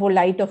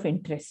metabolite of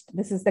interest.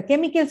 This is the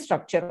chemical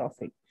structure of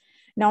it.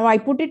 Now I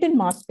put it in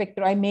mass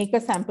spectrum. I make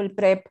a sample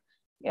prep,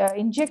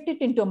 inject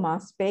it into a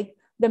mass spec.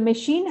 The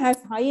machine has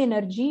high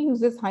energy,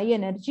 uses high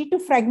energy to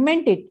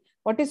fragment it.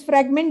 What is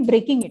fragment?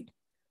 Breaking it.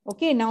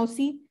 Okay, now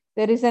see,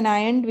 there is an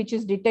ion which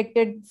is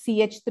detected,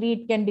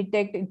 CH3, it can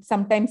detect, it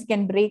sometimes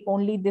can break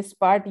only this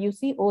part. You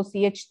see,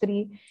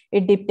 OCH3,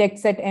 it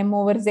detects at M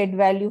over Z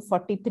value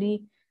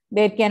 43.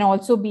 There can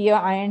also be a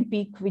ion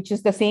peak, which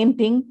is the same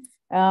thing,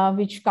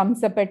 which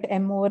comes up at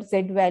M over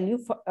Z value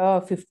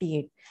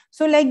 58.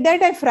 So like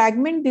that, I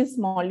fragment this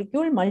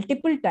molecule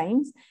multiple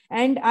times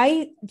and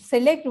I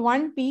select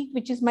one peak,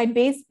 which is my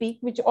base peak,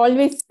 which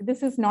always,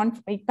 this is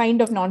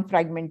kind of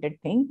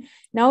non-fragmented thing.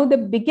 Now the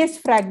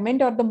biggest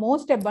fragment or the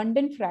most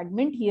abundant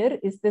fragment here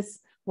is this,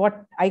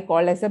 what I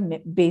call as a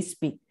base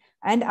peak.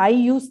 And I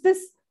use this,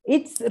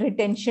 its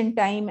retention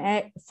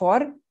time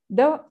for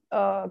the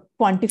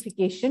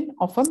quantification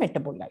of a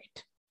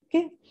metabolite.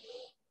 Okay.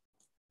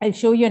 I'll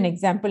show you an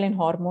example in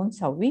hormones,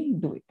 how we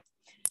do it.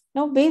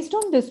 Now, based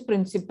on this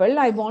principle,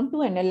 I want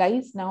to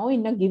analyze now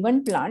in a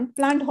given plant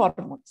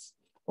hormones.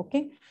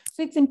 Okay.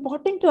 So it's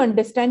important to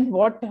understand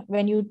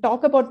when you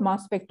talk about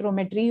mass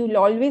spectrometry, you'll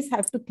always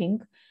have to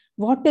think,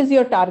 what is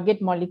your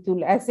target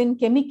molecule? As in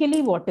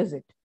chemically, what is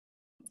it?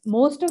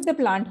 Most of the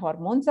plant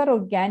hormones are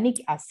organic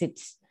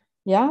acids.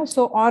 Yeah.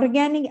 So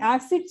organic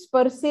acids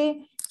per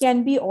se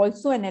can be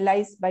also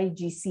analyzed by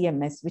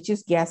GCMS, which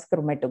is gas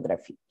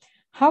chromatography.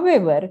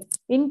 However,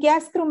 in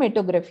gas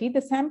chromatography,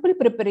 the sample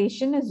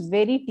preparation is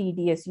very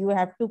tedious. You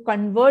have to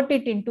convert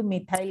it into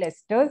methyl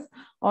esters,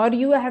 or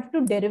you have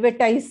to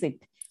derivatize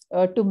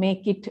it to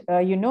make it,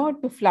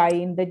 to fly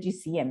in the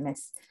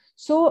GCMS.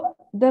 So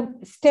the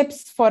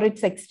steps for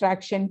its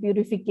extraction,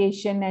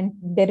 purification, and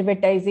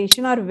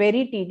derivatization are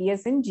very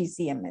tedious in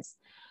GCMS.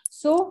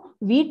 So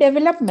we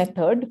develop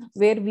method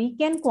where we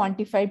can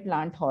quantify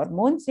plant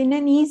hormones in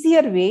an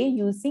easier way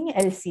using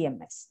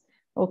LCMS.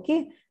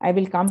 Okay, I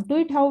will come to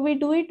it how we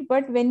do it,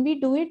 but when we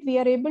do it, we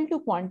are able to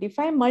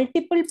quantify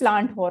multiple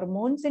plant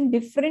hormones in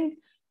different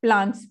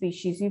plant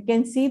species. You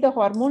can see the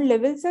hormone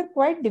levels are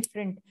quite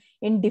different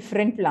in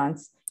different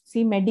plants.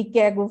 See,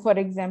 Medicago, for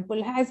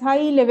example, has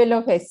high level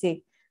of SA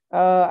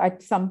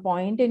at some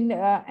point,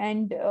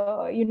 and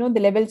the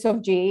levels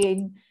of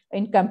JA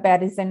in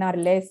comparison are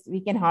less.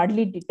 We can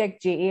hardly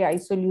detect JA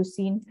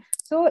isoleucine.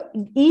 So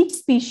each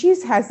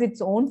species has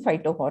its own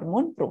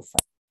phytohormone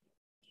profile.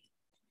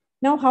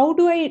 Now, how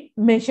do I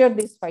measure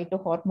these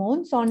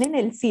phytohormones on an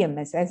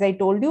LCMS? As I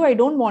told you, I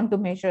don't want to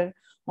measure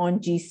on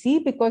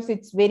GC because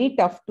it's very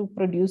tough to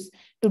produce,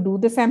 to do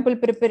the sample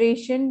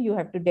preparation. You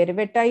have to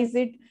derivatize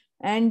it,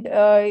 and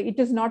it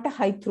is not a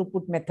high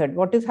throughput method.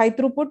 What is high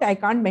throughput? I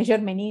can't measure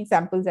many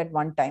samples at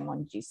one time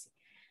on GC.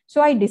 So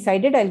I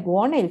decided I'll go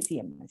on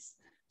LCMS.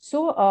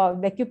 So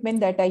the equipment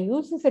that I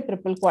use is a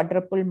triple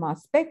quadruple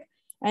mass spec,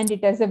 and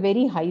it has a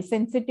very high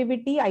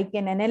sensitivity. I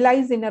can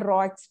analyze in a raw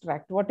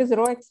extract. What is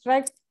raw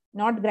extract?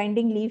 Not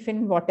grinding leaf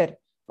in water.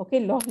 Okay,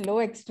 low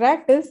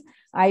extract is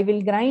I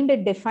will grind a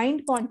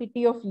defined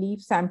quantity of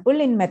leaf sample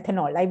in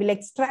methanol. I will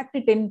extract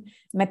it in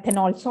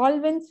methanol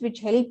solvents, which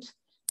helps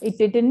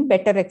it in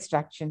better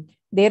extraction.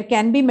 There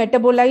can be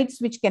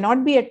metabolites which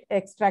cannot be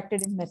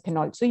extracted in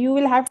methanol. So you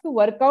will have to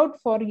work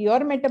out for your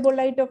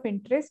metabolite of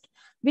interest,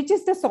 which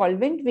is the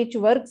solvent which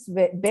works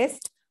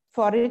best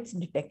for its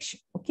detection.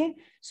 Okay,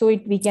 so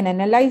we can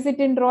analyze it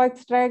in raw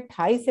extract,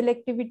 high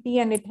selectivity,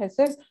 and it has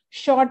a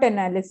short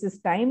analysis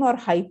time or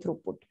high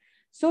throughput.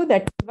 So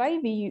that's why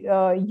we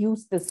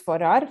use this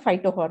for our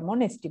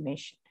phytohormone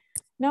estimation.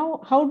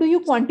 Now, how do you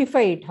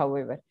quantify it,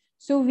 however?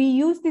 So we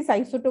use this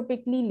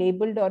isotopically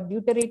labeled or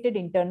deuterated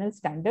internal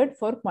standard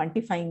for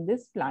quantifying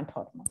this plant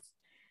hormones.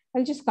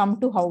 I'll just come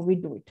to how we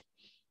do it.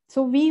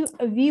 So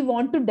we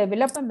want to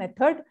develop a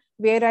method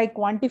where I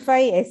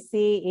quantify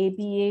SA,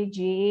 ABA,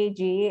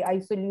 JA,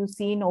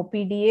 isoleucine,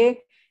 OPDA,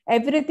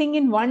 everything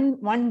in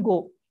one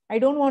go. I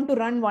don't want to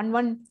run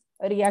one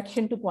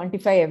reaction to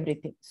quantify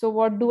everything. So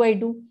what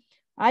do?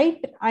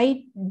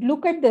 I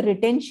look at the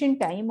retention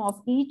time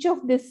of each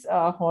of these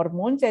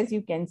hormones. As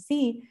you can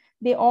see,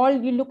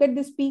 you look at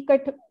this peak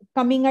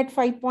coming at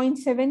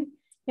 5.7.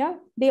 Yeah,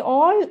 they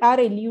all are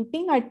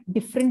eluting at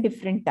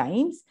different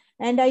times.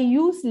 And I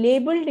use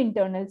labeled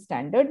internal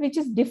standard, which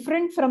is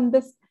different from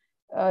this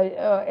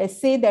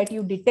assay that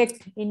you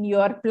detect in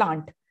your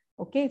plant.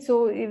 Okay,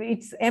 so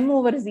it's M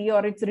over Z,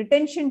 or its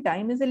retention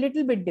time is a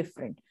little bit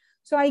different.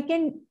 So I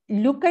can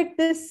look at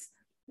this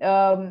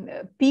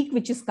peak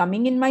which is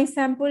coming in my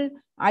sample.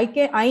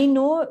 I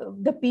know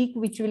the peak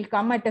which will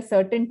come at a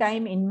certain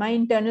time in my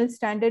internal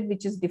standard,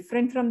 which is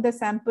different from the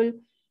sample.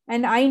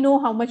 And I know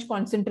how much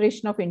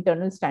concentration of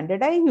internal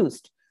standard I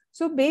used.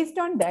 So based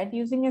on that,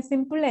 using a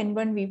simple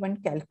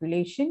N1V1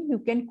 calculation, you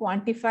can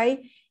quantify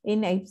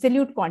in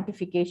absolute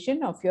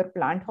quantification of your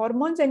plant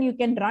hormones, and you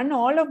can run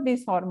all of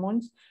these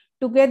hormones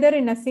together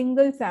in a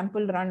single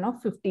sample run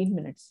of 15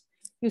 minutes.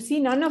 You see,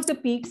 none of the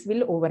peaks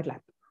will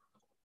overlap.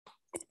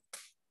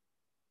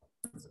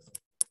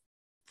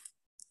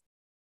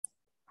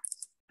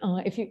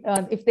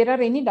 If there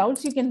are any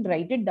doubts, you can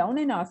write it down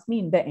and ask me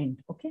in the end.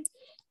 Okay.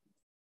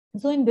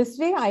 So in this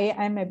way, I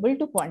am able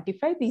to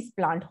quantify these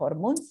plant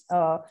hormones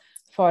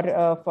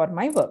for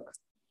my work.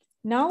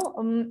 Now,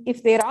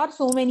 if there are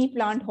so many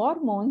plant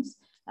hormones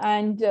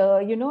and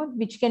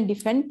which can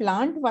defend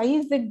plant, why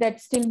is it that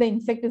still the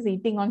insect is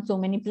eating on so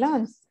many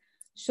plants?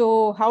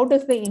 So how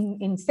does the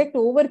insect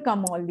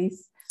overcome all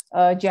these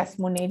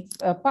jasmonate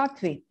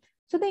pathway?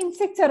 So the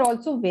insects are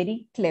also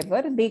very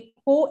clever. They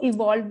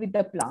co-evolve with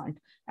the plant.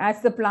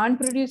 As the plant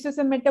produces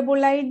a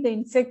metabolite, the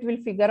insect will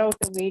figure out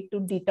a way to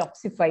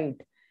detoxify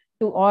it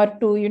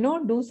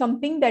to do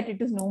something that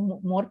it is no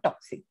more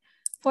toxic.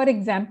 For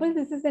example,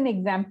 this is an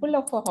example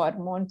of a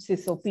hormone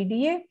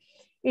cis-OPDA.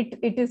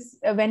 It is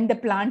when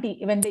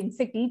the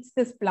insect eats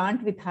this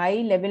plant with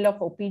high level of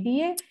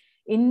OPDA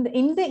in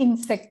the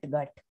insect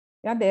gut.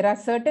 Yeah, there are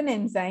certain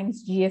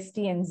enzymes,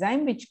 GST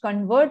enzyme, which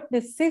convert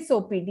this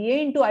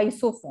cis-OPDA into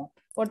isoform.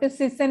 What is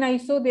cis and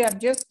iso? They are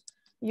just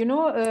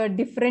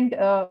different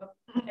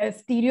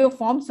stereo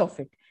forms of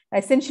it.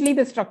 Essentially,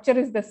 the structure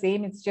is the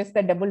same. It's just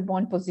the double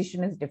bond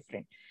position is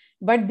different.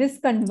 But this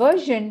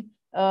conversion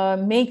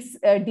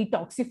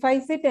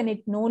detoxifies it, and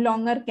it no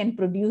longer can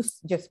produce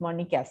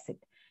jasmonic acid.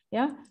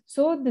 Yeah.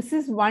 So this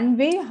is one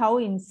way how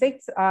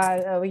insects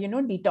are,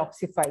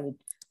 detoxify it.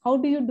 How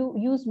do you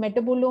use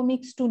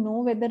metabolomics to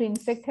know whether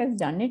insect has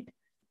done it?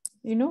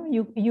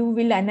 You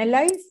will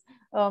analyze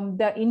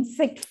the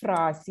insect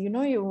frass,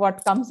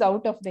 what comes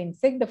out of the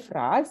insect, the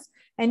frass,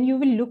 and you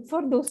will look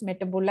for those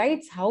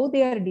metabolites, how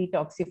they are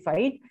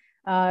detoxified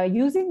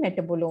using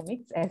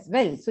metabolomics as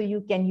well. So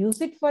you can use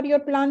it for your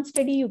plant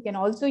study. You can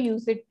also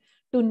use it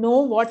to know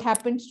what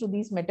happens to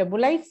these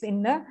metabolites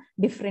in a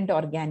different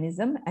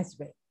organism as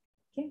well.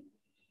 Okay.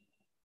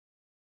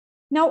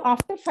 Now,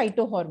 after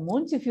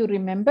phytohormones, if you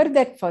remember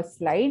that first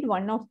slide,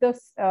 one of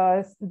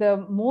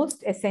the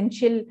most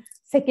essential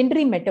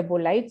secondary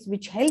metabolites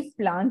which help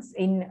plants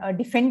in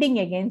defending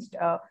against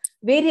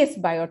various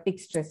biotic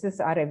stresses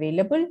are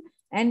available.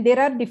 And there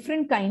are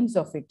different kinds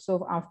of it.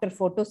 So after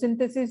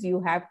photosynthesis, you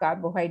have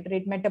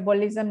carbohydrate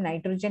metabolism,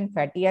 nitrogen,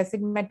 fatty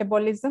acid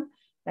metabolism.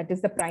 That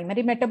is the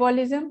primary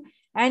metabolism.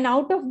 And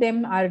out of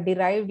them are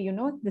derived,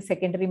 the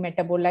secondary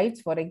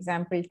metabolites, for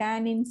example,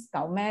 tannins,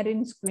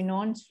 coumarins,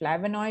 quinones,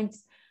 flavonoids,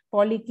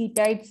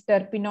 polyketides,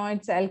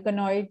 terpenoids,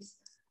 alkaloids,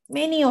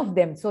 many of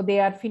them. So they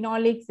are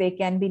phenolics, they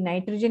can be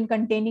nitrogen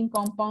containing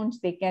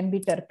compounds, they can be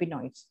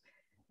terpenoids.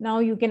 Now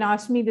you can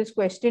ask me this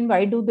question,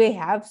 why do they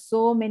have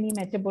so many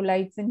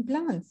metabolites in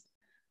plants?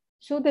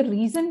 So the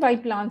reason why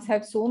plants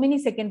have so many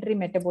secondary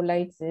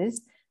metabolites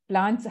is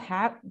plants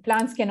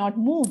cannot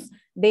move.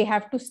 They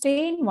have to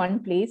stay in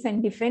one place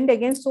and defend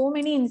against so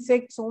many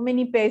insects, so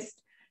many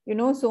pests,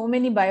 so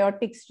many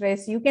biotic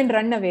stress. You can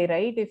run away,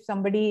 right? If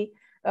somebody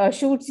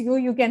shoots you,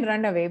 you can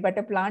run away, but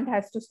a plant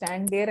has to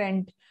stand there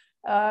and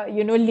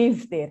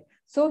live there.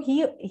 So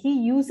he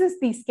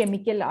uses this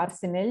chemical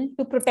arsenal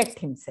to protect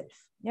himself.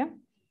 Yeah.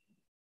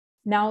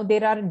 Now,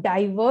 there are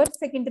diverse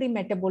secondary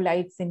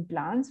metabolites in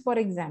plants. For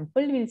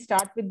example, we'll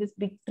start with this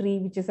big tree,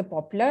 which is a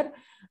poplar.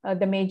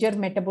 The major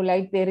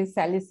metabolite there is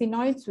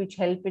salicinoids, which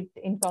help it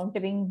in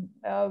countering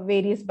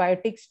various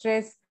biotic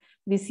stress.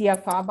 Vicia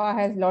faba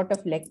has a lot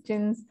of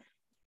lectins.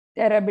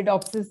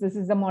 Arabidopsis, this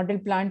is the model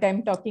plant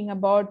I'm talking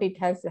about. It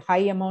has a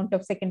high amount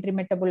of secondary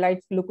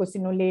metabolites,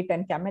 glucosinolate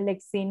and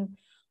camelexin.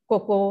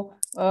 Cocoa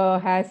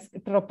has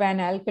tropane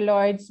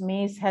alkaloids,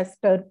 maize has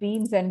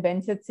terpenes and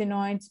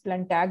benzethenoids,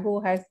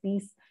 plantago has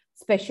these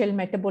special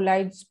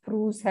metabolites,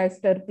 spruce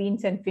has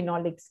terpenes and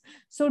phenolics.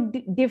 So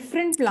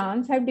different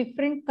plants have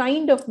different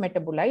kind of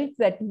metabolites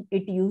that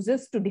it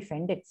uses to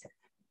defend itself.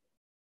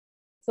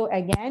 So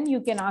again, you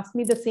can ask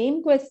me the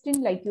same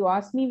question like you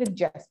asked me with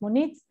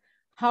jasmonates.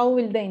 How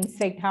will the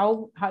insect,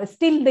 how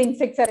still the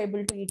insects are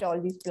able to eat all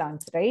these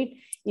plants, right?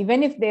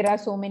 Even if there are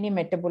so many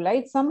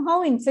metabolites,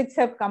 somehow insects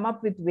have come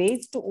up with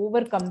ways to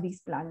overcome these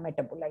plant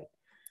metabolites.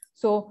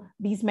 So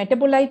these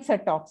metabolites are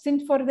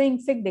toxins for the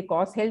insect. They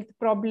cause health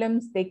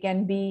problems. They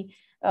can be,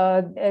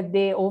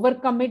 they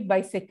overcome it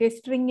by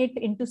sequestering it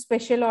into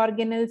special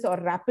organelles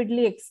or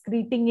rapidly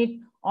excreting it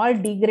or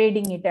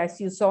degrading it, as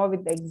you saw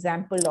with the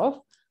example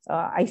of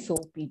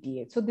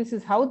iso-OPDA. So this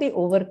is how they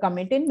overcome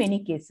it in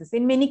many cases.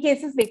 In many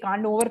cases, they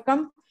can't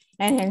overcome,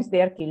 and hence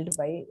they are killed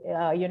by,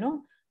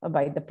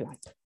 by the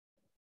plant.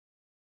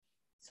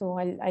 So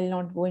I'll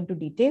not go into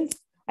details.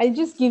 I'll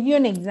just give you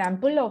an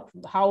example of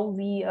how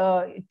we,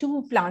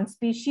 two plant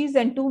species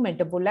and two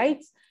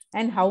metabolites,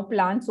 and how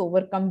plants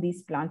overcome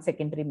these plant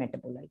secondary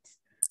metabolites.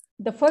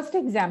 The first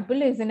example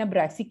is in a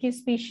brassica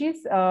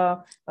species,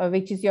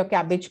 which is your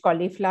cabbage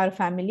cauliflower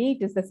family.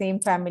 It is the same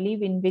family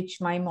in which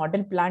my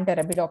model plant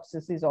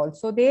Arabidopsis is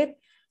also there.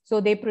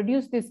 So they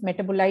produce this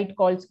metabolite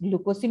called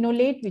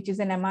glucosinolate, which is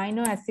an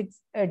amino acid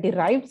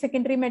derived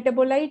secondary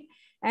metabolite,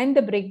 and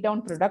the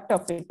breakdown product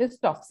of it is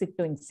toxic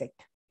to insect.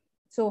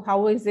 So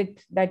how is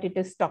it that it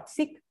is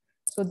toxic?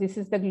 So this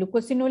is the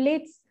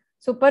glucosinolates.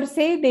 So per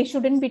se, they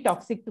shouldn't be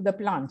toxic to the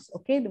plants.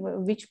 Okay,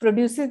 which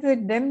produces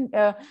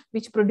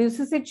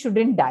it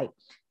shouldn't die.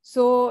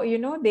 So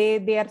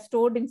they are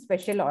stored in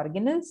special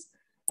organelles.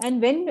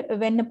 And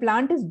when a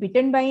plant is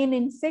bitten by an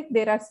insect,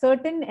 there are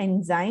certain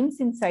enzymes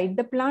inside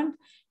the plant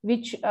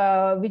which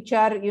are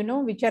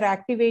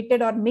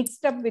activated or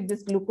mixed up with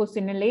this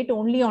glucosinolate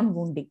only on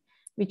wounding,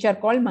 which are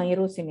called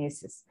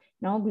myrocinases.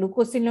 Now,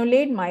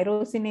 glucosinolate,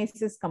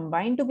 myrocinases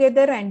combine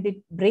together and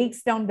it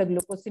breaks down the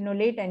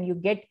glucosinolate, and you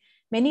get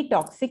many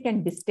toxic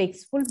and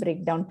distasteful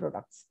breakdown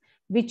products,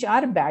 which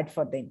are bad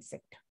for the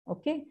insect.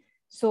 Okay,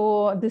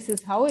 so this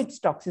is how its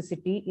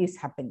toxicity is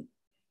happening.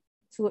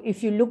 So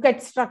if you look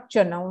at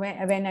structure now,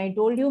 when I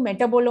told you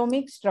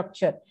metabolomic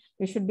structure,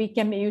 it's a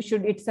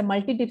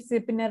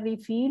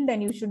multidisciplinary field,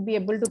 and you should be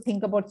able to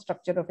think about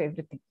structure of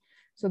everything.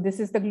 So this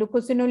is the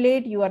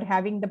glucosinolate. You are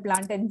having the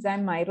plant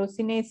enzyme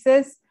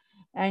myrocinases,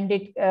 and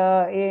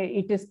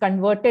it is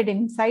converted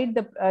inside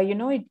the,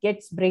 it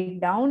gets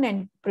breakdown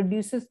and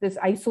produces this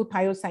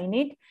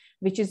isothiocyanate,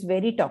 which is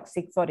very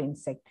toxic for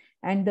insect.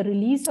 And the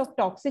release of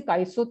toxic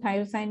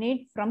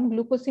isothiocyanate from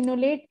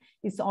glucosinolate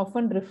is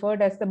often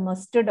referred as the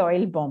mustard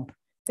oil bomb.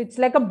 So it's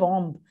like a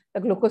bomb.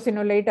 The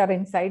glucosinolate are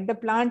inside the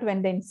plant.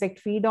 When the insect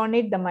feed on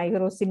it, the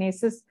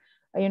myrocinases,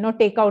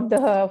 take out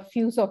the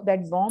fuse of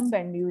that bomb,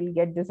 and you will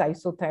get this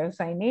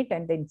isothiocyanate,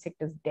 and the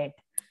insect is dead.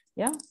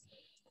 Yeah.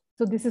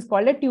 So this is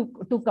called a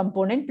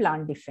two-component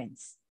plant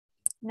defense.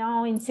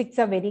 Now, insects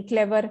are very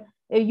clever.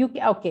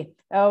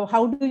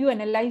 How do you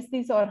analyze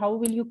this, or how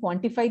will you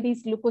quantify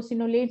these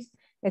glucosinolates?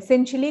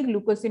 Essentially,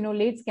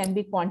 glucosinolates can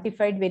be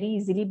quantified very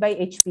easily by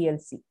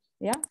HPLC.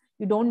 Yeah,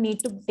 you don't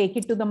need to take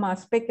it to the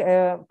mass spec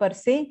per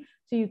se.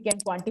 So you can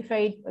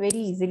quantify it very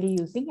easily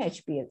using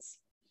HPLC.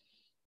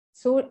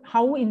 So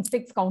how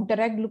insects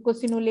counteract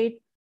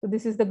glucosinolate? So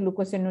this is the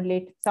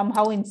glucosinolate.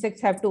 Somehow insects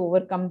have to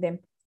overcome them.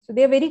 So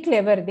they are very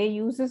clever. They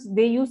use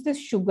this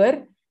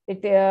sugar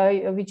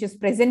which is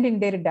present in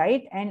their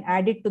diet and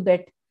add it to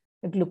that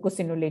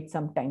glucosinolate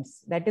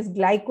sometimes. That is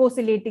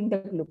glycosylating the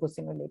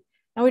glucosinolate.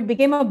 Now it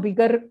became a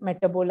bigger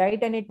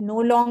metabolite, and it no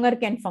longer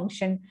can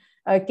function,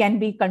 can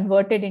be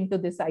converted into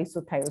this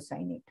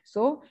isothiocyanate.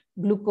 So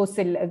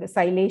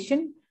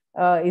glucosylation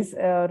is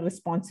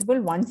responsible.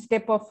 One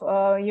step of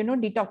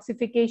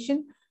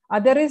detoxification.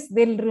 Other is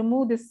they'll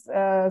remove this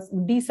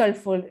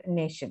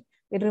desulfonation.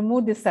 They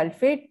remove the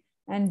sulfate,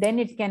 and then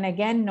it can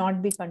again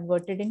not be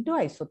converted into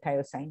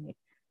isothiocyanate.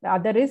 The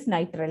other is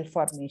nitrile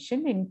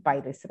formation in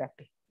BIIS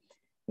rapé.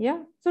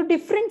 Yeah, so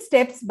different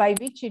steps by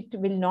which it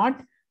will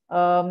not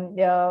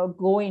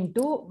go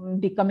into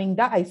becoming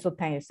the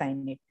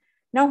isothiocyanate.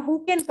 Now,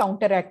 who can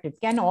counteract it?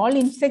 Can all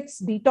insects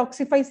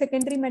detoxify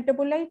secondary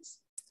metabolites?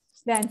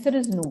 The answer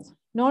is no.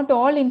 Not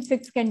all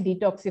insects can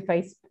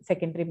detoxify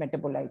secondary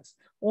metabolites.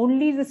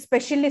 Only the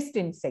specialist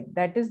insect,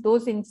 that is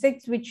those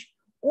insects which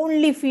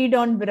only feed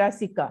on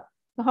brassica.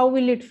 How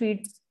will it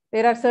feed?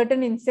 There are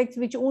certain insects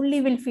which only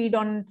will feed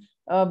on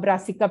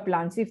brassica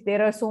plants. If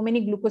there are so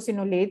many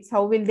glucosinolates,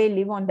 how will they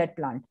live on that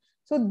plant?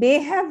 So they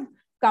have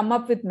come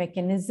up with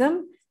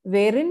mechanism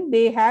wherein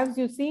they have,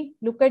 you see,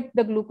 look at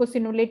the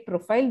glucosinolate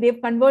profile.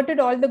 They've converted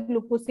all the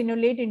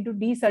glucosinolate into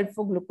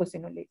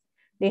desulfoglucosinolate.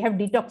 They have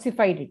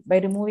detoxified it by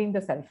removing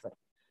the sulfur.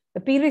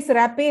 The BIIS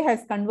rapé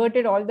has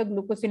converted all the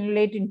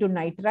glucosinolate into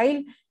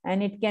nitrile,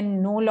 and it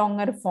can no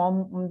longer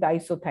form the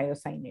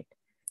isothiocyanate.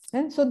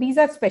 And so these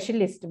are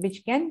specialists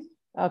which can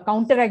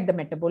counteract the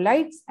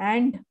metabolites,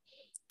 and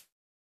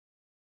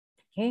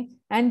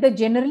the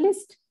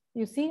generalist,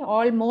 you see,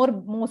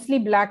 mostly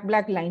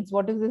black lines.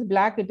 What is this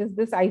black? It is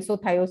this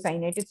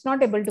isothiocyanate. It's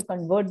not able to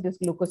convert this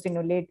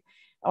glucosinolate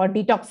or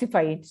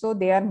detoxify it. So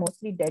they are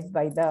mostly dead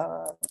by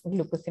the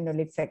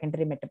glucosinolate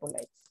secondary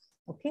metabolites.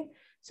 Okay.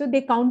 So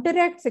they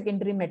counteract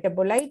secondary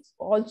metabolites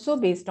also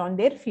based on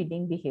their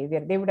feeding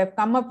behavior. They would have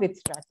come up with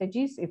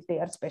strategies if they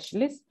are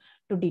specialists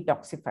to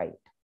detoxify it.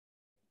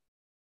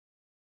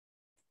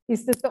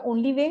 Is this the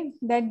only way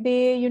that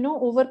they,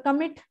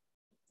 overcome it?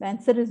 The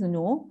answer is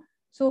no.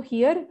 So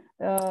here,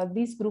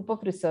 this group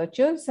of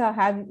researchers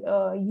have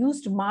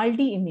used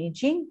MALDI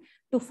imaging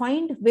to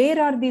find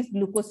where are these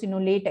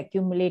glucosinolate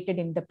accumulated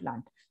in the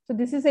plant. So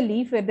this is a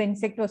leaf where the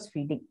insect was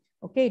feeding.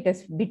 Okay, it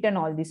has bitten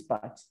all these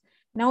parts.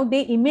 Now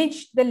they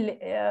imaged the,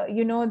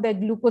 the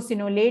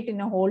glucosinolate in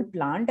a whole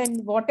plant,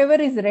 and whatever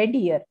is red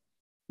here,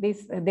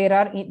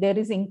 there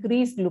is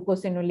increased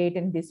glucosinolate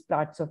in these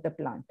parts of the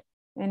plant.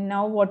 And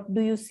now what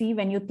do you see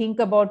when you think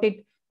about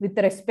it with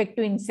respect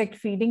to insect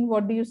feeding?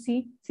 What do you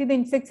see? See, the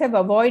insects have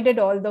avoided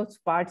all those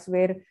parts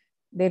where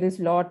there is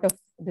a lot of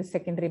the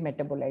secondary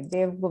metabolite.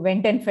 They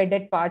went and fed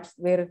at parts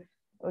where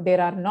there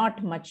are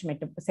not much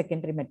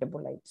secondary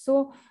metabolites.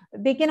 So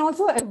they can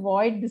also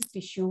avoid this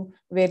tissue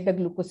where the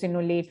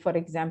glucosinolate, for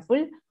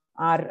example,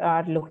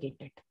 are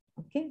located.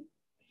 Okay.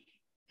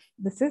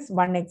 This is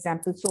one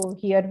example. So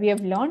here we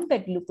have learned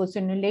that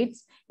glucosinolates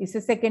is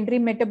a secondary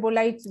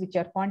metabolites which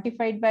are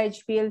quantified by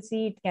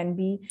HPLC. It can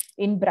be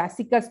in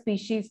Brassica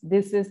species.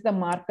 This is the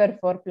marker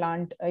for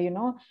plant,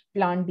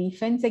 plant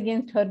defense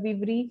against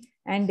herbivory.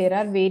 And there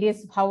are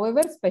various,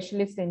 however,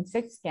 specialist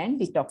insects can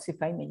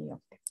detoxify many of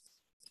them.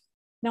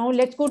 Now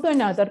let's go to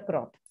another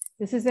crop.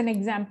 This is an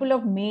example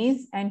of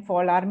maize and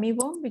fall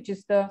armyworm, which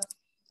is the,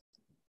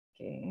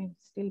 okay,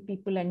 still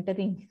people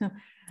entering.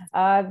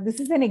 This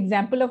is an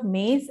example of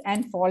maize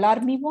and fall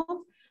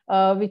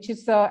armyworm, which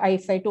is,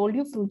 as I told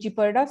you,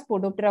 Frugiperda,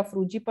 Spodoptera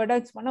frugiperda.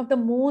 It's one of the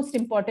most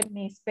important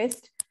maize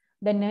pests.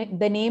 The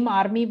name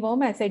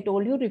armyworm, as I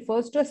told you,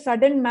 refers to a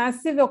sudden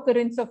massive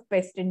occurrence of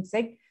pest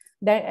insect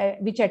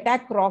that which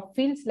attack crop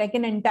fields like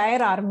an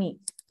entire army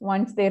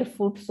once their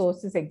food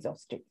source is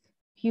exhausted.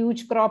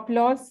 Huge crop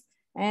loss,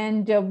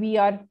 and we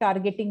are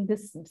targeting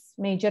this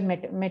major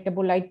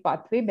metabolite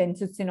pathway,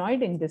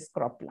 benzosinoid, in this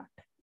crop plant.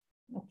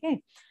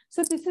 Okay,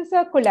 so this is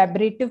a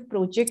collaborative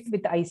project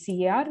with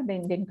ICAR, the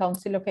Indian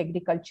Council of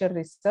Agriculture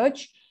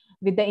Research,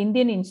 with the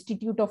Indian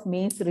Institute of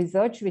Maize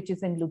Research, which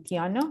is in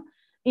Ludhiana.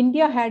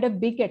 India had a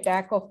big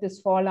attack of this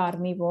fall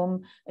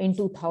armyworm in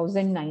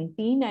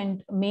 2019,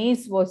 and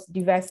maize was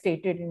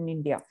devastated in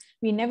India.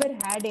 We never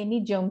had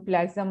any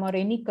germplasm or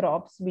any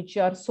crops which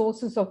are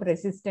sources of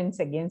resistance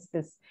against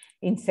this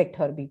insect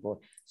herbivore.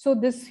 So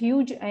this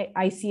huge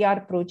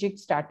ICR project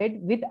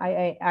started with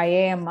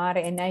IIMR,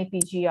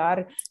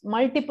 NIPGR,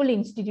 multiple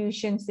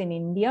institutions in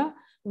India,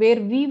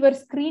 where we were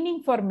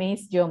screening for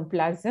maize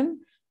germplasm,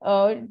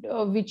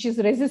 which is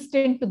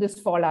resistant to this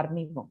fall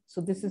armyworm.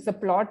 So this is a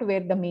plot where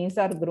the maize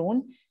are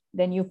grown.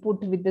 Then you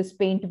put with this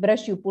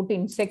paintbrush, you put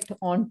insect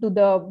onto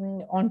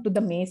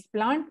the maize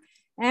plant,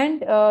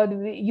 and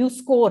you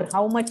score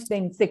how much the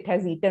insect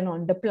has eaten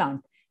on the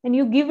plant, and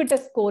you give it a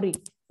scoring.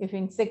 If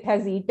insect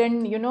has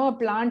eaten, a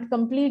plant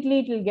completely,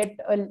 it will get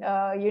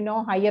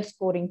a higher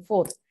scoring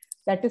 4.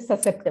 That is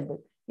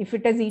susceptible. If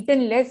it has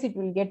eaten less, it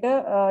will get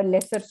a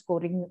lesser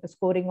scoring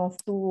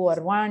of 2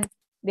 or 1.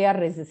 They are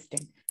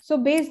resistant. So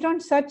based on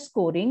such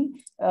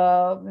scoring,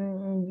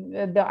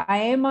 the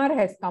IMR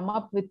has come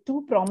up with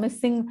 2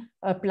 promising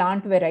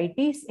plant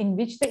varieties in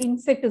which the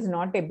insect is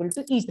not able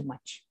to eat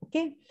much.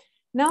 Okay.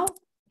 Now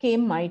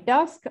came my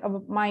task.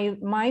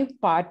 My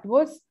part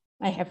was,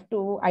 I have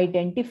to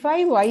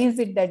identify why is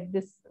it that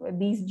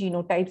these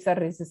genotypes are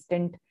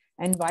resistant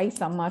and why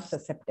some are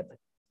susceptible.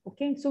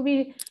 Okay. So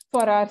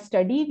for our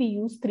study, we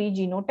use 3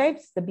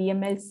 genotypes, the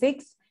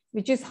BML6,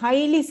 which is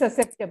highly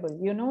susceptible.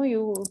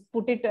 You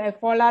put a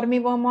fall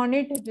armyworm on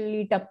it, it will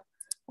eat up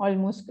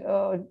almost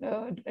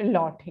a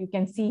lot. You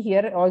can see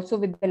here also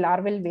with the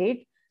larval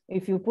weight.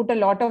 If you put a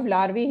lot of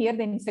larvae here,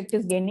 the insect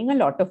is gaining a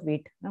lot of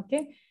weight.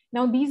 Okay.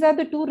 Now, these are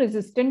the 2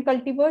 resistant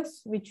cultivars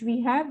which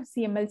we have,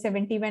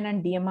 CML71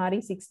 and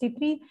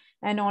DMRE63.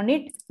 And on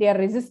it, they are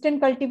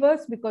resistant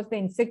cultivars because the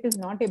insect is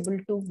not able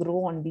to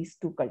grow on these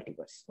 2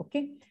 cultivars.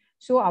 Okay.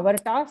 So our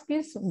task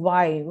is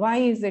why? Why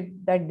is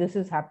it that this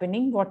is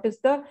happening? What is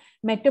the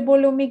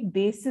metabolomic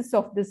basis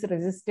of this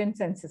resistance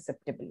and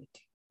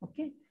susceptibility?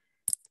 Okay.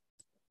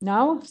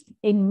 Now,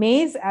 in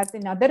maize, as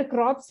in other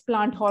crops,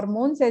 plant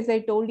hormones, as I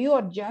told you,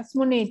 or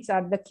jasmonates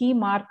are the key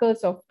markers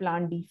of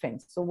plant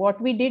defense. So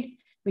what we did,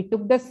 we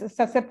took the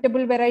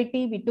susceptible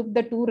variety, we took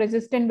the 2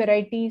 resistant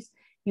varieties,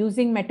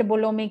 using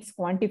metabolomics,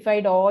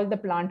 quantified all the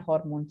plant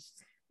hormones.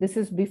 This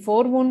is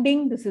before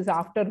wounding, this is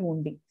after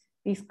wounding.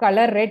 This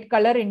color, red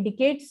color,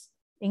 indicates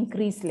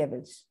increased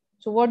levels.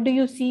 So what do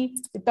you see?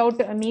 Without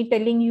me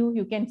telling you,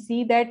 you can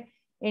see that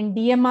in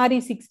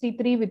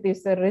DMRE63, with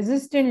this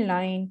resistant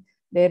line,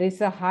 there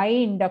is a high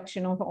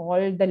induction of all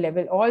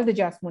the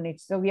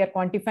jasmonates. So we are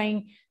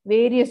quantifying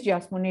various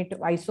jasmonate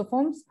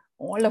isoforms.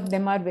 All of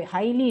them are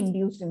highly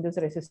induced in this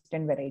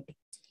resistant variety.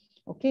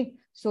 Okay,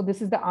 so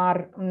this is the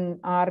R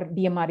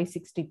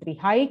DMRE63.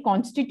 High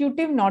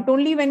constitutive, not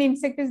only when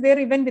insect is there,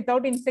 even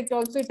without insect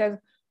also it has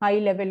high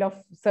level of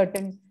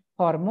certain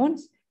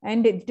hormones,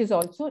 and it is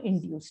also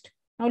induced.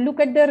 Now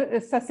look at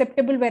the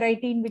susceptible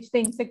variety in which the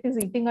insect is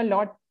eating a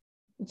lot.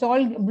 It's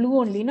all blue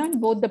only, in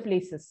both the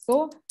places.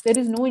 So there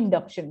is no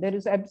induction. There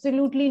is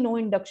absolutely no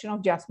induction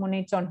of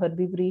jasmonates on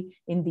herbivory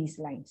in these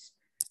lines.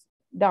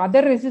 The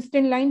other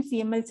resistant line,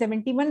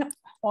 CML71,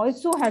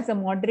 also has a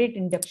moderate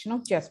induction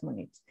of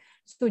jasmonates.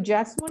 So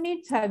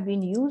jasmonates have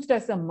been used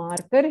as a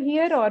marker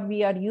here, or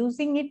we are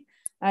using it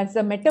as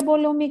a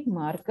metabolomic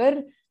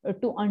marker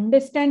to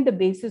understand the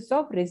basis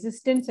of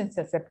resistance and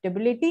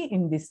susceptibility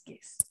in this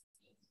case.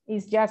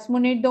 Is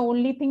jasmonate the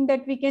only thing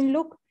that we can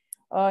look?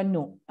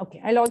 No.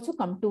 Okay, I'll also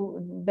come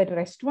to the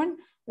rest one.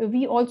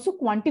 We also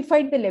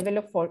quantified the level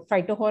of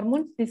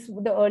phytohormones.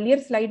 The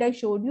earlier slide I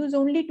showed you is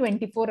only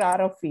 24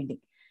 hours of feeding.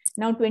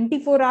 Now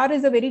 24 hours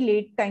is a very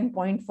late time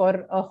point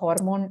for a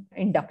hormone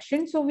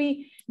induction. So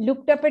we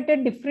looked up at a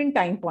different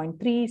time point,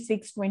 3,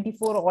 6,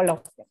 24, all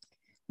of them.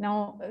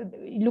 Now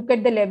look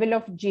at the level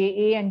of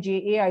JA and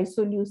JA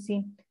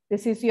isoleucine.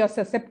 This is your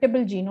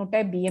susceptible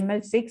genotype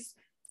BML6.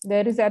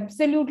 There is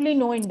absolutely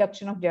no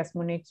induction of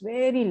jasmonates,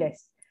 very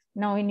less.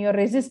 Now in your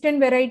resistant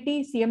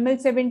variety,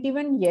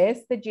 CML71,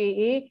 yes, the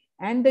JA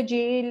and the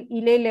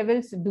JA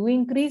levels do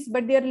increase,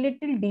 but they are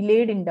little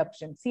delayed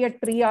induction. See, at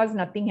 3 hours,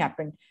 nothing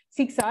happened.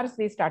 6 hours,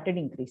 they started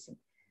increasing.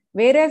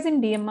 Whereas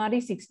in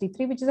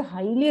DMRE63, which is a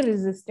highly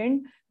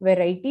resistant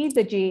variety,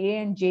 the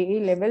JA and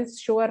JA levels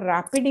show a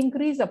rapid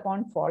increase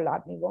upon fall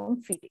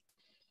armyworm feeding.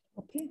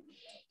 Okay,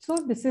 so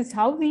this is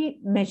how we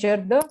measure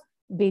the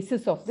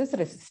basis of this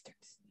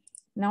resistance.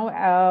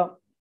 Now,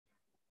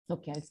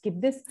 okay, I'll skip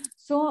this.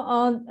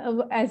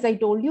 So as I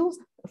told you,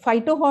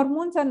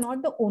 phytohormones are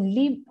not the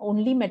only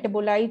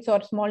metabolites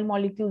or small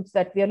molecules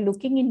that we are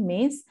looking in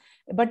maize.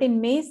 But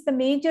in maize, the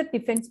major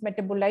defense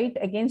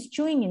metabolite against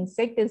chewing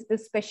insect is the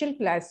special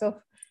class of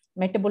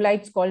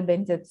metabolites called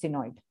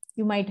benzoxenoid.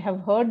 You might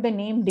have heard the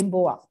name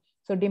Dimboa.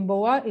 So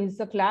Dimboa is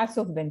a class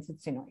of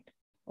benzoxenoid.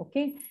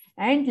 Okay.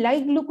 And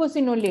like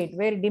glucosinolate,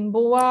 where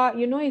Dimboa,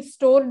 is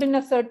stored in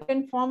a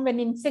certain form, when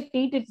insect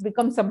eat, it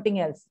becomes something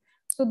else.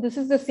 So this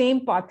is the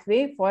same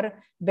pathway for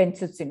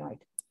benzoxenoid.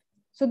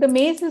 So the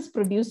maize is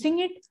producing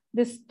it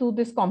through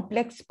this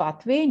complex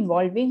pathway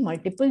involving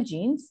multiple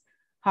genes.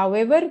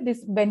 However,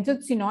 this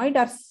benzoxenoid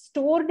are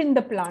stored in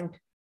the plant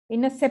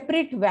in a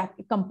separate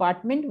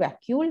compartment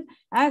vacuole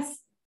as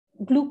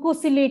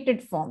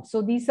glucosylated form.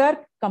 So these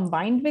are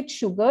combined with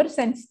sugars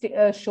and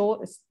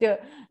stored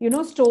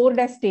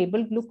as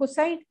stable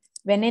glucoside.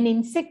 When an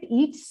insect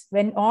eats,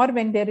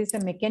 when there is a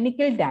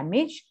mechanical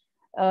damage,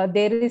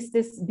 there is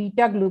this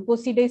beta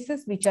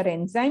glucosidases, which are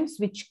enzymes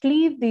which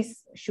cleave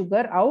this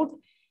sugar out,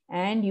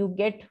 and you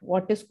get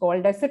what is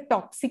called as a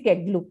toxic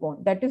egg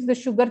glucone. That is, the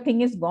sugar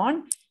thing is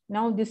gone.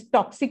 Now these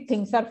toxic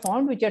things are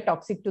found which are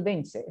toxic to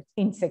the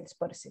insects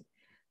per se.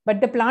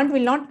 But the plant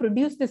will not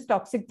produce these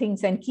toxic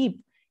things and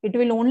keep. It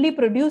will only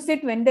produce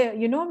it when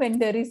when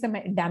there is a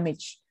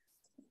damage.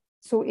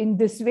 So in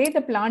this way,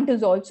 the plant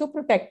is also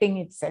protecting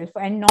itself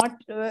and not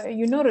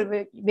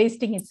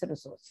wasting its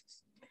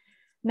resources.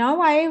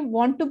 Now I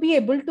want to be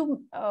able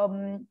to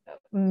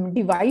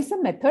devise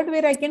a method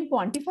where I can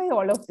quantify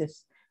all of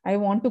this. I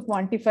want to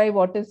quantify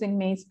what is in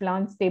maize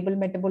plants, stable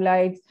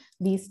metabolites,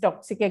 these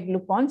toxic egg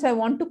glucons. I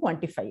want to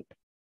quantify it.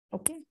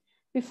 Okay.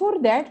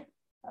 Before that,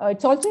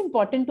 it's also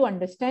important to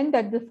understand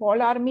that the fall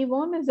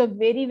armyworm is a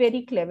very,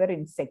 very clever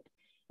insect.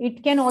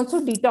 It can also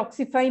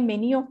detoxify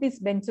many of these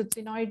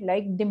benzoxenoid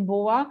like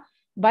Dimboa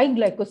by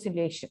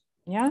glycosylation.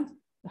 Yeah.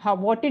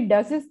 What it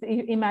does is,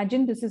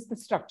 imagine this is the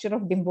structure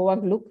of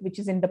Dimboa gluc, which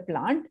is in the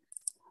plant.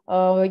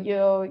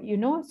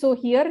 So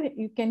here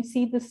you can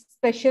see the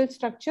special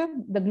structure.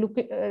 The gluc,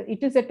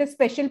 it is at a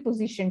special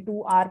position,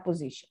 2R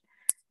position.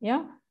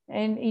 Yeah.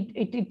 And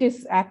it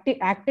is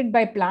acted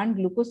by plant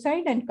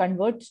glucoside and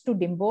converts to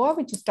Dimboa,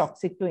 which is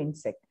toxic to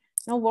insect.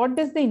 Now, what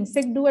does the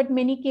insect do at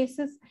many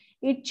cases?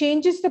 It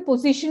changes the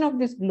position of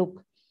this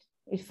gluc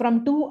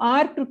from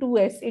 2R to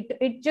 2S.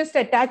 It just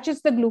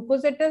attaches the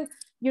glucose at a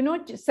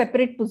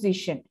separate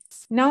position.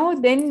 Now,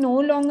 then no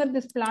longer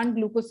this plant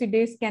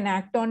glucosidase can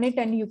act on it,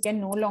 and you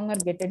can no longer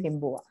get a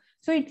Dimboa.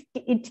 So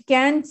it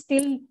can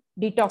still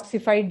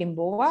detoxify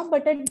Dimboa,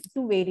 but at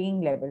to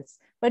varying levels.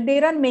 But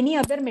there are many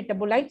other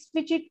metabolites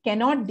which it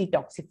cannot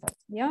detoxify,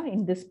 yeah,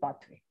 in this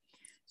pathway.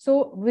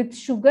 So with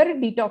sugar,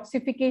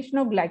 detoxification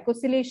of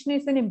glycosylation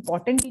is an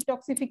important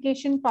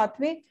detoxification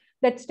pathway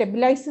that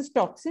stabilizes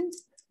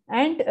toxins,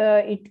 and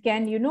it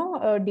can,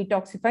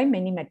 detoxify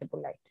many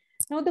metabolites.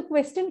 Now the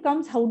question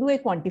comes, how do I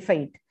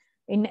quantify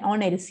it on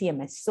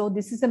LCMS? So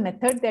this is a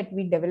method that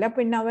we develop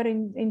in our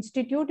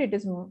institute. It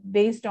is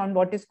based on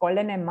what is called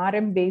an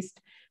MRM-based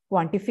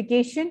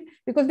quantification,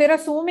 because there are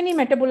so many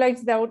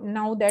metabolites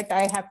now that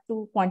I have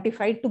to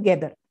quantify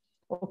together.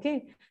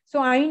 Okay, so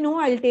I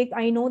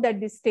know that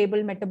this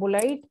stable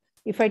metabolite,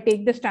 if I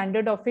take the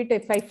standard of it,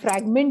 if I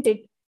fragment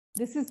it,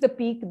 this is the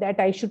peak that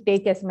I should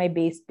take as my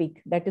base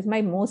peak. That is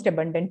my most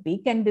abundant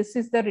peak, and this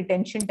is the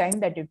retention time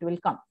that it will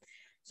come.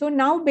 So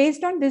now,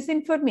 based on this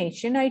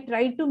information, I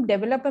try to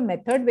develop a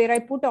method where I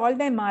put all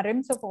the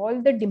MRMs of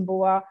all the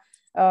Dimboa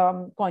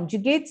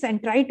conjugates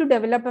and try to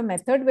develop a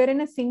method where in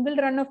a single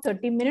run of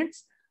 30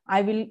 minutes,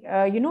 I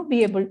will,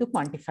 be able to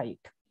quantify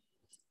it.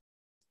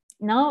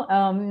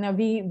 Now,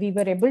 we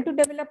were able to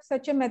develop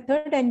such a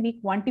method, and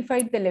we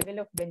quantified the level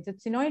of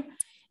benzoxenoid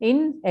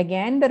in,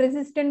 again, the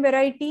resistant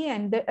variety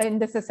and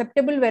the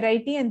susceptible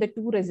variety and the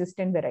 2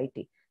 resistant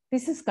variety.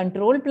 This is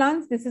control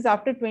plants. This is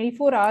after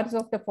 24 hours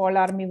of the fall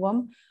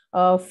armyworm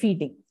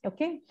feeding.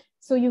 Okay.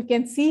 So you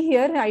can see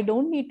here, I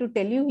don't need to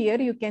tell you here,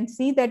 you can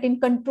see that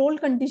in control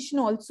condition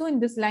also in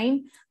this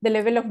line, the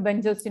level of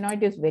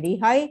benzoxenoid is very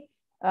high.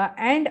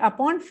 And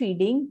upon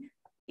feeding,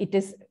 it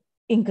is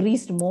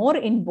increased more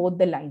in both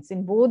the lines,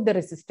 in both the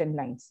resistant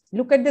lines.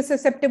 Look at the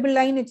susceptible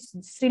line, it's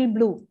still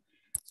blue.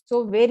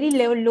 So very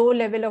low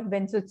level of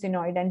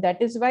benzoxenoid, and that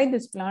is why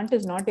this plant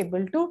is not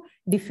able to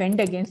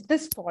defend against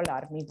this fall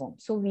armyworm.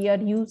 So we are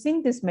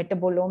using this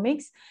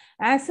metabolomics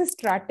as a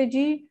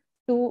strategy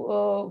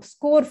to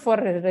score for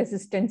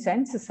resistance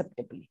and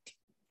susceptibility.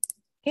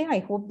 Okay, I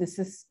hope this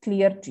is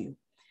clear to you.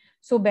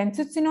 So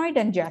benzoxenoid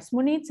and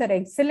jasmonates are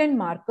excellent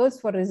markers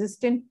for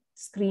resistant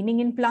screening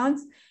in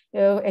plants.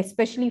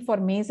 especially for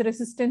maize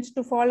resistance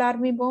to fall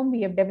armyworm.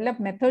 We have developed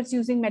methods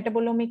using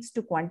metabolomics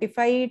to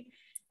quantify it,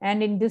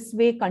 and in this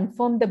way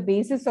confirm the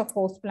basis of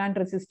host plant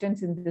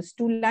resistance in this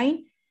two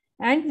line.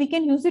 And we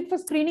can use it for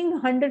screening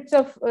hundreds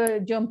of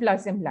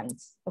germplasm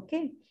lines.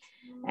 Okay.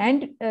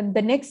 And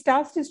the next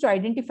task is to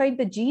identify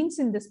the genes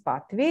in this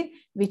pathway,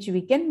 which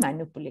we can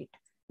manipulate.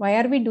 Why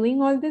are we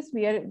doing all this?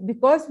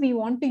 Because we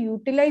want to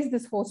utilize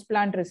this host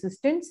plant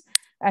resistance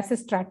as a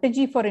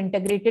strategy for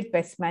integrated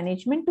pest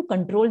management to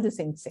control this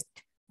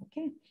insect.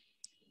 Okay.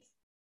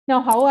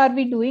 Now, how are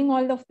we doing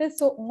all of this?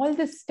 So all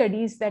the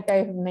studies that I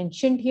have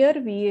mentioned here,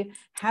 we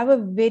have a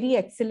very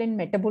excellent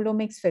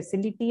metabolomics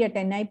facility at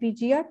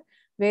NIPGR,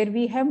 where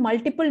we have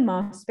multiple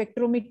mass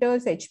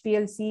spectrometers,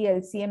 HPLC,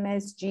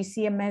 LCMS,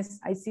 GCMS,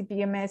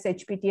 ICPMS,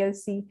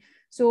 HPTLC.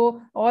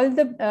 So all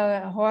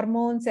the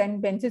hormones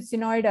and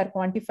benzosinoid are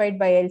quantified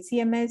by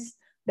LCMS.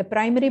 The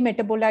primary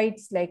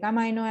metabolites like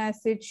amino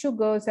acids,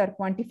 sugars are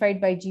quantified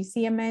by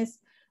GCMS.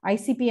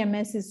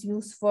 ICPMS is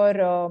used for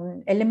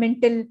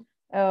elemental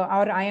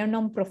or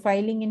ionome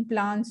profiling in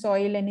plant,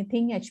 soil,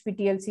 anything.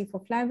 HPTLC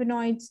for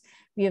flavonoids.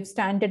 We have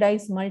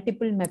standardized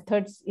multiple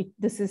methods.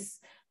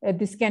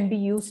 This can be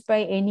used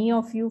by any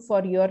of you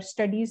for your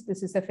studies.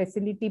 This is a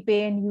facility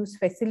pay and use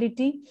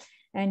facility,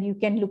 and you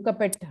can look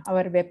up at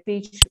our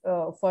webpage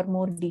for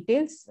more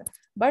details.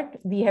 But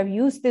we have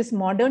used this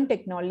modern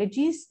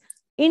technologies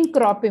in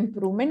crop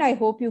improvement. I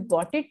hope you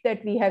got it,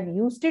 that we have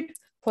used it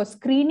for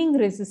screening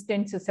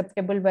resistant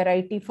susceptible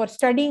variety, for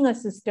studying a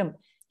system.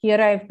 Here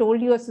I have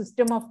told you a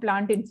system of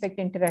plant insect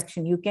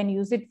interaction. You can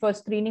use it for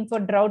screening for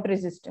drought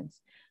resistance.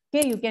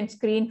 Okay, you can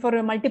screen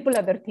for multiple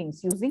other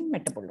things using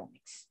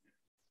metabolomics.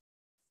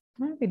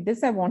 With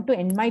this, I want to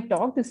end my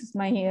talk. This is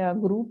my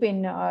group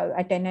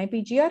at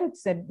NIPGR.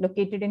 It's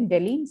located in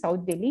Delhi, in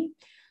South Delhi.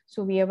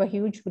 So we have a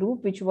huge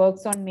group which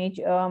works on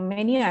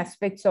many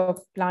aspects of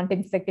plant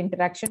insect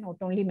interaction, not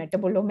only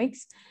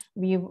metabolomics.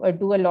 We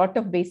do a lot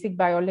of basic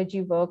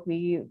biology work.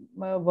 We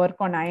work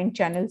on ion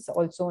channels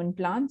also in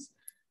plants.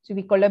 So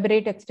we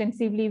collaborate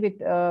extensively with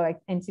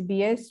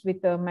NCBS,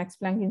 with Max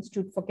Planck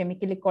Institute for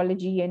Chemical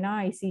Ecology,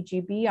 ENA,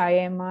 ICGB,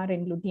 IIMR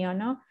in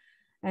Ludhiana.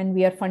 And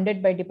we are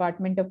funded by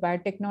Department of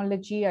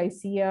Biotechnology,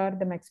 ICR,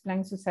 the Max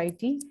Planck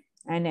Society,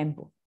 and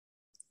EMBO.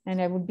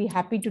 And I would be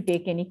happy to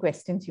take any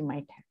questions you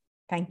might have.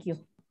 Thank you.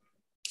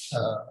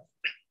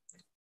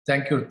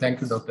 Thank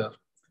you, Doctor.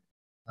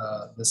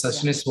 The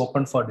session is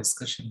open for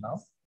discussion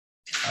now.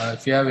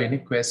 If you have any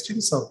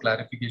questions or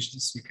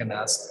clarifications, you can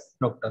ask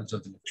Dr.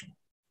 Jyotilakshmi.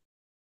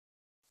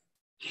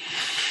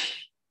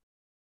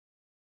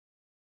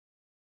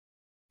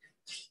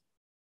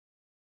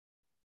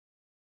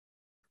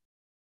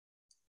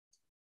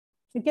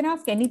 You can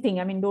ask anything.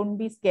 I mean, don't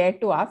be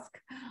scared to ask.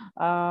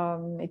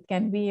 It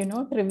can be,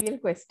 trivial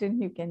question.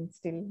 You can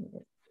still.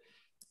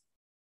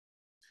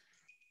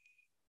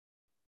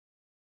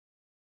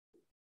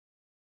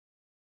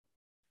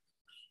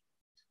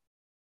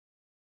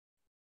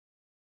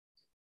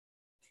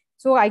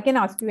 So I can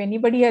ask you,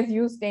 anybody has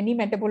used any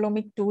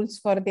metabolomic tools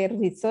for their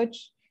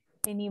research?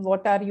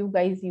 What are you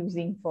guys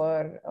using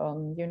for,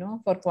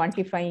 for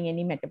quantifying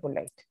any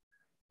metabolite?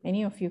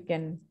 Any of you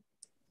can.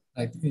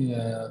 I think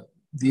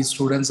these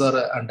students are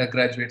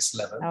undergraduates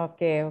level.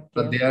 Okay.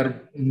 So they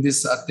are in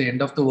this, at the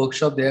end of the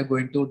workshop, they are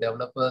going to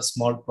develop a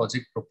small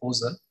project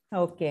proposal.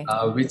 Okay.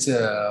 Which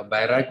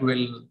BIRAC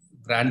will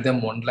grant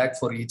them 1 lakh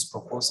for each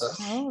proposal.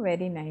 Oh,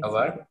 very nice.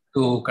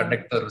 To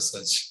conduct the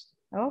research.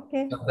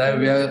 Okay.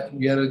 So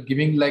we are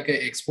giving like an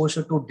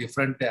exposure to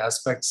different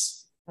aspects.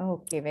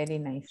 Okay, very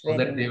nice. So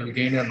that they will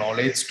gain a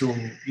knowledge to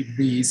it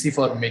be easy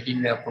for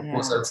making their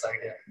proposals.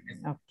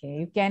 Yeah.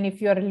 Okay, you can,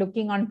 if you are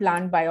looking on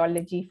plant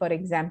biology, for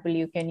example,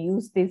 you can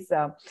use this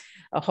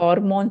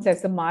hormones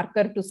as a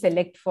marker to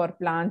select for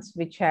plants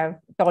which have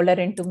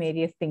tolerant to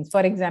various things.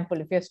 For example,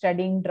 if you're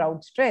studying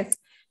drought stress,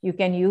 you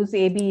can use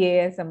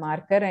ABA as a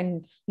marker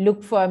and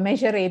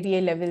measure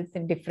ABA levels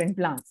in different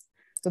plants.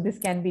 So this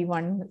can be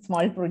one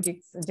small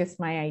project, just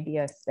my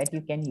ideas that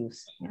you can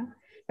use. Yeah.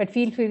 But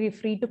feel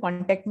free to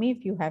contact me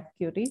if you have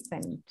queries,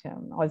 and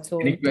also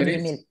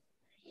email.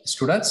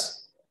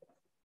 Students?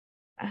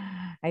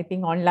 I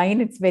think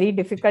online it's very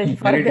difficult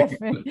for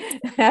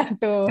them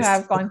to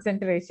have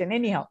concentration.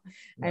 Anyhow,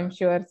 I'm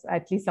sure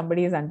at least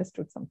somebody has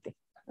understood something.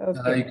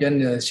 Okay. You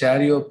can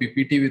share your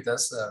PPT with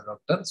us,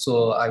 Doctor.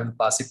 So I will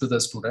pass it to the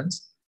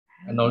students.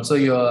 And also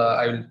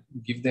I will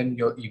give them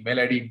your email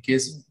ID in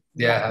case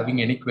they are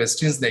having any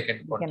questions, they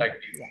can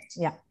contact you.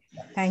 Yeah.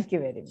 Thank you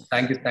very much.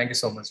 Thank you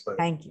so much for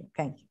Thank you.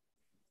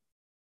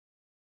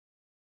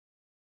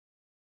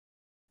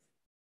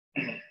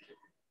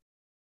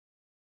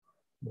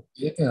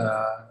 Okay,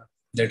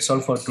 that's all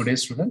for today,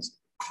 students.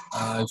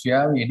 If you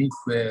have any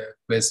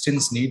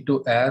questions need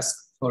to ask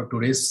for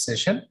today's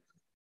session,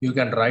 you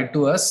can write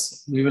to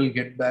us. We will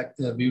get back.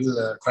 We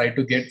will try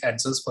to get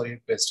answers for your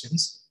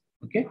questions.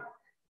 Okay.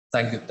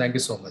 Thank you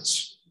so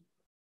much.